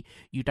DVD,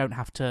 you don't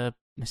have to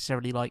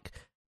necessarily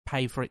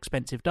pay for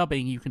expensive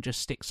dubbing. You can just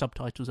stick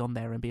subtitles on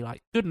there and be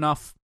like, good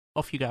enough,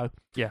 off you go.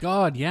 Yeah.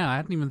 God, yeah, I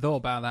hadn't even thought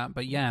about that,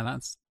 but yeah,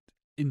 that's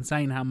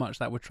insane how much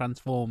that would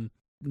transform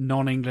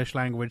non-English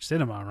language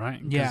cinema,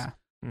 right? 'Cause Yeah.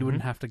 you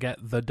wouldn't have to get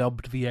the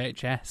dubbed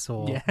VHS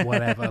or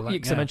whatever.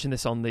 Because I mentioned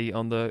this on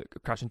the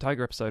Crouching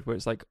Tiger episode, where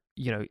it's like,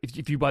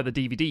 if you buy the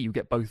DVD, you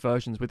get both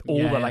versions with all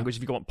the language.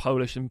 If you want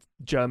Polish and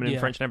German and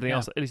French and everything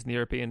else, at least in the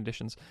European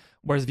editions.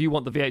 Whereas if you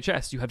want the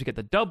VHS, you have to get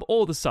the dub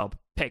or the sub.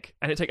 Pick,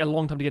 and it take a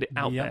long time to get it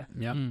out there.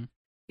 Yeah.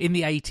 In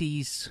the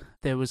 80s,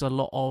 there was a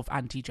lot of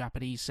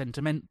anti-Japanese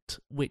sentiment,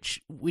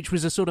 which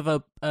was a sort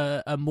of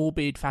a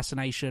morbid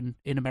fascination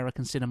in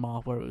American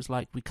cinema, where it was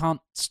like, we can't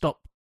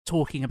stop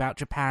talking about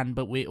Japan,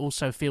 but we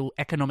also feel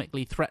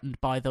economically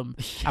threatened by them,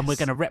 and we're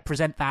going to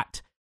represent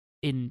that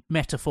in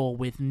metaphor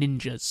with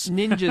ninjas.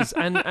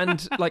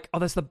 And like,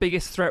 that's the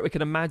biggest threat we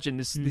can imagine.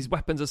 These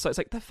weapons are it's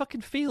like, they're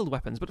fucking field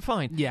weapons, but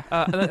fine. Yeah.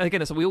 And then,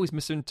 again, so we always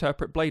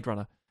misinterpret Blade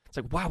Runner. It's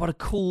like, wow, what a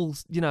cool,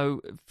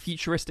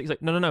 futuristic. It's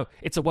like, no.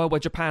 It's a world where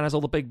Japan has all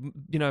the big,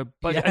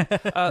 budget.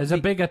 There's a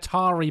big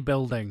Atari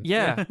building.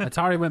 Yeah.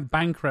 Atari went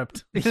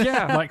bankrupt.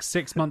 Yeah. Like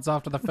 6 months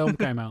after the film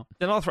came out.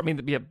 Another threat,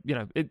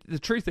 the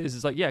truth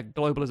is like,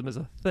 globalism is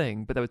a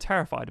thing, but they were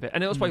terrified of it.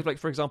 And it was like,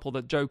 for example,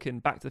 the joke in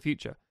Back to the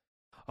Future.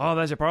 Oh,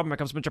 there's your problem. It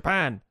comes from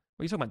Japan.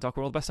 What are you talking about, Doc?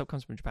 All the best stuff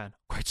comes from Japan.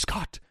 Great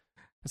Scott.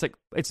 It's like,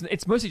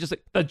 it's mostly just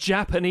like, the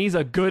Japanese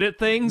are good at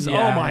things?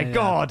 Yeah, oh my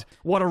God,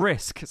 what a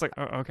risk. It's like,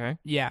 oh, okay.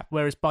 Yeah,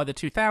 whereas by the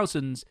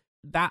 2000s,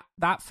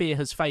 that fear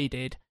has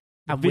faded.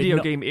 The And video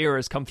game era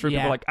has come through. Yeah.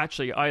 People are like,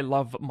 actually, I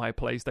love my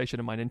PlayStation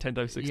and my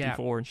Nintendo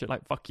 64 and shit,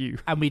 like, fuck you.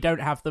 And we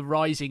don't have the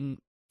rising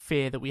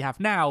fear that we have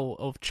now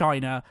of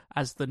China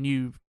as the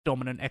new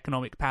dominant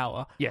economic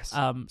power. Yes.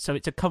 So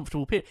it's a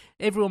comfortable period.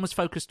 Everyone was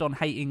focused on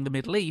hating the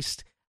Middle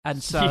East.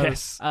 And so,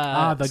 yes.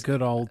 The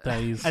good old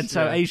days. And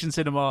so Asian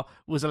cinema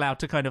was allowed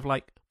to kind of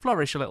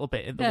flourish a little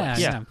bit in the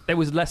West. Yeah, there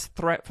was less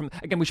threat from.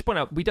 Again, we should point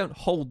out, we don't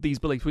hold these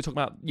beliefs. We're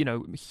talking about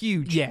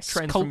huge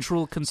trends,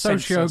 cultural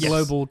consensus,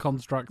 socio-global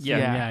constructs.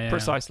 Yeah,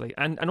 precisely.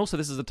 And also,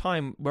 this is a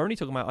time we're only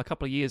talking about a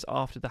couple of years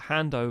after the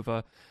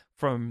handover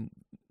from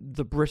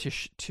the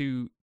British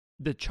to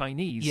the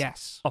Chinese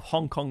of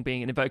Hong Kong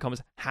being, in inverted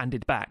commas,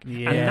 handed back.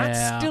 Yeah. And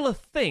that's still a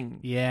thing.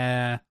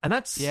 Yeah. And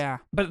that's... Yeah.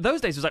 But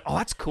those days it was like, oh,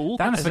 that's cool.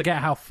 Don't forget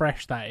how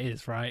fresh that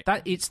is, right?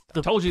 That it's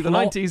the told you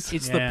plot, the 90s.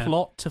 It's the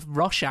plot to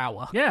Rush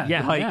Hour.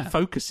 Yeah.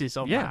 Focuses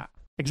on that.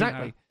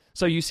 Exactly.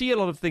 So you see a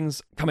lot of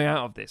things coming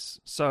out of this.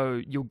 So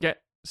you'll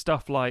get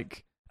stuff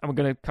like... And we're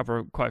going to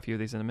cover quite a few of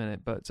these in a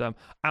minute, but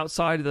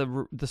outside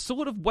of the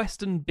sort of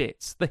Western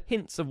bits, the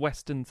hints of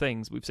Western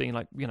things we've seen,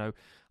 like,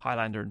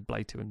 Highlander and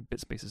Blade 2 and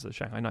bits and pieces of the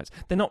Shanghai Nights,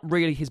 they're not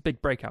really his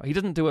big breakout. He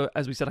doesn't do,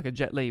 as we said, like a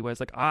Jet Li, where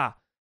it's like,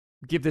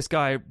 give this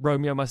guy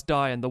Romeo Must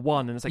Die and The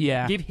One, and it's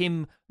like, give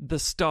him the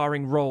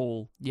starring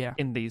role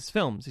in these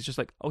films. He's just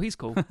like, oh, he's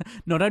cool.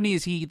 Not only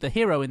is he the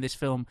hero in this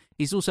film,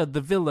 he's also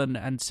the villain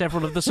and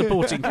several of the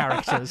supporting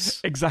characters.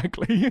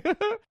 Exactly.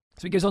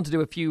 So he goes on to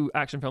do a few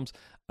action films.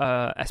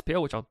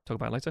 SPL, which I'll talk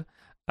about later.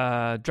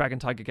 Dragon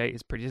Tiger Gate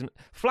is pretty decent.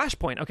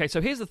 Flashpoint. Okay, so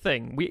here's the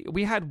thing.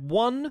 We had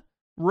one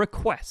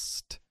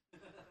request,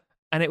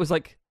 and it was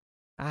like,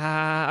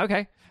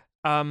 okay.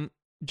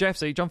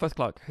 JFC, John Firth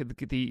Clark,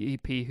 the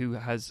EP who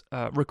has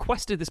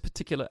requested this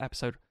particular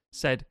episode,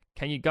 said,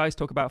 can you guys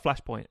talk about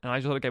Flashpoint? And I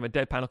just sort of gave a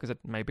deadpan look and said,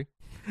 maybe.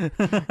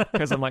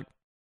 Because I'm like,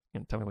 you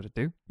don't tell me what to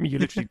do. I mean, you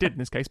literally did in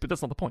this case, but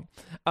that's not the point.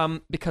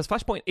 Because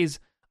Flashpoint is,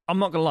 I'm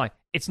not going to lie,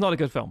 it's not a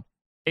good film.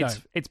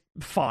 It's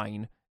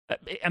fine.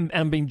 And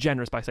I'm being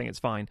generous by saying it's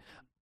fine.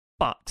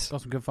 But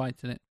got some good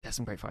fights in it. There's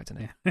some great fights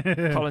in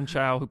it. Colin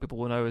Chow, who people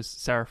will know as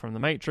Sarah from The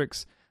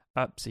Matrix,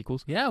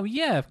 sequels.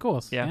 Yeah, of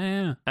course.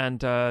 Yeah. And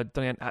Donnie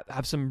Yen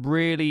have some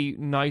really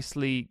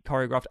nicely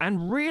choreographed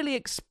and really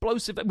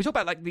explosive. We talk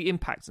about like the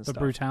impacts and the stuff.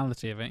 The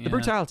brutality of it. The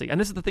brutality. And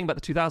this is the thing about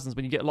the 2000s,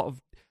 when you get a lot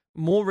of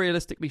more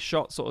realistically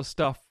shot sort of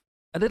stuff,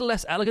 a little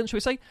less elegant, should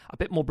we say? A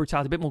bit more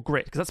brutality, a bit more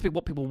grit, because that's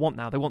what people want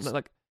now. They want that,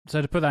 like... So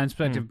to put that in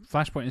perspective,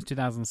 Flashpoint is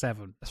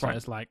 2007. That's so right.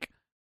 It's like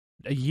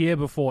a year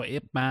before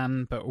Ip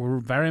Man, but we're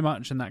very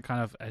much in that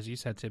kind of, as you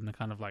said, Tim, the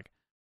kind of like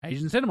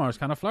Asian cinema is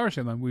kind of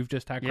flourishing. And we've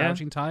just had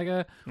Crouching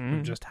Tiger.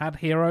 We've just had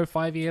Hero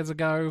 5 years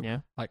ago. Yeah.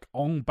 Like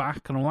Ong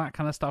Bak and all that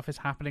kind of stuff is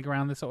happening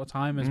around this sort of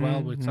time as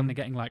well. We're suddenly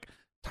getting like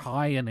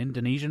Thai and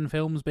Indonesian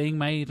films being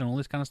made and all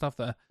this kind of stuff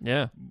that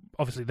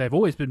obviously they've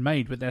always been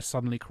made, but they're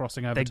suddenly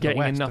crossing over to the West. They're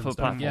getting enough of a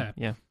platform.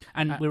 Yeah.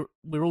 And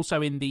we're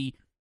also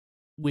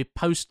we're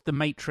post the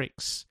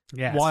Matrix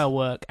wire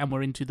work, and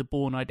we're into the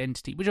Bourne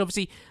Identity, which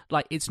obviously,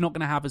 like, it's not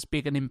going to have as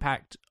big an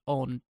impact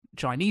on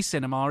Chinese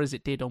cinema as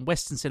it did on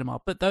Western cinema.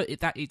 But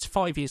it's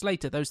 5 years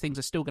later, those things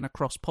are still going to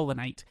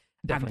cross-pollinate,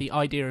 and the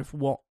idea of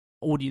what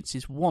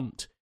audiences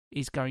want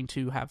is going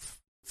to have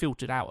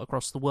filtered out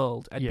across the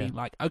world and being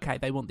like, okay,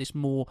 they want this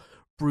more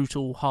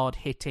brutal,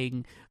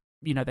 hard-hitting.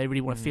 They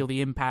really want to feel the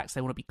impacts.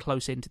 They want to be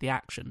close into the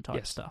action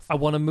type stuff. I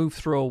want to move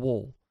through a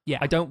wall. Yeah,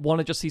 I don't want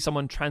to just see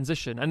someone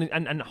transition,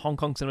 and Hong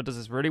Kong cinema does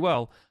this really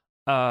well.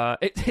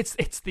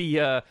 It's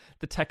the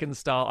Tekken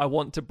style. I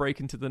want to break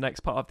into the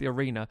next part of the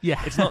arena.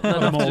 Yeah, it's not the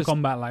enough Mortal just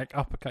Kombat like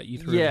uppercut you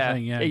through. Yeah,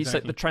 yeah. It's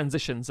like the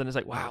transitions, and it's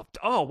like wow,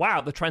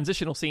 the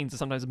transitional scenes are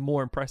sometimes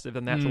more impressive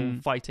than the actual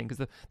fighting,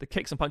 because the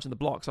kicks and punches and the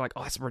blocks are like,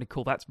 oh, that's really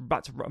cool. That's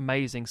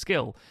amazing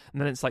skill.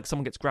 And then it's like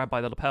someone gets grabbed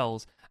by the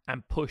lapels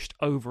and pushed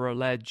over a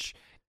ledge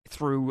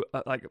through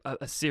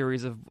a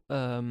series of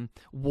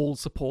wall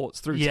supports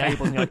through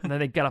tables, and then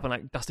they get up and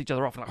like dust each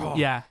other off. And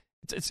like,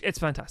 it's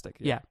fantastic.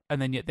 Yeah, and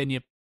then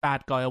your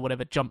bad guy or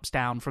whatever jumps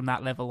down from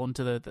that level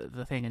onto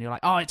the thing, and you're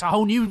like, oh, it's a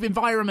whole new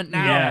environment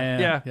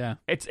now. Yeah.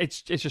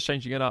 It's just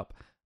changing it up.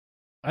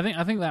 I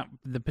think that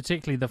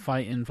particularly the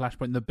fight in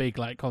Flashpoint, the big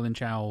like Colin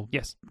Chow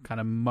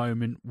kind of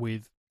moment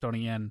with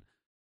Donnie Yen,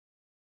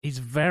 is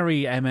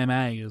very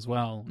MMA as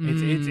well.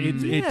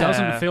 It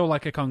doesn't feel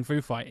like a kung fu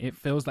fight. It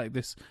feels like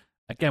this.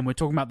 Again, we're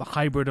talking about the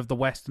hybrid of the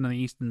Western and the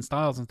Eastern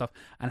styles and stuff,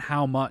 and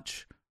how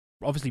much,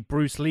 obviously,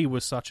 Bruce Lee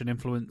was such an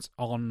influence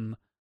on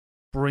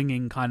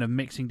bringing kind of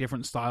mixing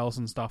different styles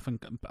and stuff,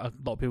 and a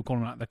lot of people call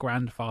him like the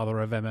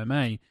grandfather of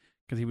MMA,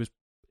 because he was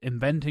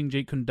inventing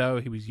Jeet Kune Do,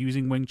 he was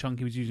using Wing Chun,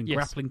 he was using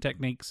grappling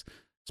techniques.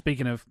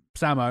 Speaking of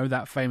Sammo,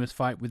 that famous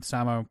fight with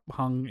Sammo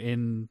Hung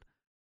in,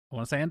 I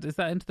want to say, is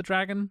that Enter the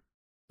Dragon?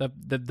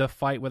 The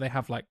fight where they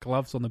have like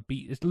gloves on the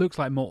beat. It looks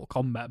like Mortal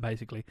Kombat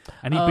basically,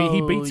 and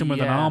he beats him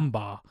with an arm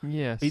bar.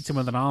 Yes, beats him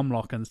with an arm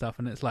lock and stuff.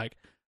 And it's like,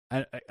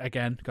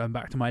 again, going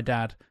back to my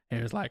dad,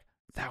 he was like,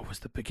 that was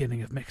the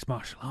beginning of mixed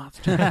martial arts.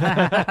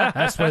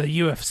 That's where the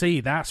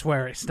UFC. That's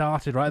where it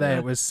started right there.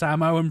 It was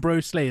Sammo and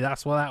Bruce Lee.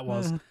 That's what that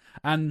was.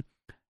 And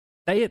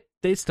it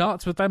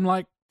starts with them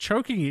like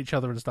choking each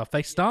other and stuff.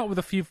 They start with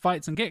a few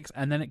fights and kicks,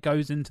 and then it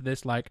goes into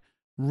this like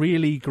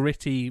really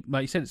gritty,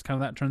 like you said, it's kind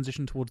of that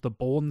transition towards the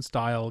Bourne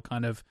style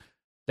kind of,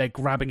 they're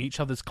grabbing each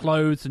other's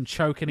clothes and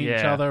choking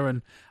each other,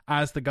 and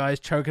as the guy's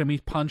choking him,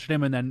 he's punching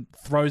him and then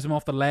throws him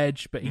off the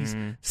ledge, but he's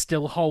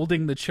still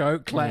holding the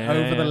choke like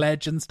over the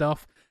ledge and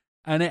stuff,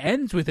 and it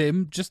ends with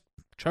him just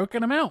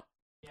choking him out.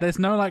 There's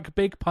no like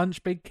big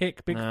punch, big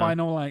kick, big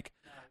final like,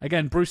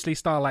 again, Bruce Lee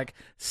style like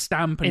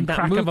stamp and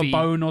crack of a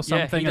bone or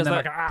something, and then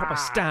like proper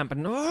stamp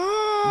and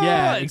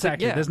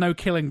exactly. There's no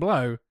killing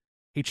blow.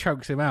 He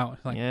chokes him out.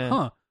 It's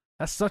like,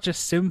 that's such a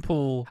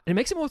simple. And it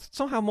makes it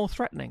somehow more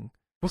threatening.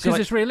 Because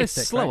it's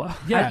realistic. It's slower.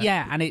 Right?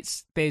 Yeah, and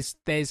it's it's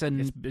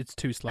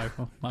too slow.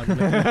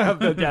 Yeah,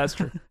 that's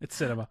true. It's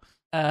cinema.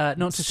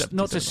 Not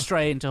to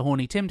stray into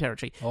horny Tim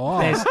territory. Oh.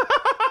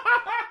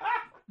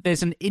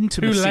 There's an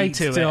intimacy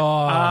to it. Oh.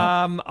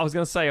 I was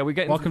going to say, are we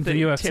getting welcome to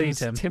the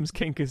UFC? Tim's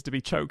kink is to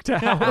be choked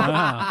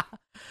out.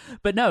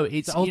 But no,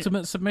 it's the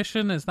ultimate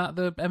submission. Is that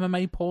the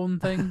MMA porn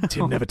thing?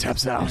 Tim never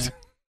taps out. Yeah.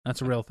 That's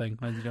a real thing,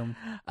 ladies and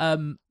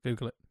gentlemen.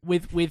 Google it.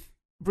 With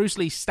Bruce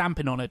Lee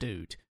stamping on a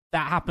dude,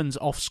 that happens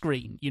off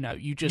screen. You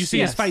see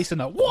his face and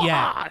that.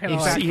 Exactly.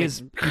 You see his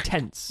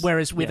intense.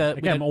 Whereas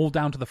again, all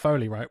down to the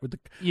Foley, right? With the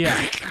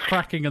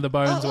cracking of the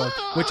bones,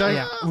 which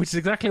is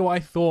exactly what I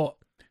thought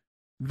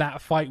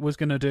that fight was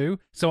going to do.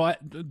 So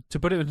to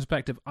put it in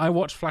perspective, I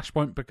watched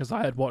Flashpoint because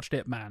I had watched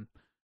Ip Man,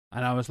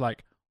 and I was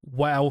like,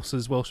 what else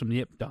has Wilson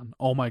Yip done?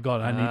 Oh my god,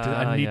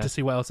 I need to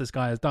see what else this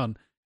guy has done.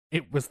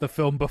 It was the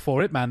film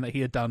before Ip Man that he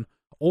had done.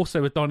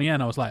 Also with Donnie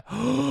Yen, I was like,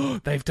 oh,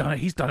 they've done it.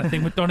 He's done a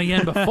thing with Donnie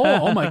Yen before.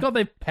 Oh my god,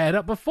 they've paired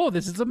up before.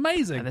 This is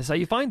amazing. And that's how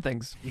you find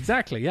things.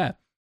 Exactly, yeah.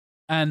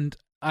 And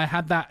I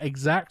had that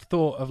exact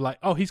thought of like,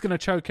 oh, he's going to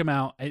choke him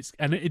out.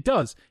 And it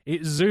does.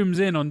 It zooms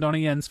in on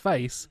Donnie Yen's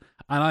face,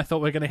 and I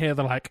thought we're going to hear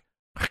the like,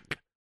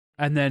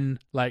 and then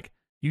like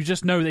you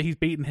just know that he's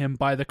beaten him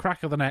by the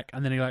crack of the neck,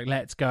 and then he like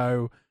lets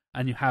go.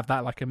 And you have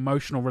that like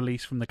emotional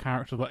release from the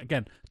character. But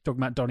again,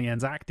 talking about Donnie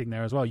Yen's acting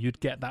there as well, you'd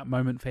get that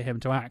moment for him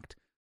to act.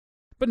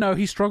 But no,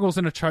 he struggles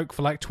in a choke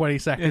for like 20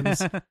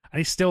 seconds, and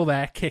he's still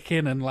there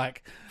kicking and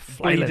like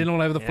bleeding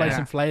all over the place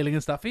and flailing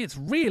and stuff. It's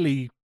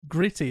really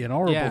gritty and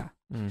horrible.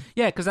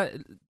 Yeah, because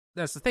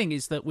that's the thing,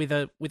 is that with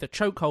a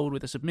chokehold,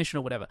 with a submission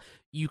or whatever,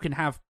 you can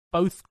have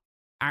both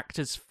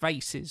actors'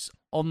 faces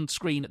on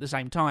screen at the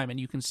same time, and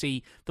you can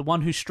see the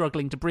one who's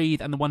struggling to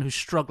breathe and the one who's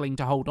struggling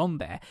to hold on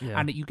there,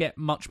 and you get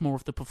much more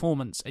of the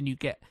performance, and you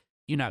get,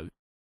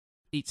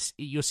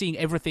 you're seeing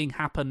everything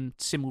happen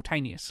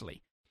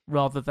simultaneously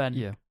rather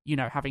than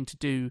having to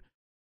do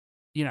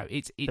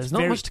it's There's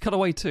very, not much to cut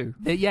away to.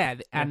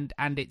 and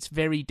it's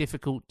very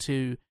difficult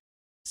to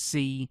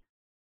see,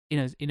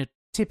 in a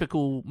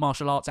typical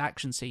martial arts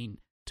action scene,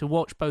 to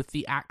watch both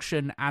the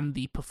action and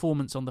the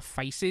performance on the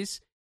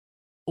faces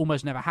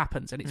almost never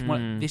happens, and it's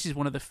this is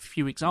one of the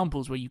few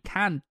examples where you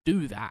can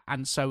do that,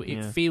 and so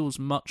it feels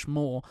much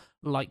more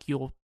like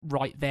you're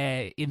right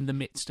there in the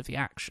midst of the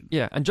action.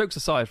 Yeah, and jokes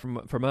aside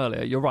from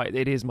earlier, you're right.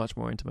 It is much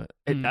more intimate.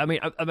 I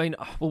mean,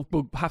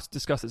 we'll have to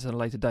discuss this at a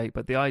later date.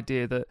 But the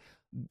idea that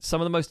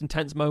some of the most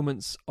intense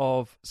moments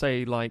of,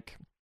 say, like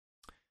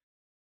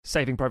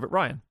Saving Private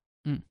Ryan,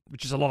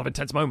 which is a lot of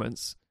intense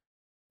moments,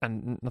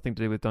 and nothing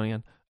to do with Donnie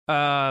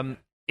Yen,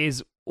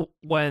 is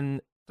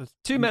when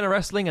two men are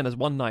wrestling and there's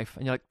one knife,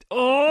 and you're like,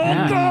 oh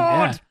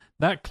god,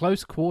 that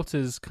close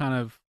quarters kind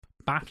of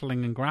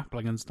battling and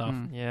grappling and stuff.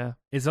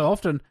 Is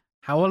often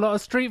how a lot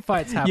of street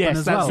fights happen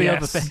as well. That's the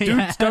other thing.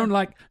 Dudes don't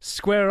like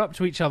square up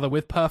to each other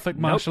with perfect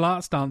martial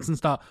arts stance and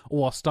start,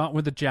 I'll start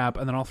with a jab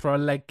and then I'll throw a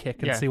leg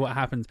kick and see what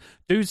happens.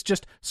 Dudes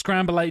just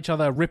scramble at each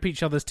other, rip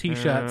each other's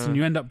t-shirts, and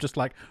you end up just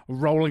like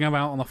rolling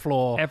about on the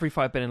floor. Every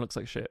fight been in looks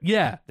like shit.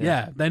 Yeah.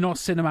 They're not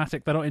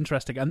cinematic, they're not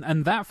interesting.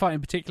 And that fight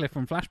in particular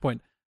from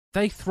Flashpoint,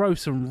 they throw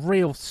some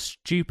real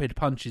stupid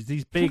punches.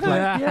 These big,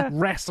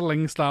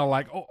 wrestling style,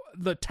 like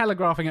the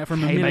telegraphing it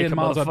from a million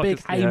miles, a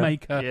big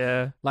haymaker.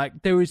 Yeah.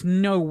 Like there is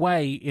no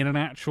way in an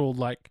actual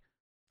like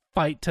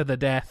fight to the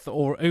death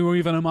or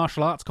even a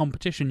martial arts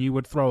competition you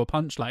would throw a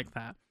punch like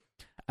that.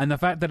 And the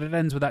fact that it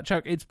ends with that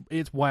choke,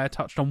 it's why I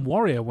touched on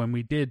Warrior when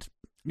we did,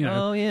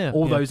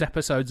 all those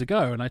episodes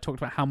ago, and I talked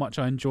about how much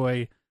I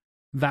enjoy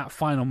that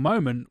final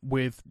moment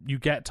with you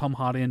get Tom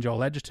Hardy and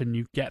Joel Edgerton.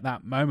 You get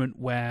that moment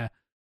where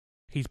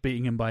he's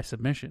beating him by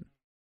submission.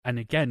 And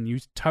again, you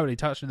totally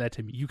touched it there,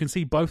 Tim. You can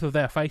see both of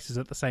their faces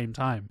at the same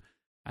time,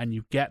 and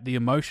you get the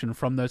emotion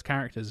from those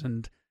characters,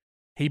 and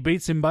he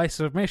beats him by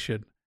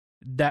submission.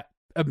 That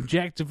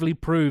objectively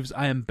proves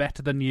I am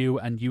better than you,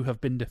 and you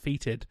have been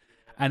defeated.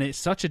 And it's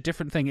such a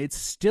different thing. It's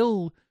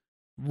still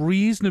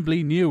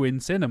reasonably new in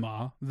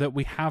cinema that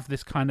we have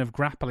this kind of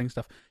grappling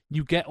stuff.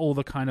 You get all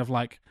the kind of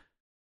like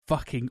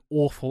fucking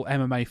awful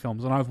MMA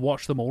films, and I've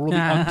watched them all.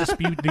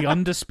 The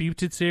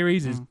Undisputed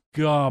series is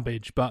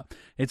garbage, but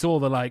it's all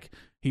the like,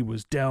 he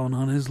was down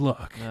on his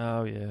luck.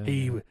 Oh yeah.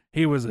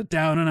 He was a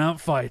down and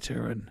out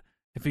fighter, and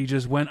if he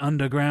just went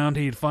underground,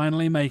 he'd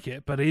finally make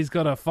it. But he's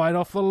got to fight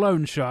off the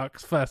loan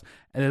sharks first.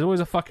 And there's always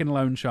a fucking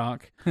loan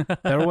shark.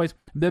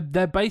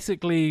 They're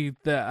basically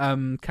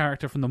the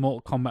character from the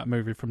Mortal Kombat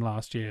movie from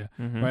last year,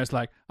 where it's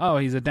like, oh,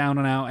 he's a down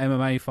and out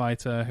MMA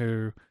fighter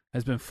who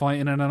has been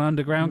fighting in an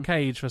underground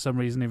cage for some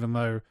reason, even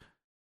though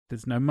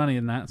there's no money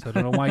in that, so I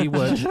don't know why he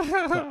would.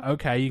 But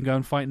okay, you can go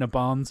and fight in a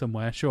barn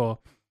somewhere, sure.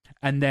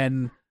 And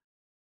then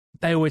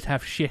they always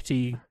have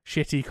shitty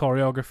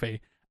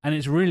choreography. And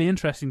it's really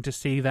interesting to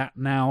see that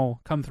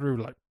now come through.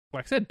 Like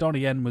I said,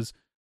 Donnie Yen was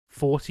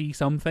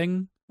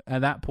 40-something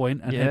at that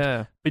point and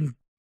had been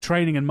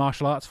training in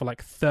martial arts for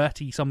like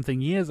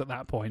 30-something years at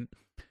that point.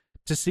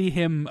 To see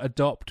him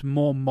adopt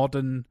more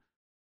modern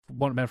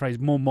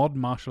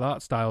martial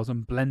arts styles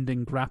and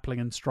blending grappling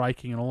and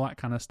striking and all that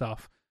kind of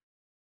stuff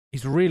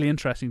is really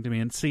interesting to me,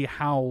 and see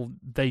how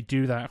they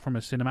do that from a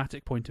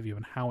cinematic point of view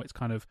and how it's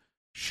kind of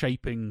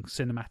shaping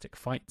cinematic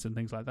fights and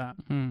things like that.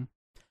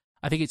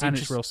 I think it's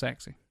it's real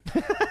sexy.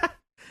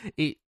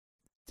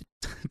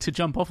 To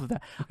jump off of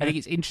that, I think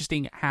it's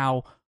interesting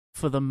how,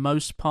 for the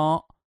most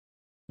part,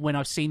 when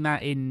I've seen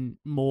that in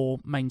more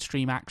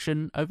mainstream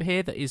action over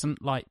here, that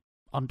isn't like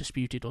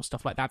Undisputed or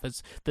stuff like that,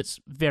 that's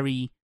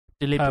very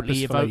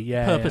deliberately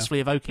purposefully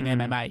evoking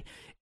MMA.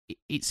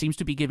 It seems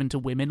to be given to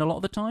women a lot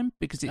of the time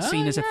because it's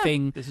seen as a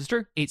thing. This is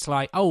true. It's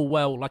like, oh,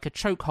 well, like a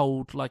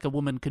chokehold, like a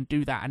woman can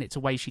do that, and it's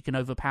a way she can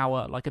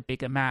overpower like a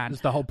bigger man.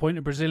 That's the whole point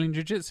of Brazilian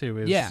Jiu-Jitsu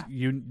is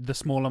the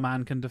smaller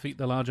man can defeat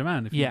the larger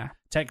man.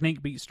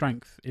 Technique beats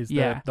strength is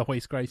the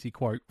Hoist Gracie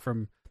quote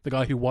from the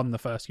guy who won the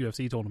first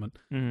UFC tournament.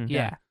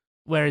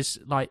 Whereas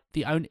like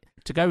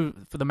to go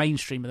for the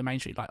mainstream of the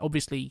mainstream, like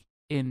obviously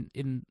in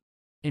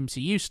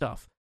MCU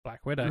stuff,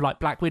 Black Widow. Like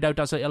Black Widow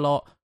does it a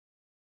lot.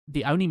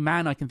 The only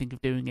man I can think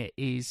of doing it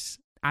is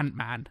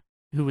Ant-Man,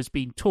 who has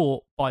been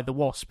taught by the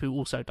Wasp, who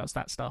also does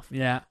that stuff.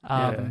 Yeah.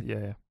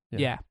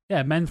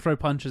 Men throw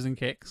punches and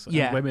kicks,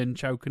 and women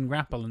choke and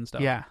grapple and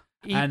stuff. Yeah.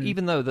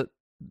 Even though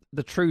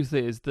the truth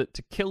is that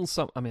to kill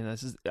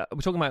this is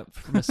we're talking about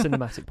from a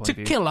cinematic point of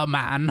view. To kill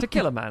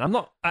a man. I'm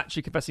not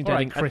actually confessing to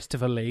anything.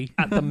 Christopher Lee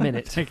at the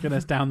minute taking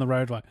us down the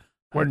road like,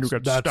 when you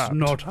get stabbed. That's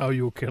not how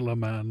you kill a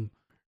man.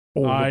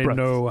 I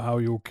know how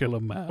you kill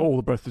a man. All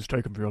the breath is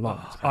taken for your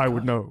lungs. I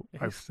would know.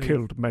 I've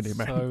killed many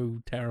men.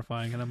 So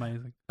terrifying and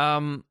amazing.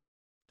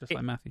 Just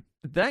like Matthew.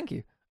 Thank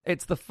you.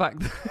 It's the fact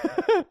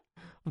that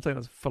I'm saying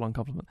that's a full-on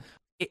compliment.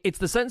 It's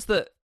the sense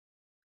that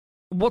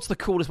what's the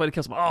coolest way to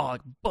kill someone? Oh,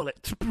 like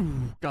bullet,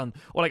 gun,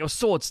 or like a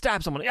sword,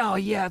 stab someone. Oh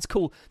yeah, that's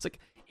cool. It's like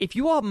if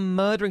you are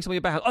murdering somebody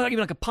about, even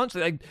like a punch,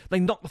 they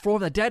knock the floor,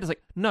 they're dead. It's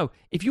like no.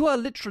 If you are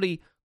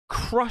literally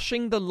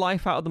crushing the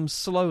life out of them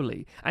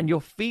slowly, and you're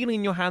feeling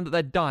in your hand that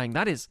they're dying,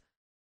 that is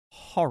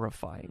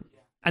horrifying.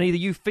 And either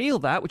you feel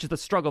that, which is the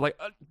struggle, like,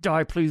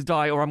 die, please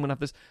die, or I'm going to have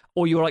this,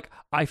 or you're like,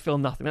 I feel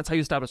nothing. That's how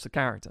you establish the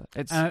character.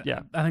 It's, I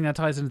think that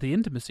ties into the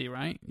intimacy,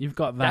 right? You've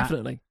got that.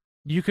 Definitely.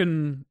 You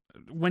can,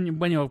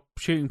 when you're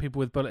shooting people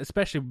with bullets,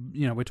 especially,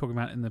 we're talking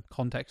about in the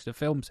context of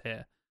films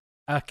here,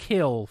 a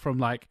kill from,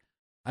 like,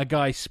 a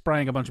guy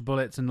spraying a bunch of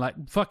bullets and, like,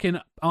 fucking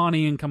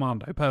Arnie in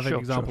Commando. Perfect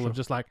example of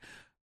just, like,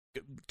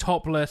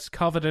 topless,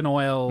 covered in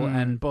oil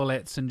and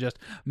bullets, and just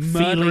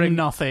feeling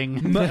nothing.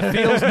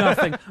 Feels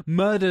nothing.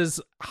 Murders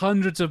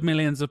hundreds of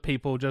millions of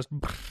people. Just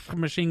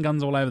machine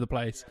guns all over the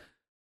place.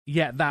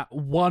 Yet that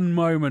one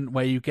moment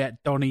where you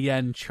get Donnie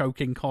Yen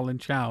choking Colin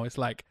Chow, it's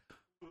like,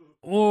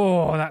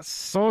 oh, that's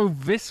so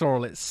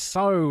visceral. It's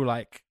so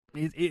like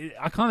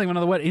I can't think of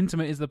another word.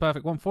 Intimate is the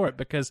perfect one for it,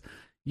 because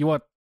you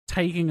are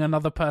taking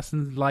another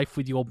person's life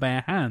with your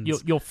bare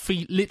hands. You're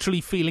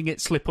literally feeling it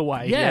slip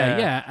away.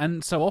 Yeah.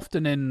 And so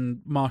often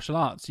in martial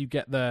arts, you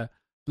get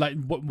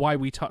why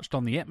we touched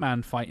on the Ip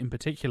Man fight in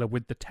particular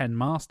with the 10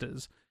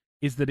 masters,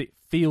 is that it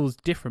feels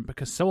different,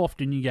 because so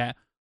often you get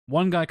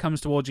one guy comes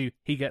towards you,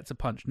 he gets a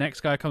punch.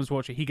 Next guy comes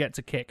towards you, he gets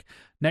a kick.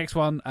 Next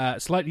one,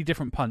 slightly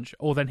different punch,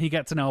 or then he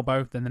gets an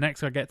elbow. Then the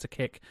next guy gets a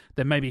kick.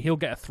 Then maybe he'll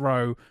get a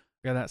throw.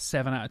 Yeah, that's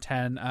 7 out of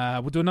 10.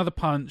 We'll do another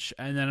punch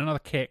and then another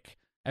kick.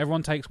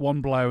 Everyone takes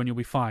one blow and you'll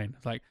be fine.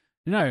 It's like,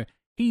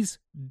 he's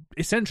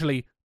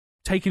essentially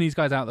taking these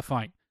guys out of the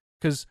fight.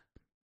 Because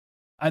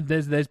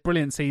there's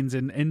brilliant scenes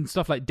in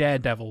stuff like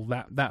Daredevil,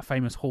 that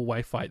famous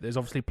hallway fight. There's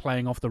obviously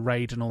playing off the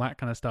rage and all that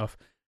kind of stuff.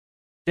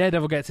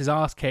 Daredevil gets his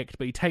ass kicked,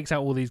 but he takes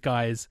out all these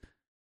guys,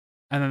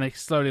 and then they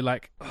slowly,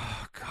 like,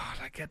 oh god,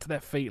 I get to their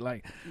feet,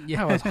 like,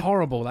 that was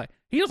horrible. Like,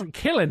 he doesn't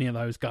kill any of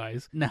those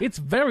guys. No. It's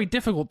very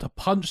difficult to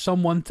punch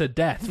someone to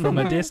death from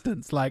a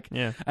distance, like,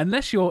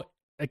 unless you're,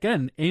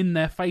 again, in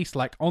their face,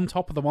 like, on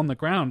top of them on the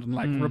ground, and,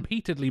 like,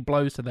 repeatedly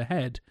blows to the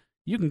head.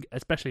 You can,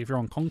 especially if you're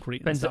on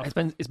concrete and stuff.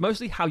 It's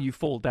mostly how you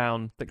fall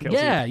down that kills you.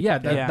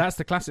 That's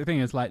the classic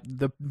thing, is like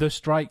the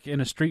strike in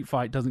a street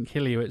fight doesn't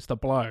kill you, it's the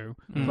blow.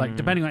 Like,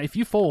 depending on if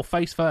you fall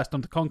face first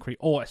onto concrete,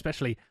 or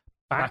especially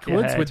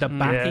backwards with the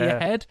back of your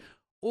head,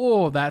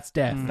 that's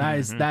death.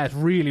 That's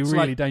really,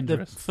 really like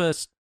dangerous. The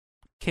first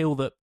kill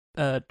that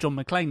John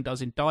McClane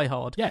does in Die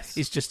Hard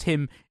is just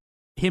him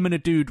and a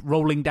dude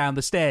rolling down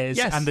the stairs,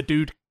 and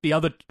the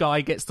other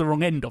guy gets the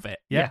wrong end of it.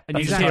 And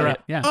you just hear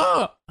it.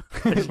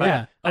 It's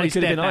like, it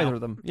could have been either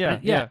of them.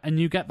 And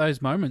you get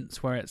those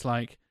moments where it's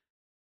like,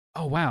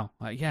 oh wow,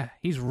 like,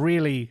 he's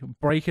really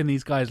breaking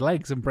these guys'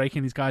 legs and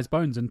breaking these guys'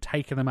 bones and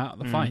taking them out of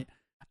the fight.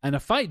 And a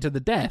fight to the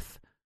death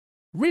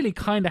really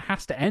kind of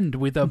has to end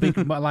with a big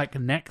like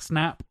neck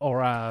snap, or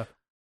a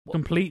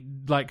complete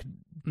like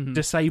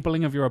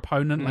disabling of your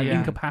opponent, like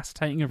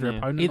incapacitating of your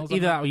opponent. Either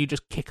that, or you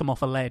just kick them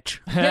off a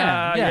ledge.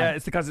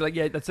 It's the kind of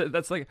like,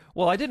 that's like,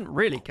 well, I didn't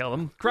really kill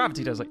him.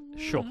 Gravity does. Like,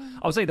 sure.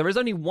 I would say there is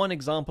only one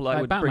example I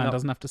would Batman bring up.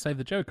 doesn't have to save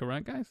the Joker,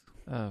 right, guys?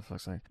 Oh,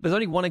 fuck's sake. There's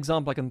only one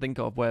example I can think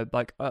of where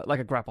like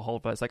a grapple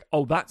hold, where it's like,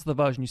 oh, that's the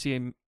version you see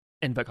in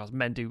because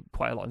men do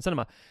quite a lot in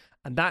cinema,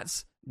 and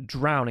that's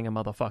drowning a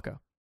motherfucker.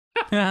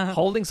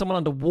 Holding someone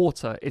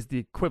underwater is the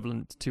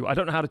equivalent to, I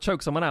don't know how to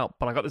choke someone out,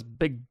 but I got this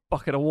big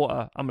bucket of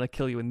water, I'm going to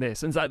kill you in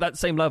this. And it's like that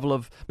same level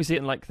of, we see it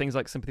in like things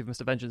like Sympathy for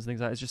Mr. Vengeance and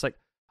things like that. It's just like,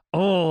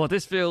 oh,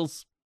 this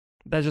feels,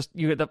 there's just,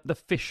 you get the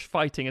fish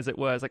fighting, as it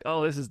were. It's like,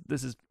 oh, this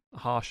is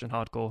harsh and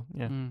hardcore.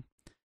 Yeah.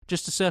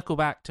 Just to circle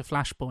back to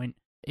Flashpoint,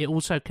 it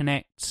also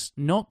connects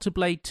not to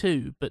Blade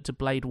 2, but to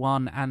Blade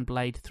 1 and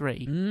Blade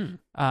 3,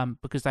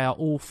 because they are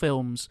all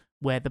films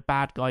where the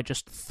bad guy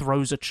just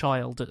throws a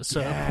child at a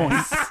certain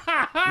point.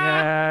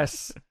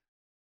 Yes.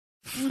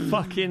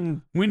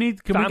 Fucking can we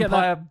get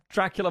that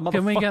Dracula motherfucker.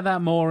 Can we get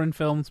that more in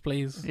films,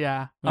 please?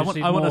 Yeah. I want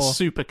a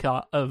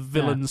supercut of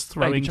villains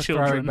throwing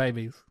children.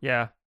 Babies.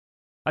 Yeah.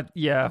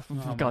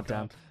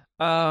 Goddamn.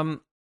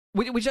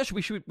 We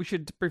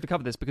should briefly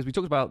cover this, because we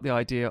talked about the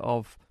idea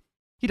of,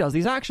 he does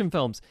these action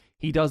films.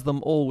 He does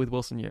them all with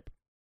Wilson Yip.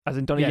 As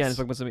in Donnie Yen is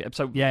like Wilson Yip.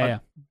 So the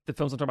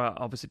films I'm talking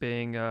about obviously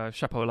being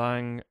Chapeau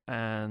Lang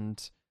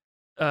and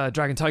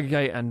Dragon Tiger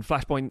Gate and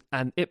Flashpoint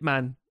and Ip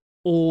Man,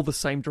 all the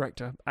same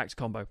director, act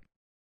combo.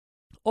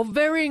 Of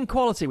varying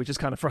quality, which is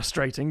kind of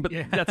frustrating, but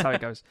that's how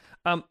it goes.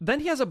 Then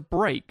he has a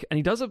break, and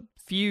he does a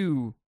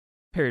few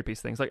period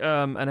piece things, like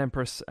An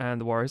Empress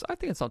and the Warriors. I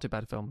think it's not too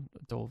bad a film,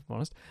 to be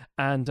honest.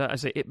 And I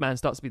say Ip Man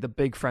starts to be the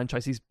big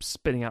franchise he's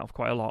spinning out of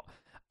quite a lot.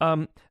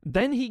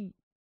 Then he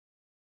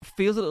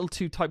feels a little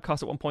too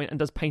typecast at one point and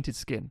does Painted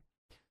Skin.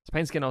 So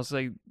Painted Skin, I'll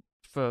say,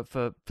 for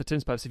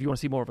Tim's purpose, if you want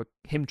to see more of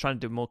him trying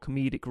to do more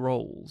comedic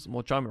roles,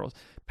 more charming roles,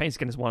 Painted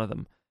Skin is one of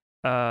them.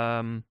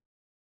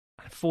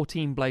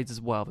 14 Blades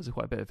as well. There's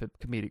quite a bit of a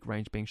comedic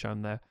range being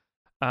shown there.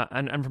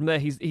 And from there,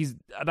 he's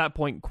at that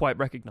point quite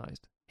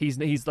recognized.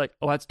 He's like,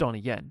 oh, that's Donnie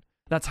Yen.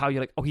 That's how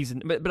you're like, oh, he's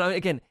in.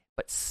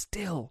 But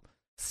still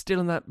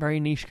in that very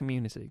niche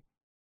community.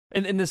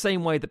 In the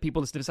same way that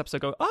people listen to this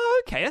episode go,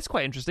 oh, okay, that's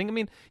quite interesting. I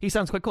mean, he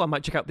sounds quite cool. I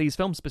might check out these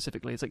films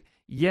specifically. It's like,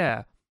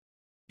 yeah,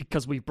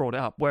 because we've brought it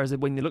up. Whereas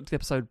when you look at the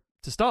episode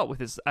to start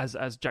with,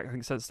 as Jack, I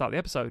think, said at the start of the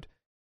episode,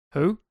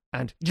 who?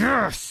 and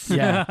yes,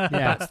 Yeah.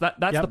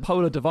 That's the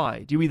polar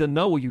divide. You either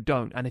know or you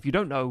don't, and if you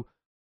don't know,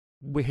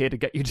 we're here to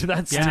get you to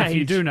that stage. Yeah, if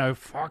you do know,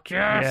 fuck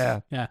yes. Yeah.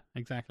 Yeah,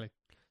 exactly.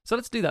 So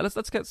let's do that.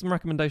 Let's get some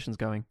recommendations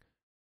going.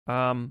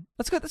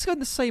 Let's go in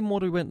the same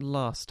order we went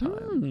last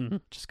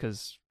time, just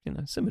because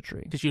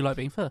symmetry. Did you like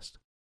being first?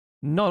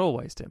 Not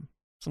always, Tim.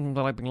 Sometimes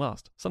I like being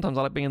last. Sometimes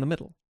I like being in the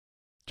middle.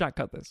 Jack,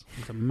 cut this.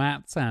 It's a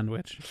Matt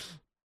sandwich.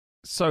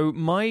 So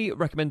my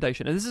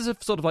recommendation, and this is a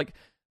sort of like,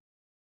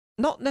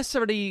 not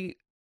necessarily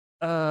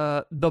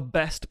the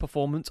best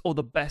performance or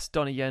the best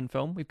Donnie Yen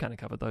film. We've kind of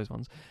covered those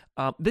ones.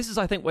 This is,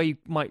 I think, where you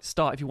might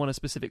start if you want a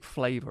specific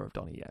flavour of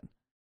Donnie Yen.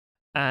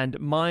 And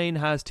mine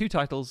has 2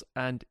 titles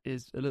and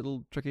is a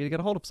little tricky to get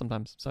a hold of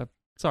sometimes. So,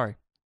 sorry.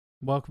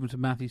 Welcome to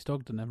Matthew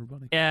Stogden,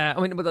 everybody. Yeah,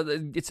 I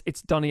mean,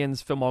 it's Donnie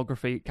Yen's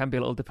filmography. It can be a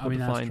little difficult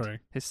to find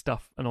his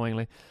stuff,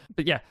 annoyingly.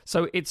 But yeah,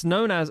 so it's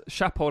known as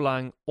Chapeau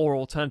Lang, or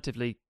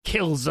alternatively,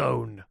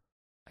 Killzone.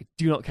 I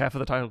do not care for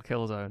the title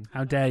Killzone.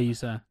 How dare you,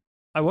 sir?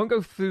 I won't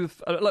go through,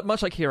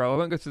 much like Hero, I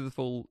won't go through the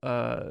full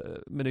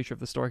minutiae of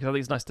the story, because I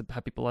think it's nice to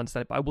have people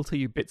understand it, but I will tell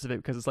you bits of it,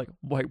 because it's like,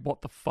 wait,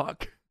 what the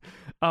fuck?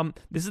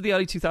 This is the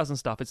early 2000s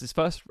stuff. It's his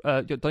first,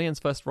 Donnie Yen's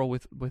first role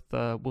with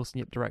Wilson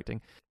Yip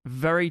directing.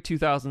 Very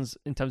 2000s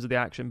in terms of the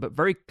action, but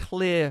very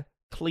clear,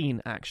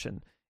 clean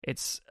action.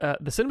 It's the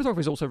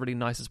cinematography is also really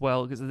nice as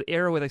well, because it's the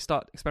era where they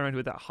start experimenting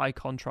with that high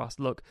contrast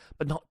look,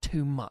 but not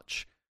too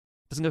much.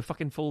 Doesn't go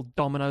fucking full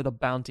Domino the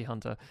Bounty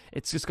Hunter.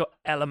 It's just got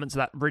elements of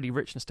that really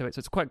richness to it, so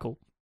it's quite cool.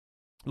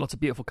 Lots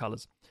of beautiful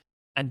colours.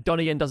 And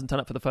Donnie Yen doesn't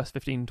turn up for the first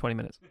 15-20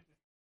 minutes.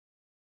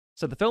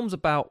 So the film's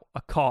about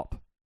a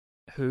cop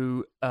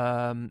who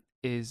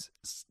is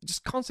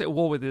just constantly at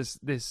war with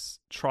this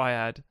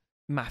triad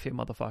mafia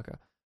motherfucker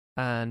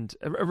and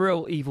a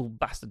real evil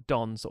bastard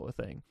Don sort of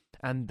thing.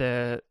 And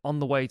they're on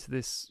the way to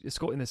this,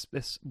 escorting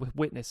this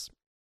witness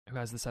who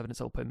has this evidence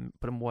that'll put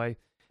him away,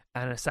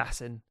 and an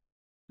assassin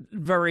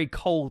very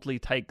coldly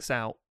takes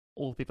out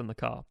all the people in the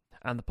car.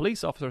 And the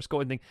police officer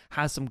escorting thing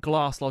has some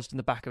glass lodged in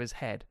the back of his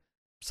head,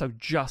 so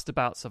just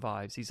about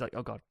survives. He's like,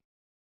 oh god.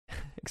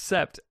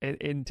 Except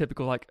in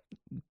typical like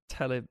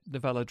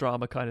telenovela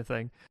drama kind of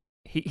thing,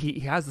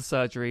 he has the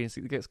surgery and he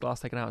gets glass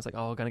taken out. It's like,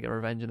 oh, we're gonna get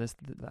revenge on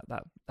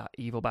that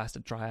evil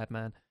bastard triad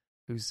man,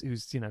 who's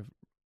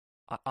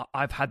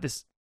I've had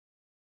this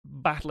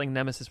battling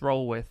nemesis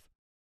role with.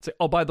 It's like,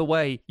 oh, by the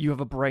way, you have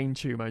a brain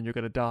tumor and you're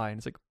going to die. And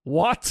it's like,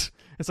 what?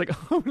 It's like,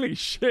 holy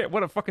shit,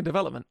 what a fucking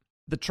development.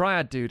 The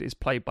triad dude is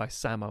played by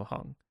Sammo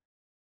Hung,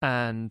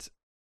 and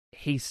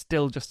he's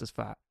still just as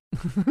fat.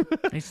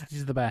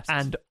 He's the best.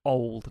 And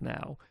old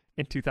now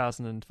in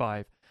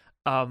 2005.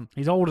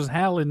 He's old as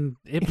hell in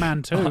Ip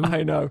Man 2.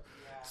 I know.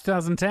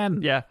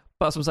 2010. Yeah,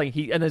 but that's what I'm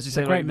saying. And as you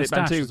say, great like, Ip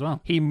Man 2, as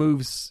well. he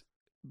moves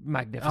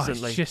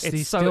magnificently. He's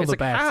it's still the like,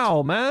 best.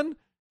 how, man?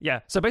 Yeah,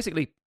 so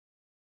basically,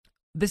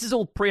 this is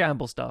all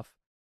preamble stuff,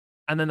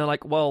 and then they're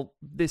like, "Well,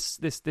 this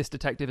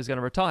detective is going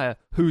to retire.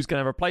 Who's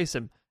going to replace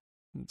him?"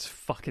 It's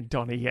fucking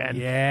Donnie Yen.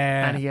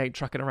 Yeah, and he ain't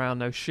trucking around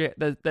no shit.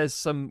 There's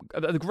some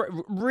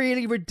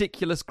really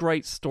ridiculous,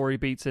 great story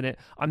beats in it.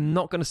 I'm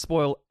not going to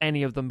spoil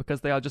any of them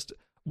because they are just,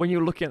 when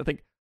you're looking at it,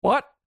 think,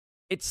 what?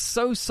 It's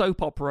so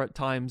soap opera at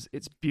times.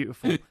 It's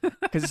beautiful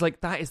because it's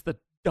like, that is the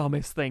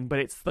dumbest thing, but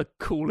it's the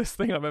coolest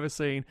thing I've ever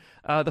seen.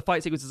 The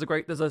fight sequences are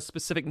great. There's a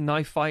specific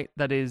knife fight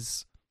that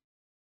is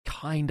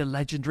kind of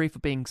legendary for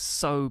being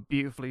so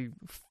beautifully.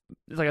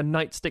 It's like a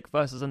nightstick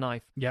versus a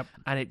knife. Yep.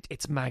 And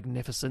it's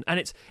magnificent. And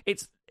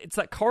it's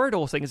that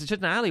corridor thing. It's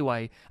just an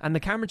alleyway, and the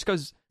camera just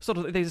goes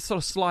they just sort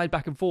of slide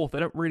back and forth. They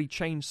don't really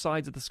change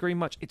sides of the screen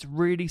much. It's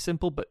really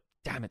simple, but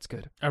damn, it's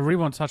good. I really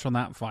want to touch on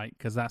that fight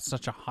because that's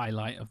such a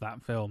highlight of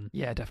that film.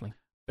 Yeah, definitely.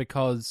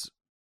 Because,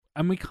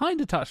 and we kind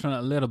of touched on it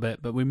a little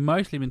bit, but we've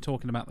mostly been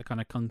talking about the kind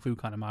of kung fu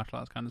kind of martial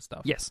arts kind of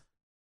stuff. Yes.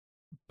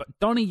 But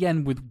Donnie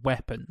Yen with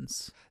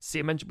weapons. See,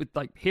 I mentioned with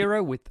like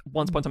Hero, with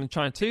Once Upon a Time in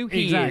China 2.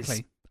 He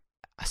exactly.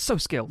 is so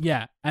skilled.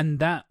 Yeah, and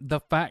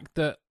the fact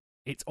that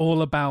it's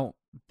all about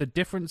the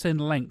difference in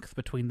length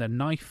between the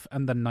knife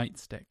and the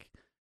nightstick.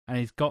 And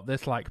he's got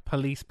this like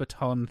police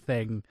baton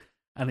thing,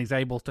 and he's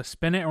able to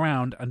spin it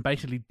around and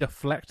basically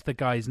deflect the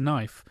guy's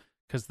knife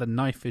because the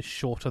knife is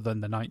shorter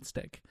than the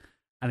nightstick.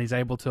 And he's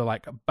able to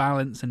like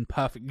balance and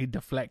perfectly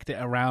deflect it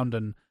around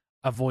and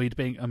avoid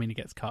being, I mean, he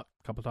gets cut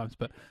a couple of times,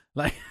 but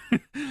like,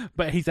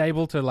 but he's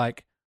able to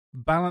like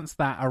balance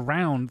that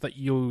around that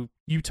you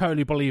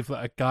totally believe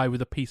that a guy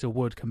with a piece of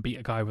wood can beat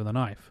a guy with a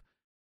knife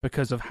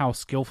because of how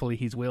skillfully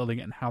he's wielding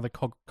it and how the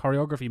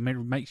choreography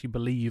makes you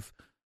believe,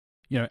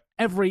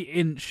 every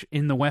inch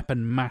in the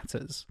weapon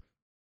matters.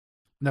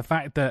 The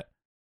fact that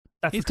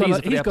that's the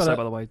teaser for the episode,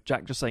 by the way.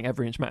 Jack just saying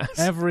every inch matters.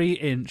 Every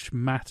inch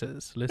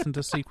matters. Listen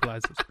to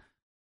Sequelizers.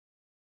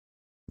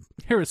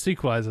 Here at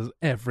Sequelizers,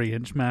 every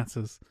inch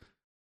matters.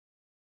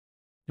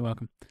 You're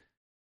welcome.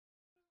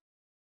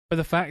 But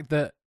the fact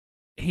that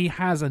he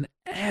has an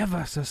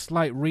ever so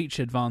slight reach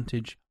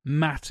advantage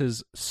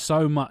matters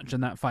so much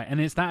in that fight.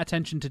 And it's that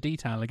attention to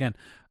detail, again,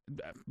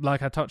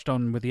 like I touched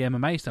on with the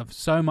MMA stuff,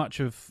 so much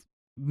of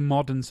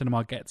modern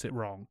cinema gets it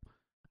wrong.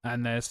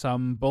 and there's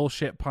some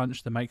bullshit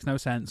punch that makes no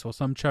sense, or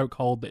some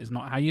chokehold that is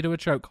not how you do a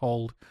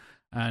chokehold,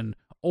 and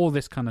all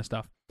this kind of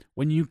stuff.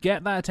 When you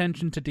get that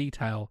attention to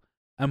detail,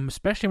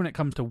 especially when it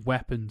comes to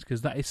weapons,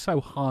 because that is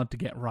so hard to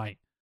get right.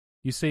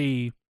 You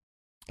see,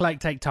 like,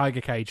 take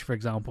Tiger Cage, for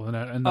example,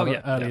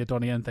 another earlier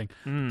Donnie Yen thing.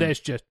 There's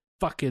just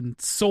fucking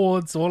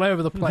swords all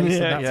over the place,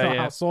 and that's not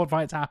how sword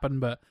fights happen,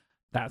 but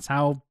that's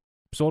how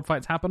sword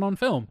fights happen on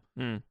film.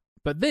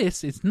 But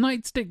this is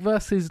nightstick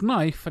versus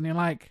knife, and you're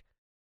like,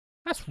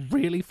 that's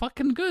really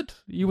fucking good.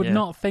 You would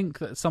not think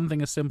that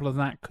something as simple as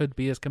that could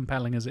be as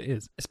compelling as it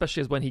is.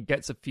 Especially as when he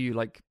gets a few,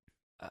 like,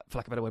 for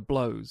lack of a better word,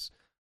 blows,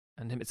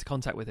 and him it's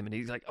contact with him, and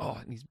he's like,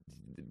 and he's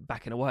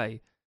backing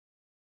away.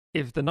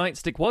 If the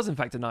nightstick was in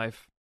fact a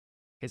knife,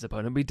 his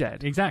opponent would be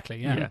dead.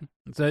 Exactly, yeah.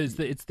 So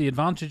it's the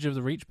advantage of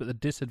the reach, but the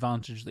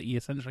disadvantage that he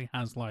essentially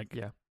has, like,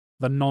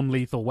 the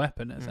non-lethal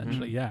weapon,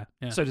 essentially, yeah.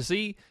 So to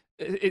see,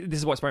 this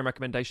is what's my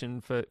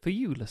recommendation for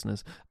you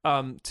listeners,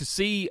 to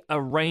see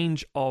a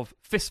range of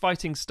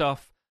fist-fighting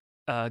stuff,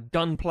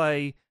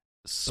 gunplay,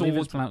 swords. I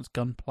believe it's pronounced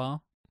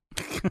gunpla.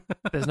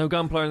 There's no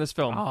gunpla in this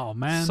film. Oh,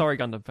 man. Sorry,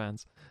 Gundam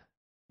fans.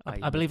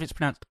 I believe it's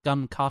pronounced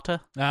gun carter.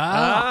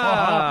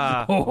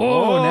 Now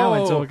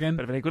we're talking.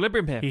 Bit of an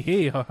equilibrium here.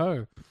 Hee ho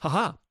ho.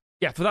 Haha.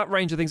 Yeah, for that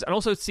range of things, and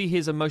also see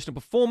his emotional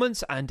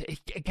performance, and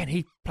again,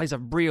 he plays a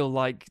real,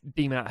 like,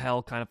 demon out of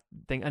hell kind of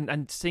thing,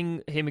 and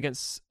seeing him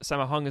against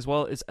Sammo Hung as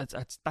well,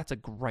 that's a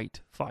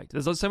great fight.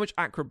 There's so much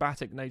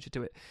acrobatic nature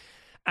to it.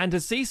 And to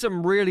see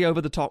some really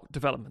over-the-top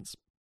developments,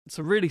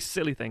 some really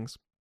silly things,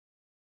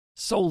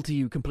 sold to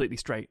you completely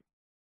straight.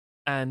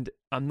 And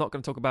I'm not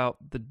going to talk about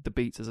the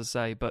beats, as I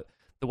say, but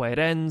the way it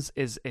ends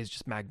is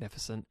just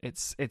magnificent.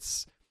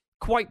 It's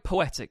quite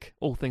poetic,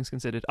 all things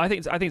considered. I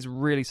think it's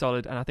really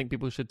solid, and I think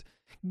people should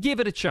give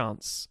it a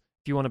chance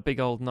if you want a big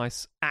old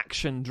nice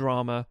action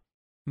drama,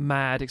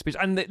 mad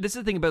experience. And this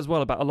is the thing about as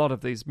well about a lot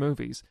of these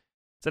movies.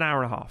 It's an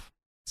hour and a half,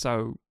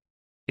 so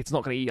it's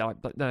not going to eat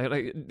like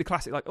the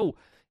classic. Like, oh,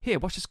 here,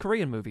 watch this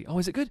Korean movie. Oh,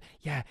 is it good?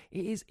 Yeah,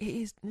 it is.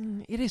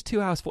 It is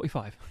 2 hours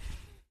 45.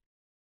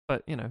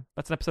 But, you know,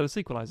 that's an episode of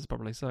Sequelizers,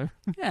 probably, so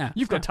yeah,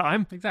 you've got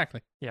time.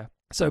 Exactly. Yeah.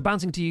 So,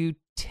 bouncing to you,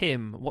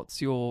 Tim,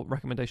 what's your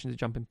recommendation as a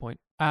jumping point?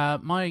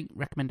 My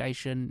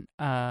recommendation,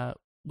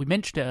 we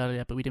mentioned it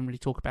earlier, but we didn't really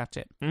talk about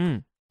it.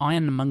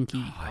 Iron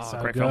Monkey so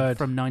good.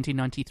 From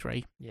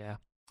 1993. Yeah.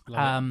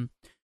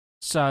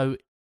 So,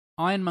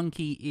 Iron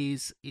Monkey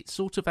it's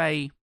sort of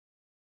a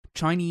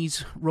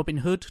Chinese Robin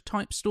Hood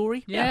type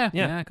story.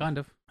 Yeah, kind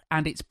of.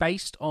 And it's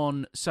based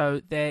on, so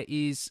there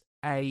is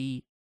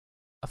a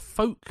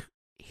folk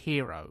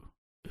hero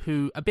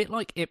who, a bit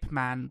like Ip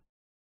Man,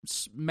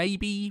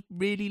 maybe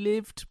really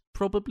lived,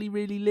 probably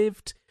really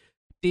lived,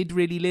 did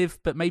really live,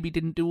 but maybe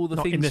didn't do all the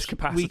Not things in this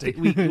capacity.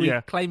 we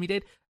claim he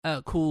did,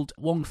 called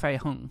Wong Fei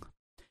Hung.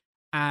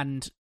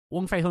 And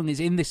Wong Fei Hung is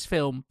in this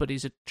film, but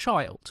is a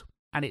child.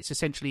 And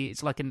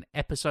it's like an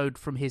episode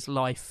from his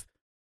life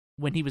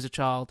when he was a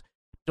child.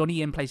 Donnie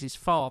Yen plays his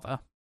father.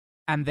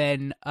 And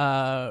then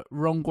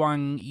Rong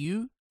Guang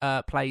Yu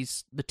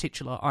plays the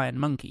titular Iron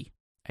Monkey,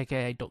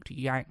 aka Dr.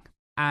 Yang.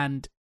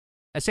 And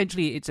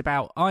essentially it's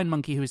about Iron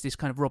Monkey, who is this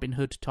kind of Robin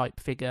Hood type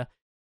figure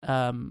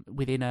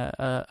within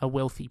a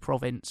wealthy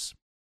province.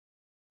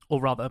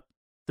 Or rather,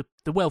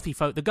 the wealthy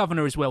folk, the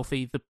governor is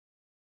wealthy, the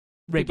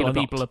regular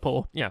people are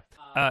poor. Yeah.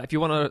 If you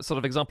want a sort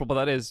of example of what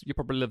that is, you're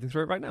probably living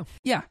through it right now.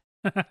 Yeah.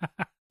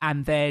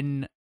 And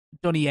then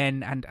Donnie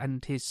Yen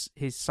and his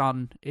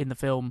son in the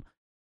film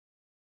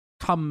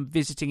come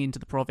visiting into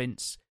the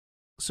province,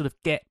 sort of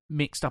get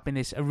mixed up in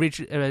this,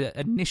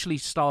 initially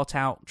start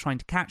out trying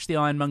to catch the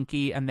Iron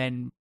Monkey and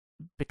then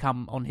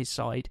become on his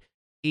side.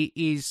 It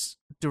is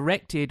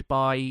directed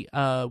by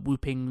Wu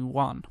Ping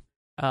Wan,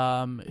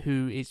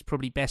 who is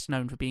probably best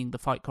known for being the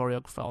fight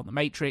choreographer on The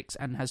Matrix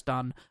and has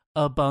done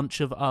a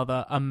bunch of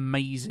other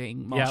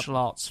amazing martial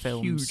arts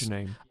films. Huge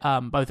name.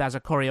 Both as a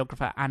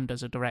choreographer and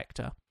as a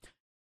director.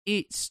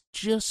 It's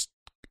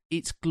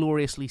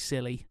gloriously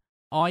silly.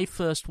 I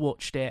first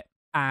watched it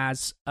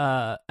as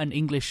an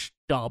English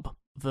dub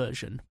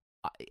version.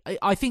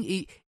 I think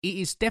it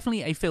is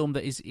definitely a film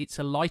that it's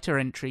a lighter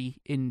entry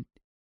in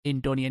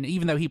Donnie Yen,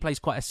 even though he plays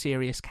quite a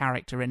serious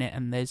character in it,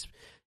 and there's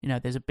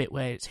a bit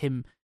where it's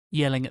him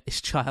yelling at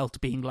this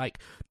child, being like,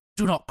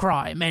 "Do not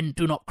cry, men,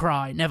 do not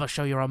cry, never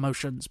show your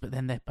emotions." But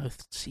then they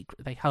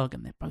hug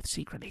and they're both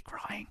secretly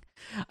crying.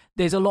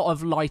 There's a lot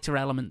of lighter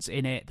elements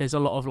in it. There's a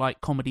lot of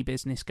like comedy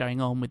business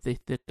going on with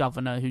the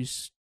governor,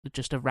 who's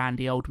just a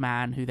randy old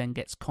man who then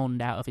gets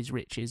conned out of his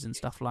riches and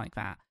stuff like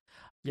that.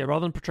 Yeah,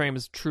 rather than portray him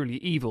as truly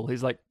evil,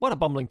 he's like, what a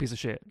bumbling piece of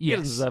shit. He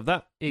doesn't deserve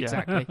that.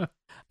 Exactly.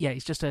 Yeah,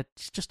 he's just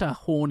a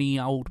horny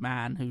old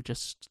man who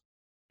just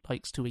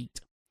likes to eat.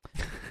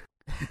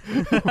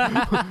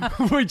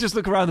 We just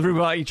look around the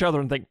room at each other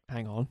and think,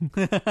 hang on.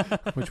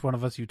 Which one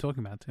of us are you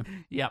talking about,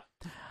 Tim? Yep.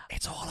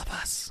 It's all of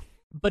us.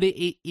 But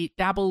it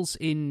dabbles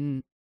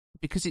in,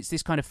 because it's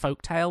this kind of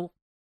folktale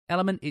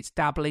element, it's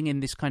dabbling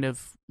in this kind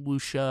of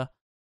wuxia.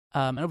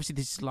 And obviously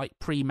this is like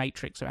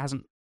pre-Matrix, so it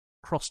hasn't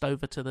crossed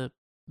over to the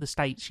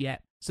States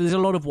yet. So there's a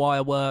lot of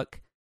wire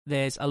work.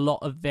 There's a lot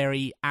of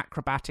very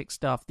acrobatic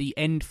stuff. The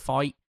end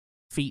fight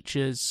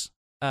features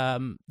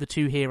the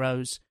two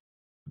heroes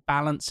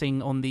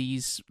balancing on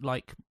these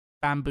like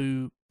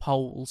bamboo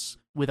poles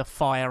with a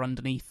fire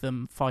underneath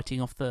them,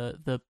 fighting off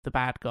the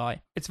bad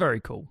guy. It's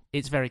very cool.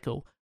 It's very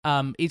cool.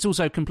 It's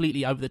also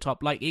completely over the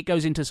top. Like, it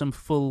goes into some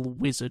full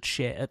wizard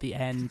shit at the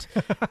end.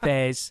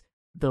 There's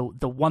the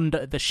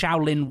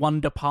Shaolin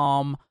Wonder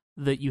Palm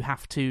that you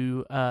have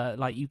to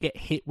like, you get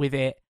hit with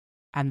it,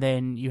 and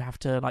then you have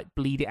to like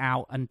bleed it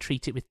out and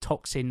treat it with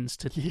toxins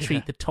to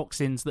treat the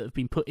toxins that have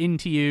been put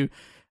into you.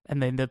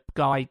 And then the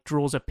guy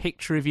draws a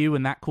picture of you,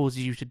 and that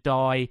causes you to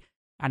die.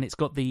 And it's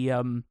got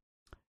the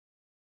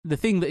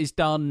thing that is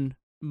done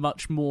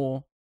much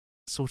more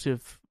sort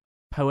of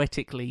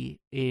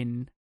poetically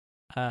in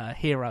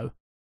Hero,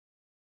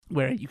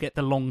 where you get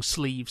the long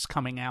sleeves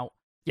coming out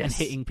and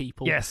hitting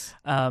people. Yes.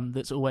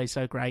 That's always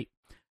so great.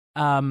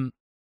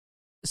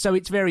 So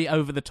it's very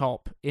over the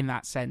top in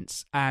that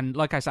sense. And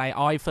like I say,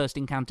 I first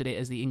encountered it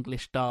as the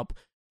English dub,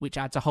 which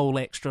adds a whole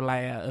extra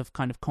layer of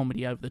kind of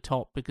comedy over the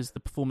top, because the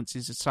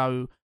performances are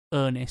so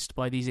earnest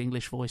by these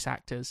English voice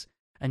actors.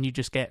 And you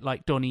just get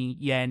like Donnie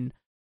Yen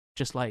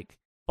just like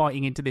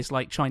biting into this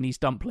like Chinese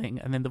dumpling,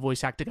 and then the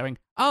voice actor going,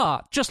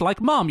 just like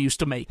Mom used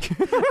to make.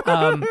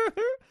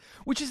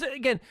 Which is,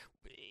 again,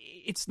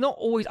 it's not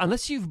always,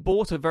 unless you've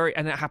bought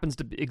and it happens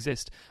to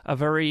exist, a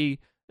very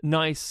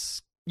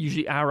nice,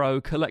 usually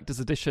Arrow collector's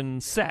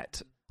edition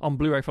set on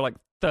Blu-ray for like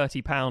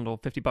 £30 or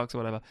 $50 or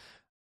whatever.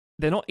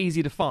 They're not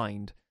easy to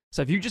find.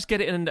 So if you just get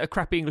it in a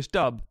crappy English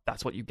dub,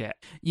 that's what you get.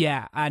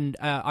 Yeah, and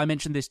I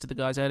mentioned this to the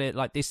guys earlier,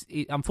 like this,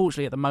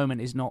 unfortunately at the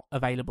moment, is not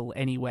available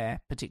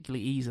anywhere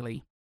particularly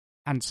easily.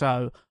 And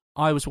so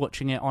I was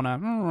watching it on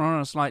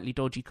a slightly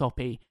dodgy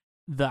copy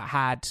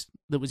that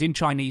was in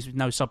Chinese with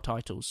no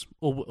subtitles,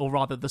 or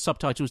rather the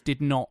subtitles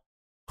did not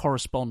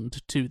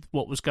correspond to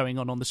what was going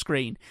on the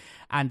screen.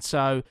 And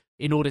so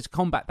in order to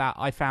combat that,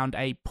 I found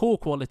a poor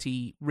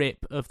quality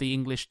rip of the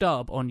English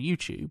dub on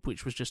YouTube,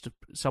 which was just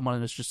someone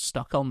has just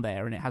stuck on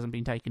there and it hasn't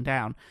been taken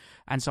down.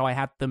 And so I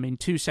had them in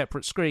two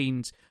separate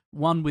screens,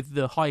 one with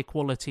the high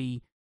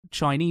quality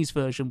Chinese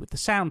version with the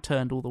sound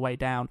turned all the way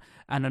down,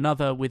 and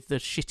another with the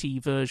shitty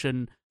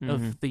version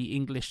of the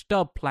English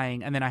dub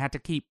playing. And then I had to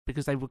keep,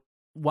 because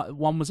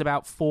one was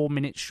about 4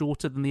 minutes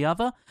shorter than the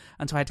other,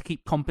 and so I had to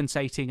keep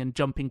compensating and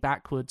jumping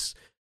backwards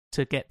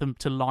to get them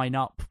to line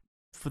up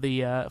for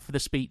the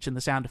speech and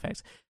the sound effects.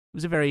 It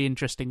was a very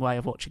interesting way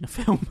of watching a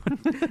film.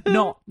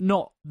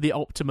 not the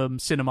optimum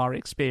cinema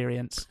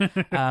experience,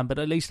 but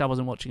at least I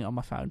wasn't watching it on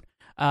my phone.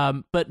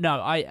 But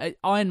no,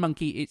 Iron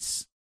Monkey,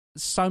 it's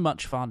so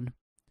much fun.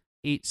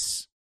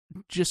 It's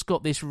just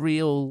got this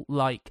real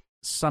like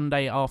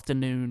Sunday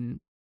afternoon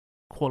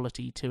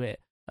quality to it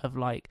of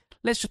like,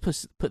 let's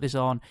just put this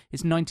on.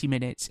 It's 90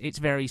 minutes. It's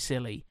very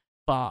silly,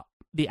 but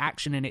the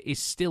action in it is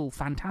still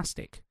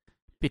fantastic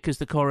because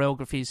the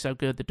choreography is so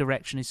good, the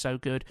direction is so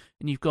good,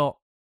 and you've got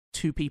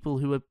two people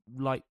who are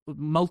like,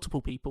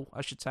 multiple people,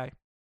 I should say,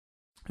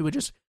 who are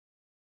just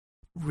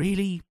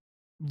really,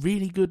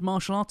 really good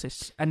martial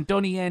artists. And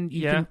Donnie Yen,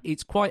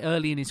 it's quite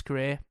early in his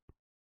career.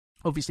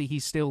 Obviously, he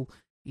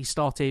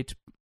started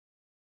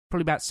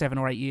probably about 7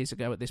 or 8 years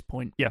ago at this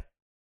point. Yeah.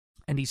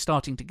 And he's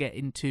starting to get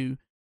into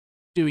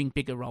doing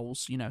bigger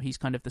roles. You know, he's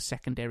kind of the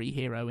secondary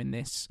hero in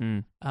this.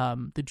 The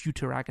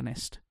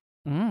deuteragonist.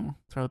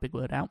 Throw a big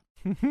word out.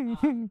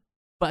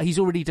 But he's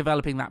already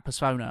developing that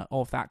persona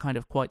of that kind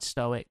of quite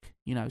stoic,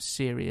 you know,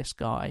 serious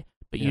guy.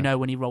 But you know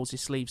when he rolls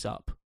his sleeves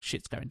up,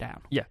 shit's going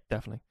down. Yeah,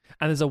 definitely.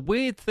 And there's a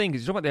weird thing,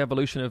 because you talk about the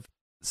evolution of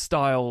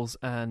styles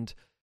and,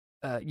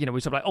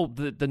 we talk about,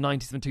 the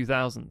 90s and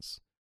 2000s.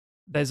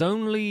 There's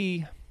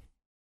only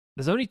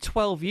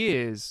 12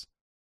 years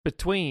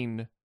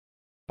between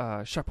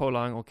Chapeau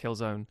Lang or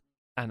Killzone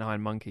and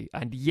Iron Monkey,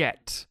 and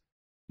yet,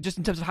 just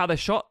in terms of how they're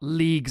shot,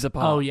 leagues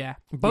apart. Oh, yeah.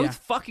 Both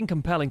fucking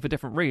compelling for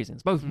different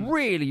reasons. Both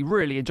really,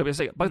 really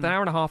enjoyable. Both an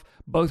hour and a half,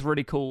 both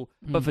really cool,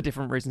 but for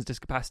different reasons,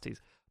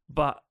 discapacities.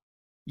 But,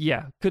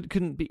 yeah,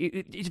 couldn't be...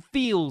 It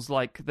feels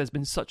like there's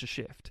been such a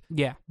shift.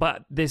 Yeah.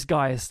 But this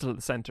guy is still at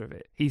the center of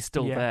it. He's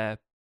still there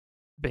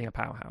being a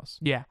powerhouse.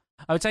 Yeah.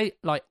 I would say,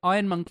 like,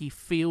 Iron Monkey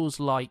feels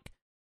like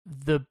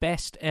the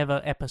best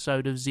ever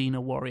episode of Xena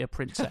Warrior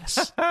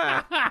Princess.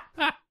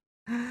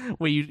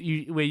 where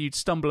you'd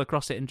stumble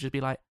across it and just be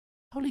like,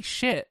 holy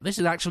shit, this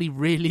is actually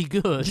really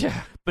good.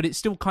 Yeah. But it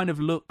still kind of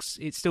looks,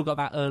 it's still got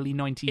that early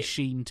 90s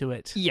sheen to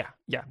it. Yeah,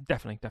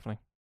 definitely.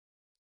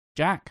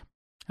 Jack.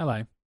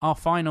 Hello. Our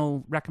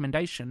final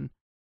recommendation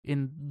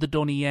in the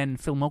Donnie Yen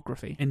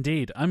filmography.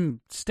 Indeed.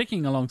 I'm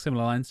sticking along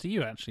similar lines to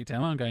you, actually,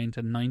 Tim. I'm going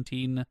to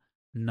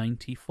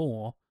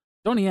 1994.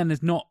 Donnie Yen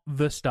is not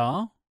the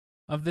star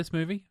of this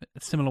movie.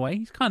 A similar way.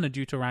 He's kind of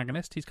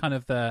deuteragonist. He's kind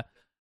of the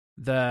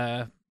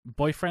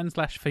boyfriend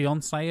 /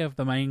 fiance of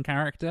the main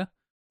character,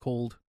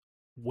 called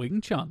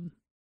Wing Chun,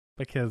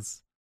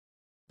 because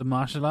the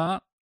martial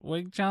art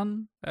Wing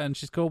Chun, and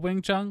she's called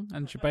Wing Chun,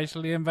 and she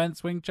basically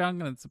invents Wing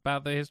Chun, and it's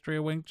about the history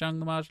of Wing Chun,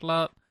 the martial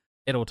art.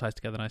 It all ties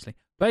together nicely.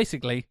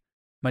 Basically,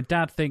 my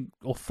dad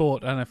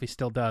thought, I don't know if he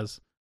still does,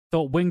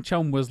 thought Wing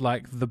Chun was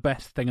like the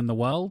best thing in the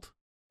world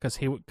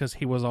because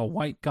he was a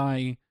white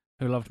guy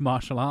who loved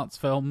martial arts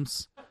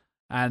films,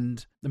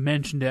 and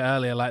mentioned it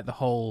earlier, like the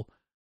whole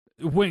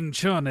Wing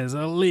Chun is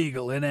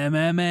illegal in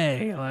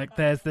MMA. Like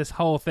there's this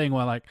whole thing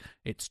where like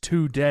it's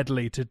too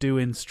deadly to do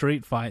in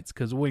street fights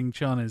because Wing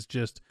Chun is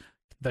just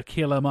the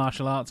killer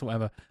martial arts or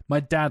whatever. My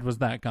dad was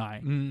that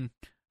guy.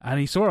 And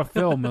he saw a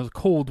film that was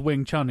called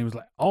Wing Chun. He was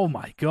like, oh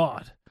my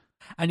God.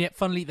 And yet,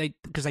 funnily,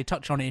 because they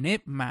touch on it in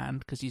Ip Man,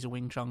 because he's a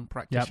Wing Chun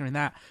practitioner in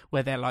that,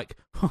 where they're like,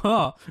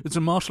 haha, it's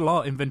a martial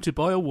art invented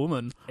by a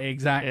woman.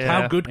 Exactly.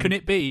 How good can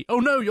it be? Oh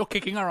no, you're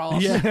kicking her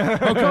ass. Yeah.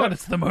 Oh God,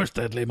 it's the most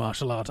deadly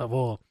martial art of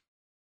all.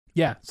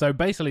 Yeah, so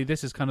basically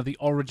this is kind of the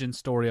origin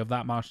story of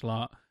that martial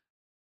art.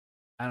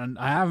 And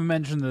I haven't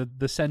mentioned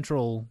the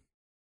central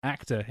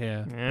actor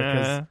here,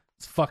 because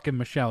it's fucking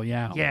Michelle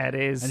Yeoh. Yeah, it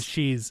is. And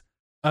she's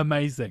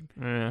amazing.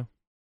 Yeah.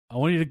 I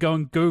want you to go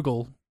and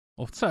Google,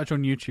 or search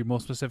on YouTube more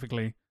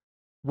specifically,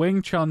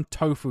 Wing Chun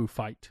tofu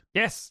fight.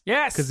 Yes.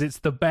 Because it's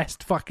the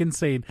best fucking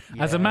scene.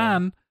 Yeah. As a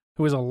man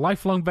who is a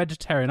lifelong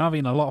vegetarian, I've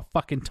eaten a lot of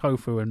fucking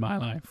tofu in my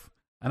life.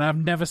 And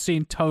I've never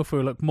seen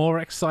tofu look more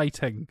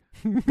exciting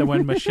than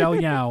when Michelle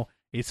Yeoh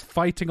is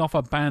fighting off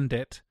a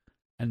bandit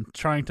and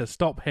trying to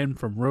stop him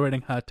from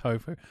ruining her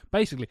tofu.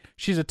 Basically,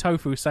 she's a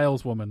tofu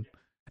saleswoman.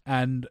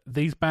 And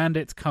these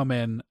bandits come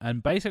in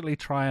and basically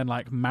try and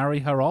like marry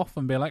her off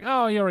and be like,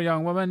 oh, you're a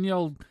young woman,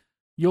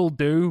 you'll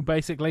do,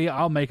 basically.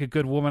 I'll make a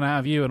good woman out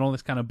of you and all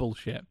this kind of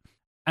bullshit.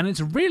 And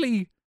it's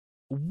really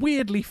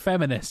weirdly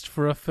feminist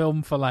for a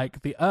film for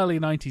like the early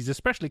 90s,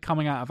 especially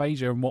coming out of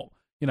Asia and what,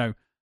 you know,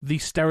 the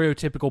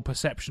stereotypical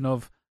perception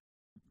of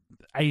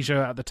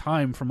Asia at the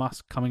time from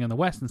us coming in the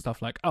West and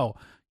stuff like, oh,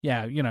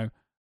 yeah, you know,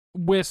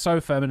 we're so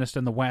feminist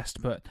in the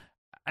West, but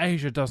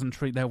Asia doesn't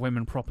treat their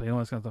women properly and all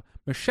this kind of stuff.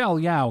 Michelle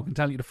Yeoh can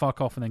tell you to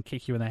fuck off and then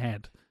kick you in the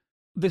head.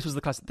 This was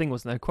the classic thing,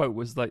 wasn't there? Quote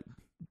was like,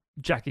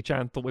 Jackie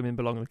Chan thought women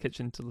belong in the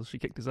kitchen until she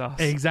kicked his ass.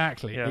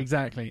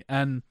 Exactly.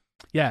 And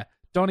yeah,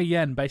 Donnie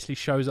Yen basically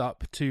shows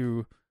up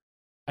to,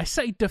 I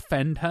say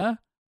defend her,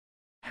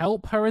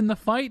 help her in the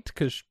fight,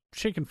 because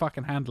she can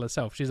fucking handle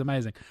herself. She's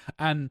amazing.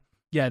 And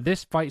yeah,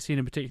 this fight scene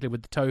in particular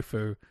with the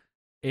tofu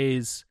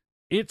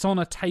it's on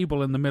a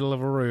table in the middle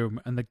of a room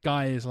and the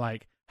guy is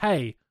like,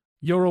 hey,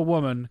 you're a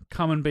woman,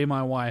 come and be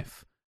my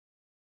wife.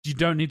 You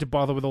don't need to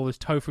bother with all this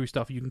tofu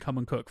stuff. You can come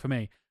and cook for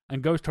me.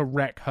 And goes to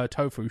wreck her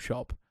tofu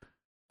shop.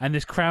 And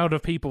this crowd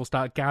of people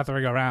start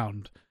gathering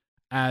around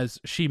as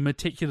she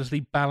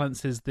meticulously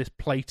balances this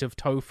plate of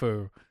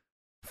tofu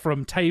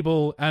from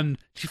table, and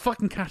she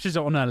fucking catches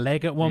it on her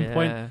leg at one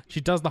point.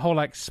 She does the whole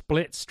like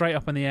split straight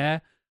up in the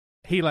air.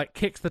 He like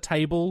kicks the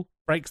table,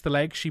 breaks the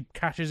leg. She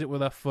catches it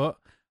with her foot,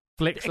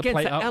 flicks the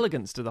plate up.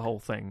 Elegance to the whole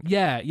thing.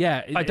 Yeah.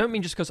 I don't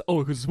mean just because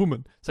it's a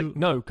woman. It's like,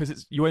 no, because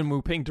it's Yuen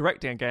Wu-ping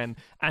directing again,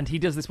 and he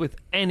does this with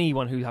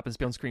anyone who happens to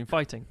be on screen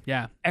fighting.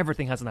 Yeah.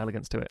 Everything has an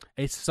elegance to it.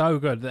 It's so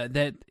good.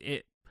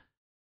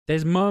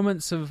 There's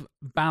moments of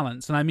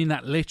balance, and I mean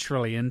that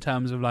literally in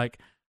terms of like,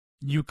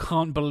 you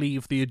can't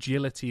believe the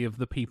agility of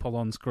the people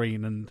on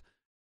screen. And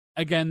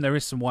again, there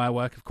is some wire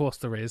work, of course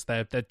there is.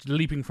 They're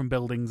leaping from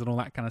buildings and all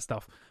that kind of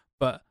stuff.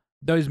 But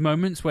those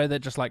moments where they're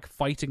just like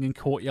fighting in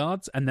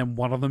courtyards and then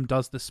one of them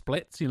does the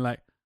splits, you're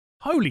like,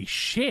 holy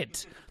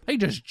shit, they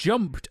just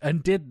jumped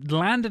and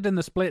landed in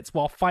the splits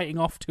while fighting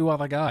off two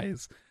other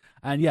guys.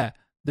 And yeah,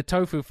 the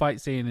tofu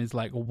fight scene is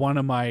like one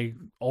of my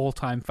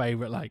all-time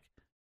favorite, like,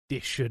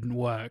 this shouldn't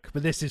work,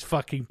 but this is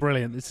fucking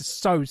brilliant. This is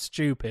so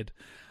stupid.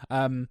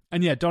 And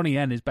yeah, Donnie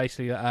Yen is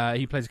basically,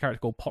 he plays a character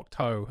called Pok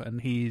To,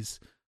 and he's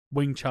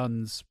Wing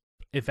Chun's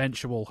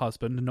eventual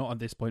husband, not at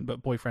this point,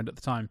 but boyfriend at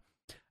the time,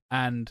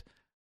 and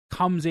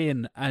comes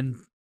in and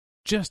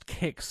just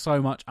kicks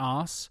so much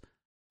ass.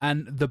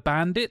 And the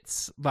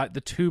bandits, like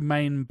the two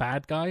main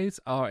bad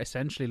guys, are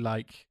essentially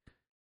like,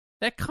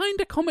 they're kind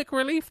of comic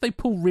relief. They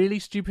pull really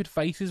stupid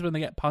faces when they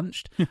get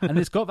punched. And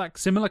it's got that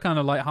similar kind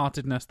of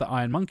lightheartedness that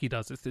Iron Monkey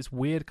does. It's this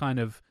weird kind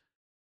of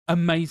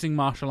amazing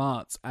martial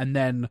arts and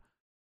then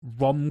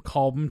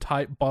rom-com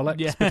type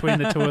bollocks between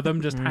the two of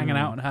them just hanging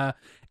out. And her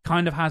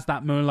kind of has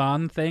that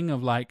Mulan thing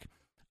of like,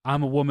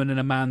 I'm a woman in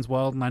a man's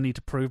world and I need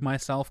to prove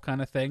myself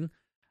kind of thing.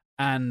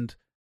 And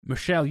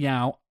Michelle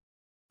Yeoh,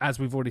 as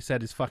we've already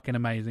said, is fucking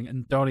amazing.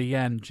 And Donnie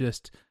Yen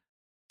just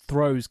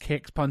throws,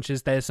 kicks,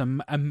 punches. There's a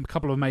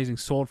couple of amazing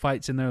sword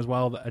fights in there as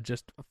well that are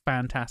just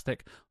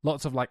fantastic.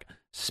 Lots of like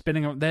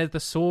spinning. There's the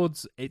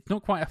swords. It's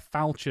not quite a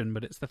falchion,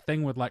 but it's the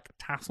thing with like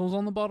tassels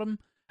on the bottom,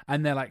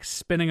 and they're like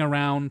spinning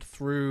around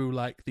through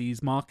like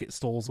these market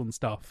stalls and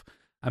stuff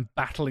and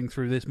battling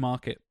through this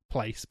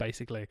marketplace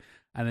basically.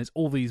 And there's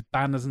all these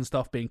banners and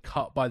stuff being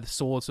cut by the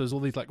sword. So there's all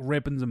these like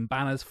ribbons and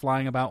banners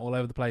flying about all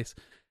over the place.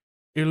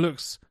 It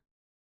looks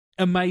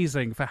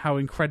amazing for how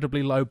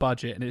incredibly low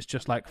budget, and it's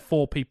just like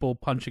four people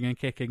punching and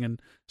kicking and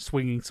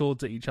swinging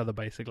swords at each other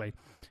basically.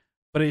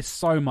 But it's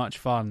so much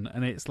fun,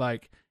 and it's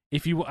like,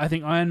 I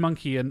think Iron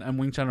Monkey and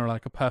Wing Chun are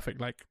like a perfect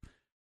like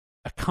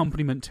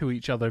accompaniment to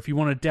each other. If you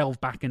want to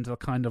delve back into the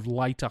kind of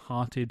lighter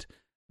hearted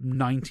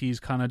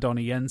 90s kind of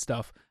Donnie Yen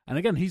stuff. And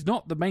again, he's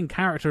not the main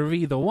character of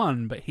either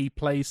one, but he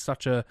plays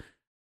such a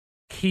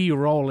key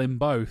role in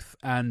both.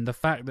 And the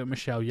fact that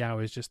Michelle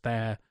Yeoh is just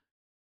there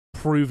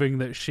proving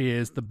that she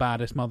is the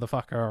baddest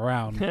motherfucker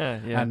around. Yeah.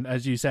 And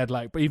as you said,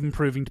 like, even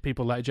proving to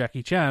people like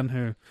Jackie Chan,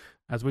 who,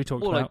 as we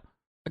talked about... Like,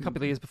 a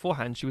couple of years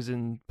beforehand, she was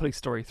in Police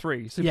Story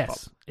 3, Super Pop.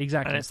 Yes,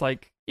 exactly. And it's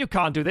like, you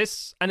can't do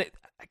this. And it,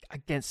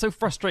 again, it's so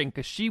frustrating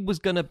because she was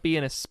going to be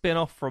in a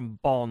spin-off from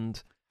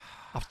Bond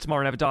after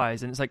Tomorrow Never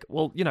Dies. And it's like,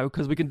 well,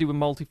 because we can do a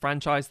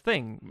multi-franchise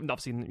thing.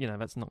 Obviously,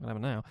 that's not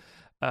going to happen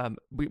now.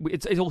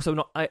 It's also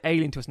not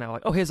alien to us now.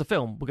 Like, oh, here's a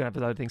film. We're going to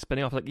have other things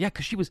spinning off. Like, yeah,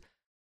 because she was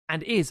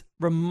and is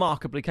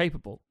remarkably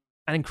capable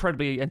and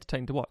incredibly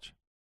entertaining to watch.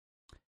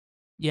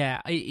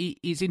 Yeah,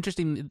 it's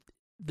interesting.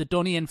 The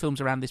Donnie Yen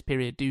films around this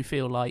period do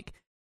feel like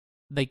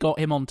they got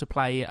him on to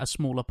play a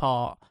smaller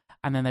part,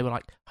 and then they were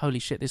like, holy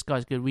shit, this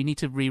guy's good. We need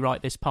to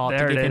rewrite this part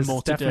to give him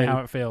more to do. Definitely how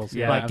it feels.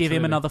 Yeah, like, give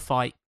him another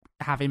fight,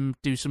 have him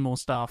do some more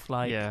stuff.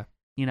 Like,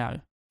 we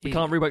can't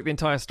rework the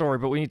entire story,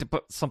 but we need to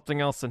put something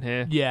else in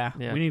here. Yeah.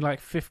 We need like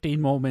 15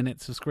 more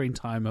minutes of screen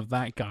time of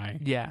that guy.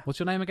 Yeah. What's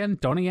your name again?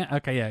 Donnie Yen?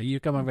 Okay, yeah, you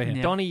come over here.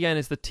 Yeah. Donnie Yen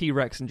is the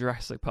T-Rex in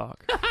Jurassic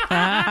Park. It's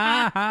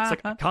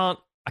like, I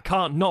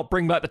can't not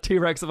bring back the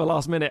T-Rex at the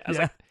last minute.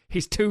 Like,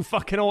 he's too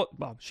fucking awesome.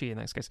 Well, she in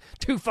this case.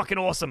 Too fucking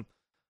awesome.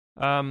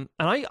 And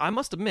I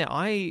must admit,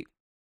 I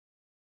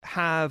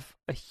have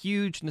a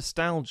huge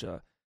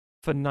nostalgia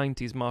for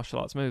 90s martial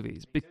arts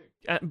movies.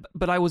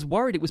 But I was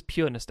worried it was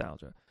pure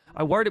nostalgia.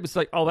 I worried it was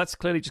like, oh, that's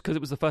clearly just because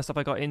it was the first stuff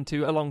I got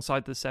into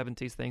alongside the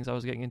 70s things I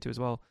was getting into as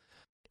well.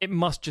 It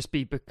must just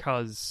be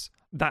because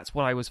that's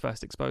what I was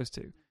first exposed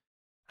to.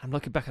 I'm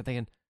looking back and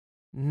thinking,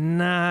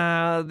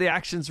 nah, the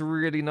action's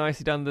really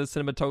nicely done. The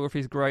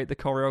cinematography's great. The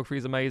choreography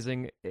is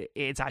amazing.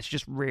 It's actually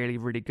just really,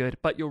 really good.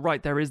 But you're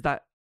right, there is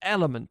that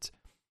element,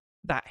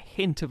 that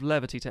hint of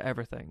levity to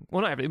everything.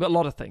 Well, not everything, but a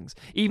lot of things.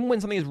 Even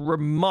when something is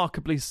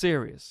remarkably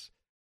serious,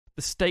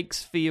 the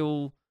stakes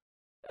feel,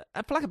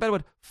 for lack of a better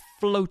word,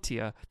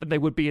 floatier than they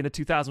would be in the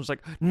 2000s. It's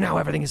like, now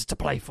everything is to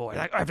play for.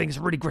 Like, everything's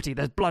really gritty.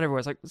 There's blood everywhere.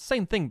 It's like the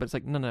same thing, but it's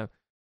like, no.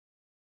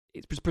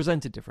 It's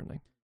presented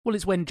differently. Well,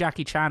 it's when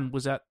Jackie Chan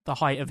was at the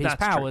height of his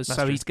powers,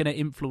 so he's going to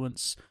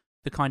influence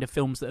the kind of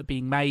films that are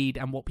being made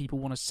and what people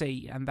want to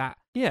see. And that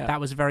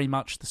was very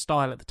much the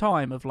style at the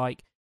time of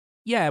like,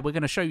 yeah, we're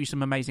going to show you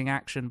some amazing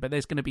action, but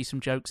there's going to be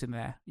some jokes in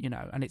there,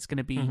 and it's going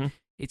to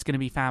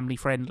be family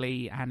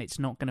friendly, and it's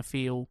not going to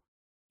feel,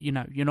 you're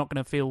not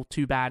going to feel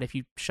too bad if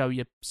you show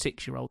your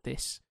 6-year-old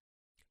this.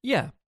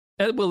 Yeah.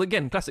 Well,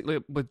 again, classically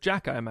with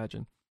Jack, I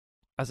imagine,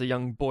 as a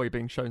young boy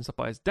being shown stuff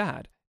by his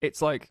dad,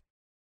 it's like,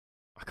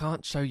 I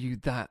can't show you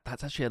that.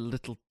 That's actually a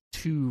little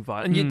too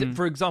violent. And yet,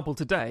 for example,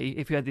 today,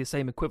 if you had the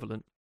same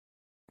equivalent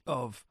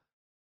of,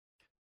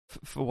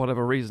 for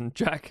whatever reason,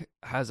 Jack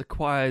has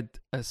acquired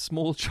a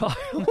small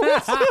child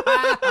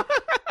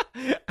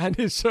and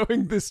is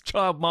showing this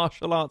child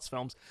martial arts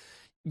films,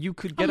 you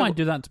could get... I might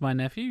do that to my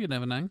nephew, you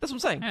never know. That's what I'm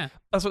saying. Yeah.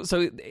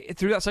 So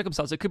through that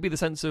circumstance, it could be the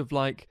sense of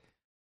like,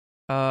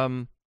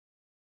 to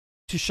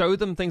show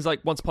them things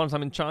like Once Upon a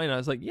Time in China.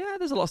 It's like, yeah,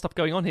 there's a lot of stuff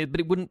going on here,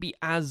 but it wouldn't be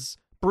as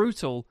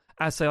brutal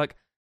as, say, like,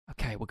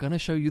 okay, we're going to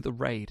show you the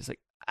raid. It's like,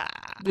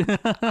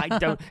 I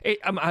don't...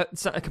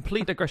 It's a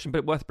complete digression,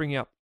 but worth bringing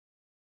up.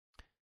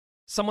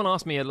 Someone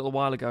asked me a little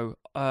while ago,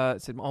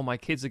 said, oh, my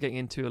kids are getting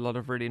into a lot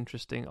of really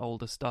interesting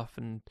older stuff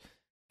and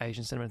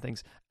Asian cinema and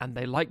things, and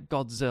they like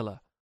Godzilla.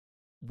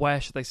 Where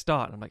should they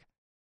start? And I'm like,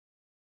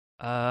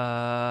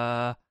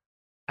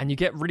 and you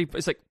get really...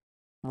 It's like,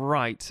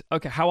 right,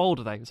 okay, how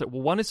old are they? It's like,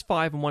 well, one is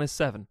 5 and one is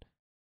 7.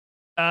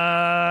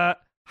 How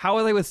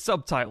are they with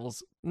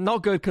subtitles?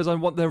 Not good because I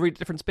want them to read at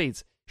different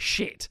speeds.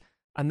 Shit.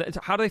 And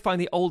how do they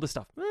find the older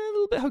stuff? A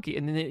little bit hokey.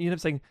 And then you end up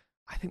saying,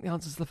 I think the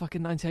answer's the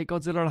fucking 98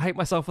 Godzilla, and I hate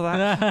myself for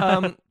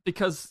that.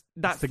 Because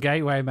that's the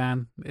gateway,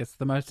 man. It's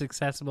the most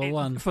accessible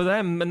one. For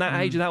them and that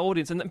age and that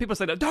audience. And then people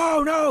say,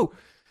 no!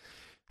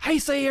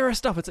 Heisei era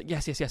stuff. It's like,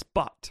 yes.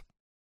 But,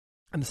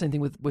 and the same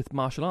thing with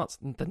martial arts.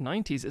 In the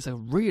 90s, it's a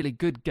really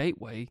good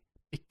gateway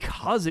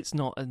because it's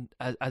not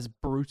as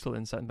brutal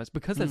in certain places,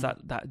 because there's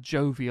that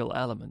jovial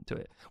element to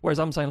it. Whereas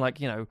I'm saying, like,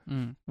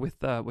 with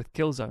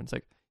Killzone, it's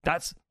like,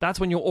 that's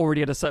when you're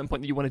already at a certain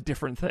point that you want a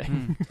different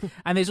thing.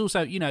 And there's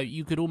also,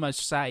 you could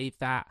almost say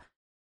that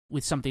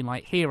with something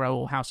like Hero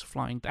or House of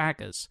Flying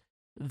Daggers,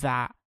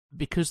 that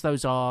because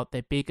they're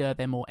bigger,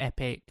 they're more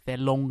epic, they're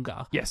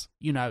longer. Yes.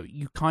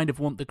 You kind of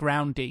want the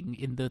grounding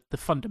in the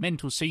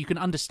fundamentals, so you can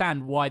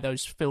understand why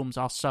those films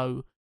are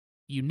so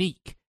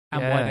unique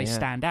and why they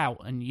stand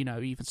out. And,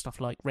 even stuff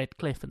like Red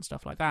Cliff and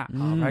stuff like that.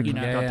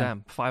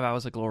 Goddamn, 5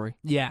 hours of glory.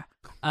 Yeah.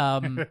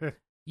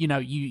 You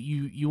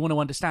want to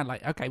understand,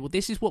 like, okay, well,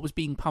 this is what was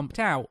being pumped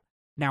out.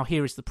 Now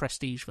here is the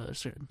prestige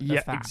version of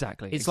that.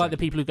 Exactly. It's like the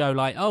people who go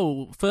like,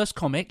 oh, first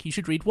comic, you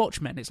should read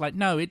Watchmen. It's like,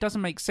 no, it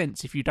doesn't make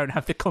sense if you don't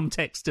have the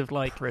context of,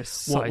 like,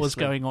 what was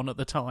going on at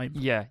the time.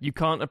 Yeah, you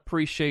can't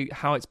appreciate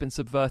how it's been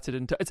subverted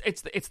into...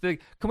 It's the...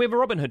 Can we have a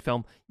Robin Hood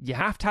film? You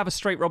have to have a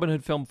straight Robin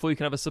Hood film before you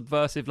can have a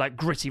subversive, like,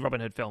 gritty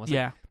Robin Hood film.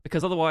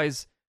 Because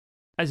otherwise...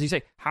 as you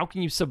say, how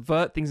can you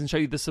subvert things and show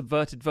you the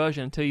subverted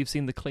version until you've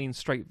seen the clean,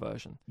 straight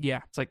version?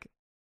 Yeah. It's like,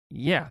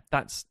 yeah,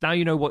 that's now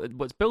you know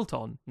what's built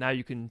on. Now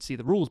you can see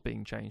the rules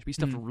being changed. But you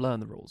still have to learn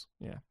the rules.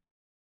 Yeah.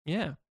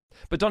 Yeah.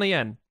 But Donnie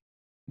Yen,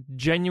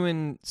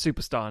 genuine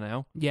superstar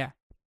now. Yeah.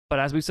 But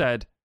as we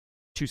said,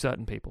 to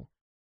certain people.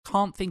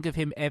 Can't think of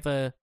him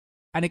ever.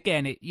 And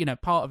again,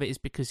 part of it is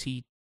because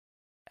he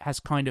has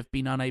kind of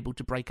been unable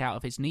to break out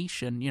of his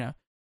niche, and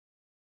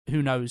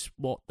who knows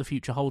what the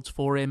future holds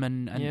for him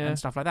and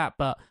stuff like that.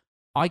 But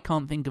I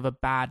can't think of a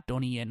bad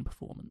Donnie Yen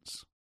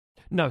performance.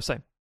 No,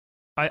 same.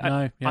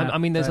 I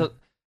mean, there's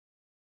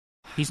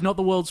He's not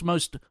the world's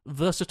most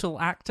versatile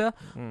actor,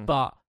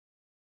 but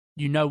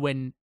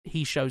when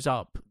he shows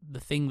up, the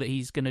thing that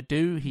he's going to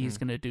do, he's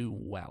going to do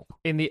well.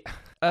 In the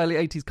early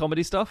 80s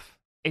comedy stuff,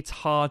 it's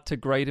hard to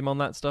grade him on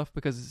that stuff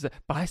because,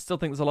 but I still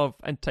think there's a lot of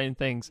entertaining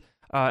things.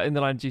 In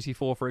the line of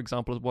GT4, for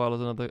example, as well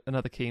as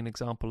another keen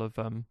example of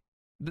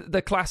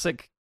the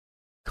classic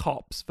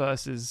cops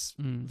versus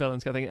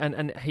villains kind of thing,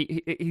 and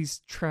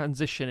he's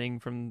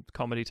transitioning from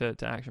comedy to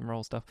action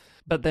role stuff,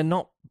 but they're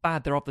not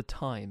bad. They're of the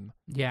time,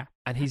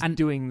 and he's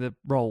doing the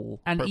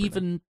role. And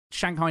even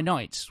Shanghai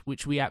Nights,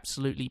 which we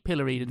absolutely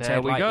pilloried and there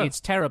said we go.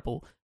 It's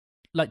terrible.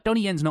 Like,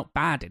 Donnie Yen's not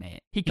bad in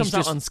it. He comes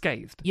out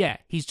unscathed. Yeah,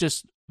 he's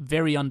just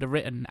very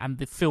underwritten, and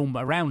the film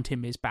around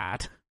him is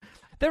bad.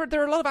 There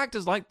are a lot of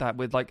actors like that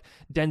with, like,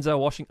 Denzel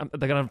Washington.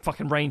 They're going to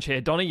fucking range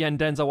here. Donnie Yen,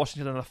 Denzel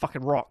Washington, and The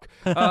fucking Rock.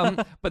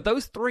 But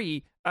those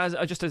three, as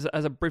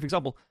a brief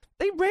example,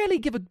 they rarely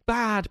give a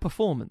bad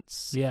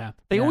performance. Yeah.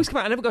 They always come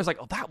out and everyone goes like,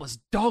 oh, that was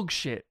dog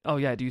shit. Oh,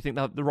 yeah, do you think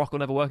that The Rock will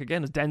never work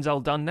again? Is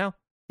Denzel done now?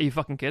 Are you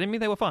fucking kidding me?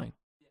 They were fine.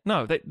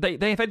 No, they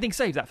if anything,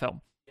 saved that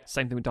film.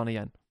 Same thing with Donnie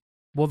Yen.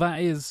 Well,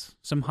 that is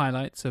some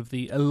highlights of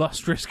the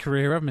illustrious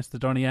career of Mr.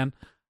 Donnie Yen.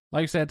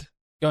 Like I said,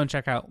 go and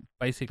check out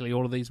basically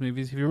all of these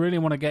movies. If you really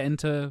want to get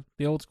into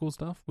the old school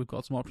stuff, we've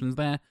got some options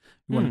there. If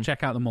you want to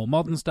check out the more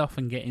modern stuff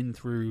and get in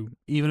through,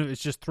 even if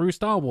it's just through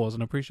Star Wars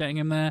and appreciating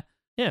him there.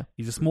 Yeah.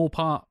 He's a small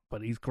part,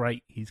 but he's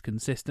great. He's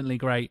consistently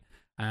great.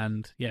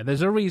 And yeah,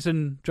 there's a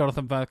reason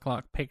Jonathan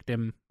Verclark picked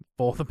him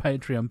for the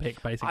Patreon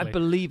pick, basically. I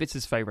believe it's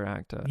his favourite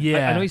actor.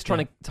 Yeah. I know he's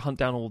trying to hunt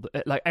down all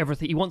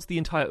everything. He wants the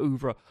entire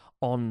oeuvre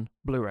on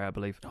Blu-ray, I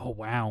believe. Oh,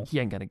 wow. He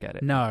ain't going to get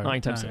it. No. Not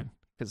anytime soon,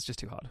 because it's just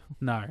too hard.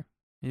 No.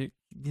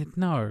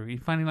 No, you're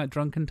finding like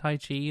Drunken Tai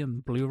Chi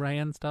and Blu-ray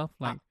and stuff.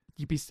 Like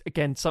you'd be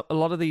again. So a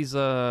lot of these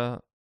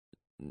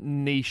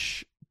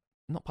niche,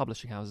 not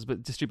publishing houses,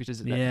 but distributors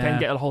that can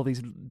get a hold of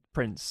these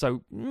prints.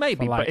 So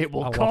maybe, but it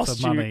will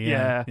cost you. Money.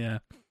 Yeah.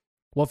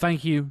 Well,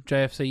 thank you,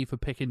 JFC, for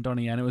picking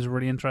Donnie Yen. It was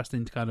really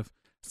interesting to kind of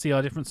see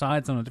our different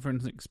sides and our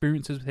different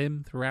experiences with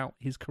him throughout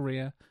his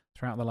career,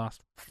 throughout the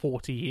last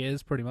 40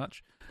 years, pretty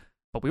much.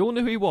 But we all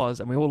knew who he was,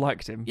 and we all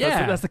liked him.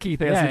 Yeah. That's the key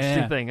thing. That's the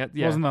interesting thing.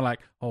 Yeah. Wasn't there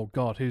like, oh,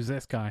 God, who's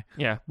this guy?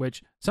 Yeah.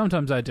 Which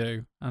sometimes I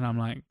do, and I'm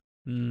like,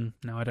 no,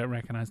 I don't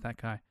recognize that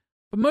guy.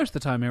 But most of the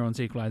time here on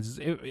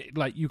Sequelizers,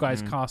 like you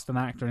guys cast an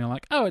actor, and you're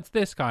like, oh, it's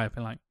this guy. I've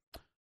been like,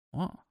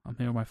 what? I'm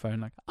here on my phone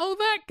like, oh,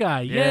 that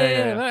guy.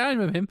 Yeah. I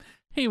remember him.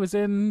 He was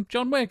in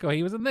John Wick, or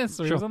he was in this,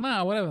 or he was in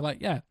that, or whatever. Like,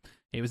 yeah,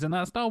 he was in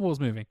that Star Wars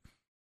movie.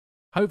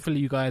 Hopefully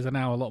you guys are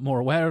now a lot more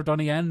aware of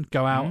Donnie Yen.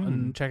 Go out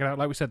and check it out.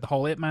 Like we said, the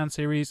whole Ip Man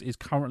series is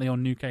currently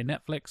on UK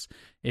Netflix.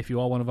 If you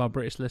are one of our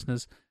British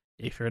listeners,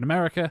 if you're in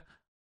America,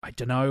 I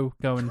don't know,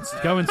 go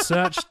and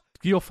search.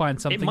 You'll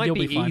find something. It might You'll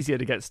be fine. easier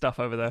to get stuff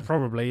over there.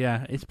 Probably,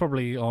 yeah. It's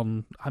probably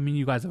on. I mean,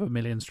 you guys have a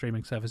million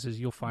streaming services.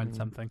 You'll find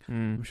something.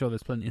 I'm sure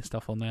there's plenty of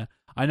stuff on there.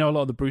 I know a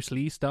lot of the Bruce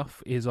Lee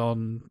stuff is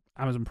on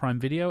Amazon Prime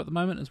Video at the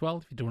moment as well.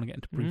 If you do want to get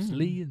into Bruce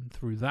Lee and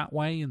through that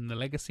way and the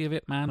legacy of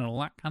Ip Man and all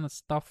that kind of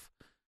stuff,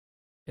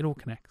 it all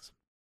connects.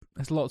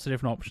 There's lots of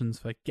different options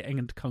for getting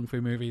into kung fu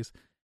movies.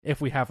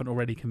 If we haven't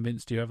already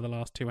convinced you over the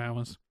last 2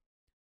 hours,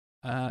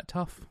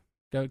 tough.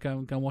 Go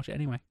and watch it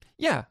anyway.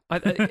 Yeah,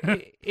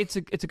 it's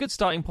a good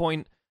starting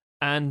point,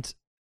 and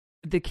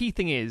the key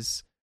thing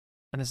is,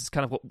 and this is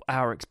kind of what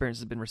our experience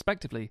has been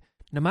respectively.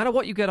 No matter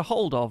what you get a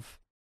hold of,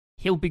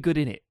 he'll be good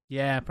in it.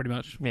 Yeah, pretty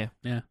much.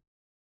 Yeah.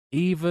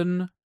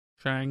 Even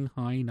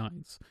Shanghai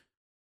Nights,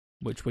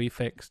 which we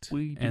fixed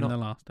in the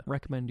last.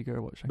 Recommend you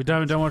go watch. We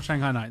don't watch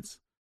Shanghai Nights.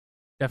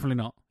 Definitely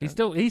not. He's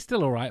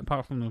still all right,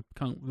 apart from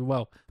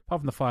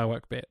the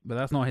firework bit, but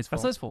that's not his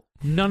fault. That's his fault.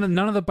 None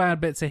of the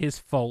bad bits are his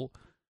fault.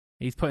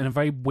 He's put in a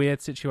very weird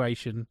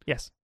situation.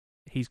 Yes.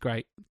 He's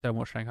great. Don't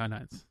watch Shanghai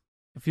Nights.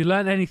 If you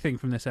learned anything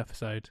from this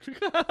episode,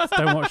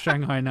 don't watch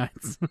Shanghai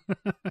Nights.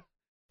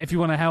 If you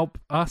want to help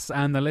us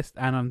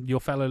and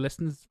your fellow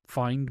listeners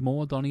find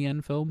more Donnie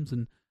Yen films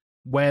and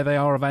where they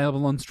are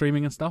available on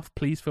streaming and stuff,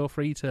 please feel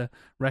free to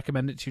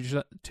recommend it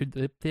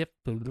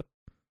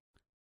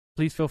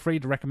Please feel free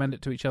to recommend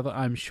it to each other.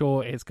 I'm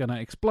sure it's going to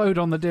explode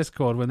on the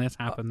Discord when this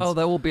happens. Oh,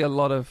 there will be a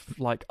lot of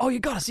like, oh, you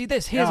got to see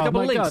this. Here's a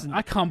couple of links. God,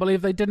 I can't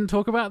believe they didn't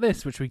talk about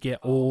this, which we get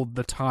all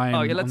the time.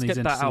 Oh, yeah, let's get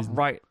that out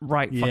right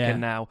fucking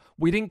now.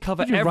 We didn't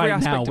cover every right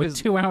aspect now, of his...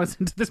 2 hours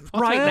into this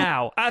podcast. Right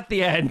now, at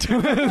the end.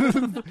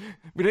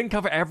 We didn't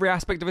cover every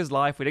aspect of his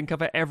life. We didn't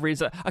cover every...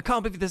 I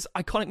can't believe this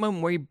iconic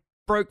moment where he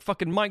broke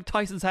fucking Mike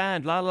Tyson's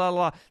hand. La la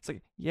la. It's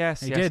like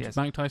yes, He yes, did. yes.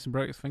 Mike Tyson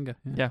broke his finger.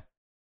 Yeah.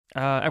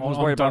 Everyone's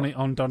on worried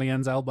on Donnie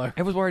Yen's elbow.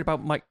 Everyone's worried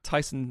about Mike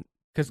Tyson.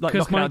 Because Like,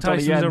 knocking Mike out Donnie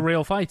Tyson's a Yen.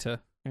 real fighter.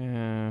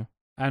 Yeah.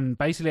 And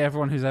basically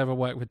everyone who's ever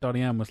worked with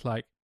Donnie Yen was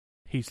like,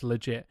 he's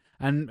legit.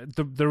 And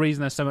the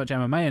reason there's so much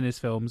MMA in his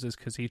films is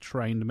because he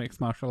trained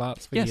mixed martial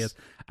arts for years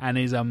and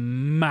is a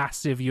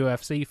massive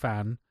UFC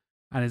fan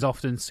and is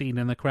often seen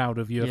in the crowd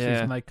of UFCs.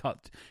 Yeah. And they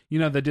cut,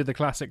 they do the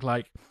classic,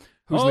 like,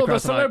 Who's in the the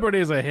crowd tonight?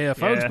 celebrities are here,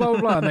 folks, Yeah. blah,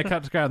 blah, blah. And they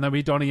cut to crowd and there'll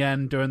be Donnie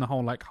Yen doing the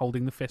whole, like,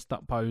 holding the fist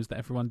up pose that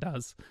everyone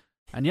does.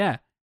 And yeah,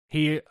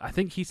 I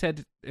think he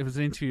said, it was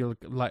an interview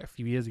like a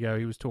few years ago,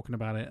 he was talking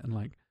about it and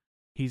like,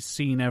 he's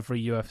seen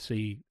every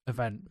UFC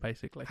event,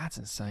 basically. That's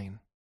insane.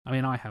 I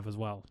mean, I have as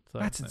well. So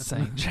That's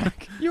insane,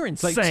 Jack. You're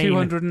It's insane.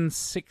 like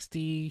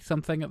 260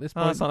 something at this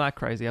Oh, point. it's not that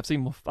crazy. I've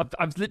seen more.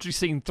 I've literally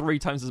seen 3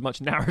 times as much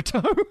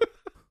Naruto.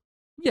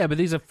 Yeah, but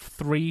these are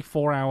 3,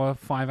 4 hour,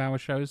 5 hour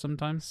shows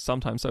sometimes.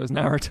 Sometimes so is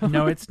Naruto.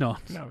 No, it's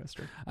not. No, it's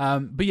true.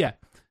 But yeah,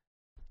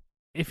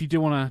 if you do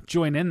want to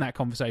join in that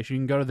conversation, you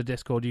can go to the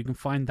Discord. You can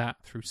find that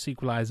through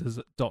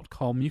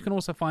sequelizers.com. You can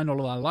also find all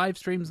of our live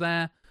streams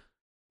there.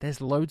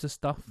 There's loads of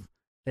stuff.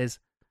 There's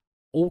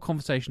all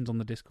conversations on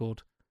the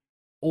Discord.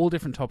 All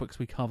different topics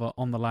we cover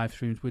on the live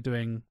streams. We're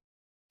doing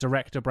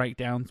director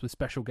breakdowns with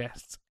special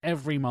guests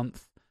every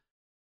month.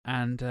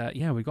 And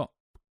we've got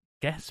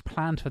guests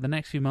planned for the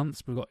next few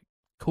months. We've got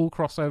cool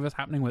crossovers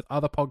happening with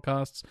other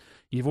podcasts.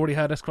 You've already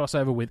heard us cross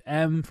over with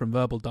M from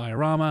Verbal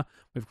Diorama.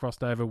 We've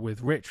crossed over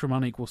with Rich from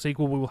Unequal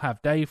Sequel. We will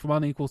have Dave from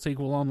Unequal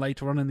Sequel on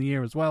later on in the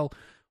year as well.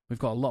 We've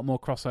got a lot more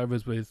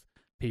crossovers with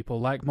people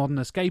like Modern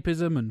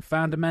Escapism and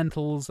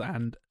Fundamentals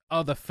and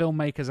other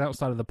filmmakers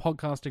outside of the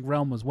podcasting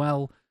realm as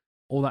well.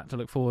 All that to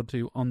look forward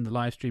to on the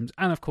live streams.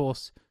 And of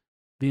course,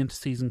 the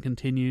interseason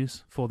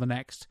continues for the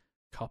next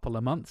couple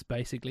of months,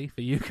 basically, for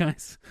you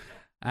guys.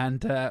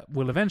 And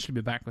we'll eventually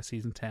be back with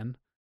season 10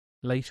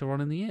 later on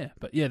in the year.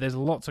 But yeah, there's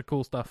lots of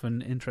cool stuff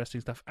and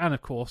interesting stuff. And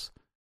of course,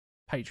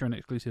 Patreon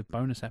exclusive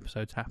bonus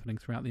episodes happening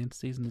throughout the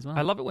interseason as well.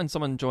 I love it when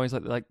someone joins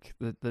like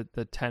the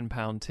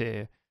 £10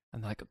 tier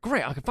and they're like,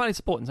 great, I can finally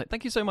support. And it's like,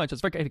 thank you so much.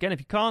 That's very great. Again, if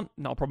you can't,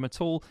 not a problem at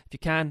all. If you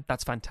can,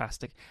 that's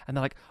fantastic. And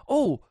they're like,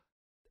 oh,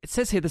 it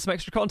says here there's some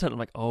extra content. I'm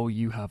like, oh,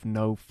 you have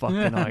no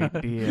fucking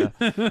idea.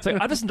 So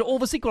I've listened to all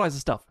the Sequelizer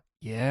stuff.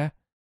 Yeah.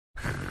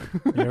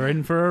 You're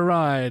in for a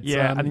ride.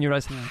 Yeah, son. and then you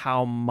realise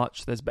how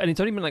much there's... And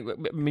it's only been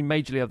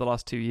majorly over the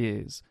last 2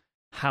 years,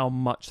 how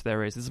much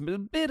there is. There's a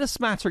bit of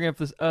smattering of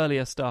this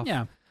earlier stuff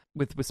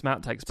with some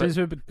outtakes. But Since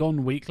we've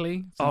gone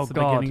weekly since the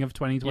beginning of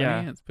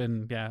 2020, it's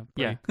been,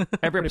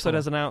 every episode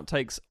has an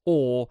outtakes,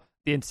 or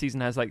the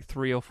interseason has like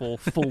 3 or 4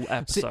 full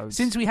episodes.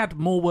 Since we had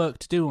more work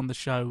to do on the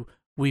show,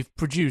 we've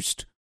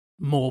produced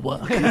more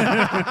work.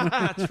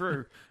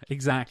 True.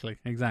 Exactly.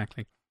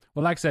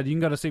 Well, like I said, you can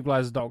go to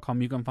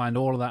sequelizers.com. You can find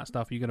all of that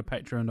stuff. You go to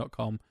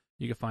patreon.com.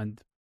 You can find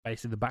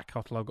basically the back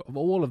catalogue of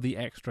all of the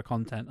extra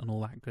content and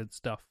all that good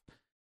stuff.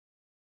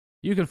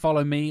 You can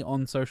follow me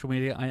on social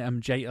media. I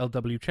am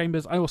JLW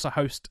Chambers. I also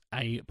host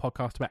a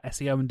podcast about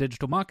SEO and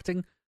digital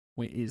marketing,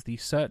 which is the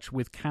Search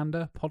with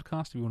Candor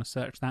podcast, if you want to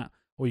search that.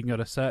 Or you can go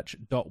to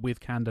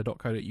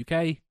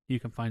search.withcandor.co.uk. You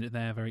can find it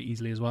there very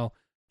easily as well.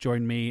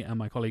 Join me and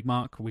my colleague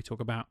Mark. We talk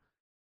about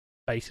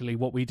basically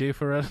what we do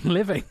for a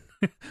living,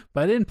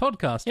 but in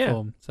podcast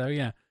form. So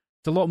yeah,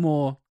 it's a lot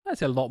more, I'd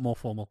say a lot more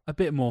formal, a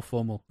bit more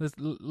formal. There's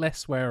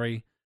less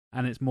sweary,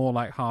 and it's more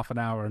like half an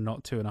hour and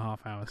not 2.5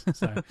 hours.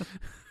 So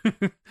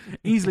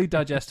easily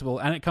digestible,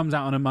 and it comes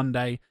out on a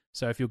Monday.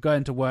 So if you're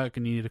going to work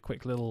and you need a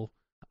quick little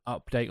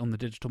update on the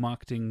digital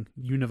marketing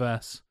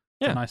universe,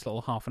 it's a nice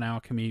little half an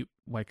hour commute,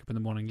 wake up in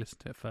the morning, listen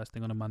to it first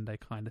thing on a Monday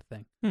kind of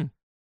thing.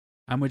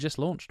 And we're just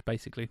launched,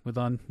 basically, with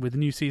a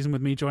new season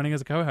with me joining as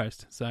a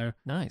co-host. So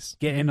nice.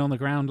 Get in on the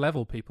ground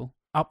level, people.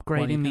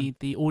 Upgrading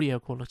the audio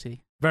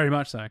quality. Very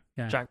much so,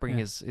 yeah. Jack bringing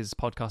his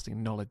podcasting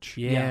knowledge.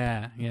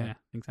 Yeah,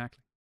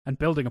 exactly. And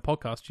building a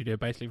podcast studio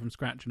basically from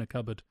scratch in a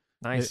cupboard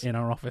in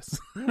our office.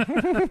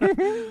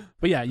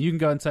 But yeah, you can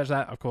go and search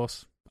that, of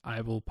course.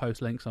 I will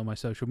post links on my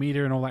social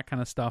media and all that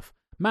kind of stuff.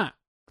 Matt,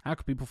 how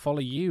can people follow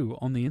you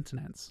on the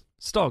internets?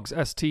 Stogs,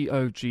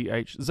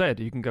 STOGHZ.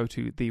 You can go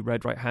to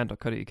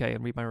theredrighthand.co.uk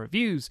and read my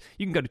reviews.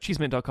 You can go to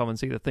cheesemint.com and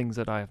see the things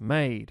that I have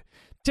made.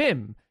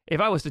 Tim, if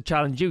I was to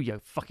challenge you,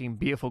 you fucking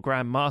beautiful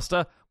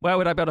grandmaster, where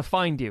would I be able to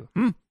find you?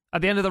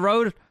 At the end of the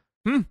road?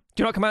 Do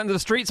you not come out into the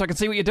street so I can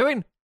see what you're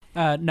doing?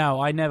 No,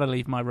 I never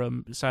leave my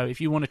room. So if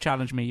you want to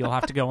challenge me, you'll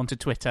have to go onto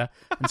Twitter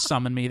and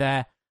summon me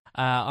there.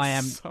 I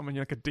am... Summon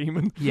you like a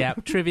demon. Yeah,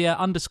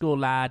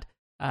 trivia_lad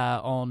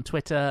on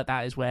Twitter.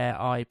 That is where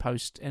I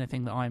post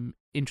anything that I'm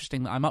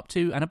interesting that I'm up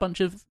to, and a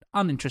bunch of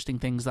uninteresting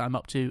things that I'm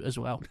up to as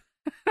well.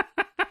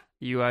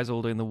 You guys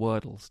all doing the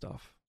Wordle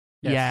stuff?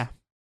 Yes. Yeah.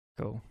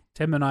 Cool.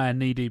 Tim and I are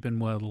knee-deep in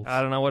Wordles.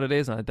 I don't know what it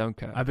is, and I don't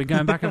care. I've been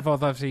going back and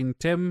forth. I've seen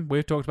Tim.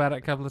 We've talked about it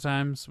a couple of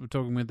times. We're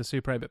talking with the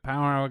Super 8-Bit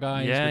Power Hour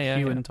guys, with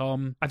Hugh and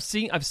Tom. I've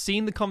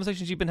seen the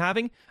conversations you've been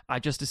having. I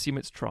just assume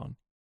it's Tron.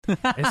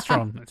 It's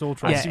Tron. It's all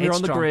Tron. I assume you're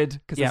on the Tron.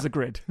 grid, because there's a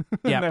grid.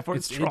 Yeah, Therefore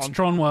it's Tron. It's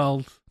Tron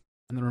World.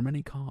 And there are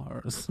many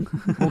cars.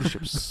 All the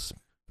ships.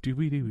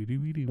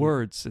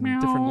 Words in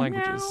different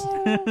languages.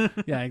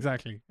 Yeah,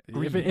 exactly.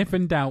 If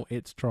in doubt,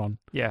 it's Tron.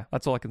 Yeah,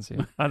 that's all I can see.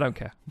 I don't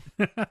care.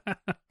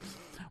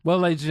 Well,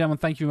 ladies and gentlemen,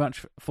 thank you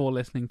much for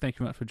listening. Thank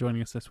you much for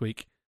joining us this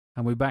week.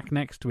 And we're back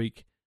next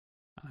week.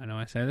 I know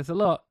I say this a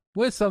lot.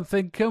 With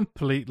something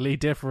completely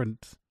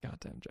different.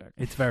 Goddamn, Jack.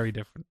 It's very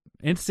different.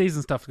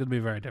 Interseason stuff is going to be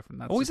very different.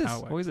 That's Always just is. how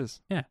it works. Always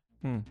is. Yeah.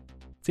 Hmm.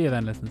 See you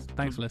then, listeners.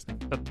 Thanks for listening.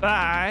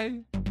 Bye-bye.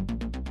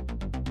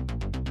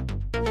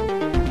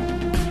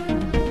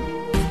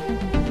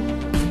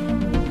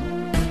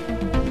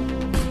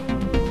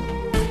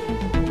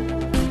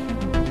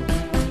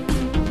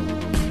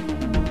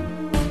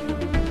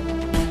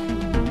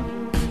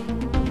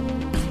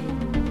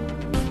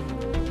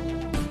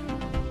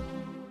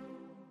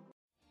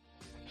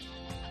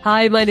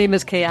 Hi, my name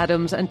is Kay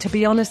Adams, and to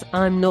be honest,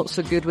 I'm not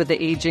so good with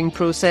the ageing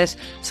process,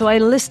 so I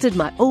enlisted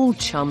my old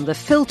chum, the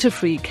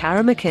filter-free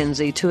Cara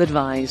McKenzie, to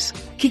advise.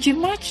 Could you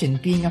imagine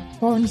being a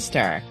porn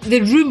star?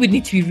 The room would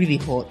need to be really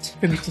hot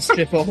for me to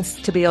strip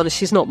off. To be honest,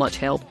 she's not much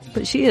help,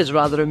 but she is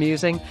rather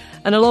amusing.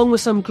 And along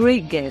with some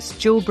great guests,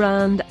 Joe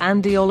Brand,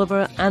 Andy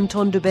Oliver,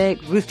 Anton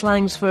Dubeck, Ruth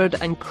Langsford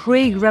and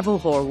Craig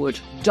Revel-Horwood,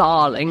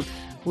 darling,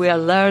 we are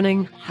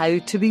learning how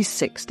to be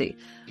 60.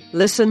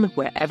 Listen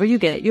wherever you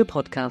get your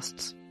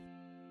podcasts.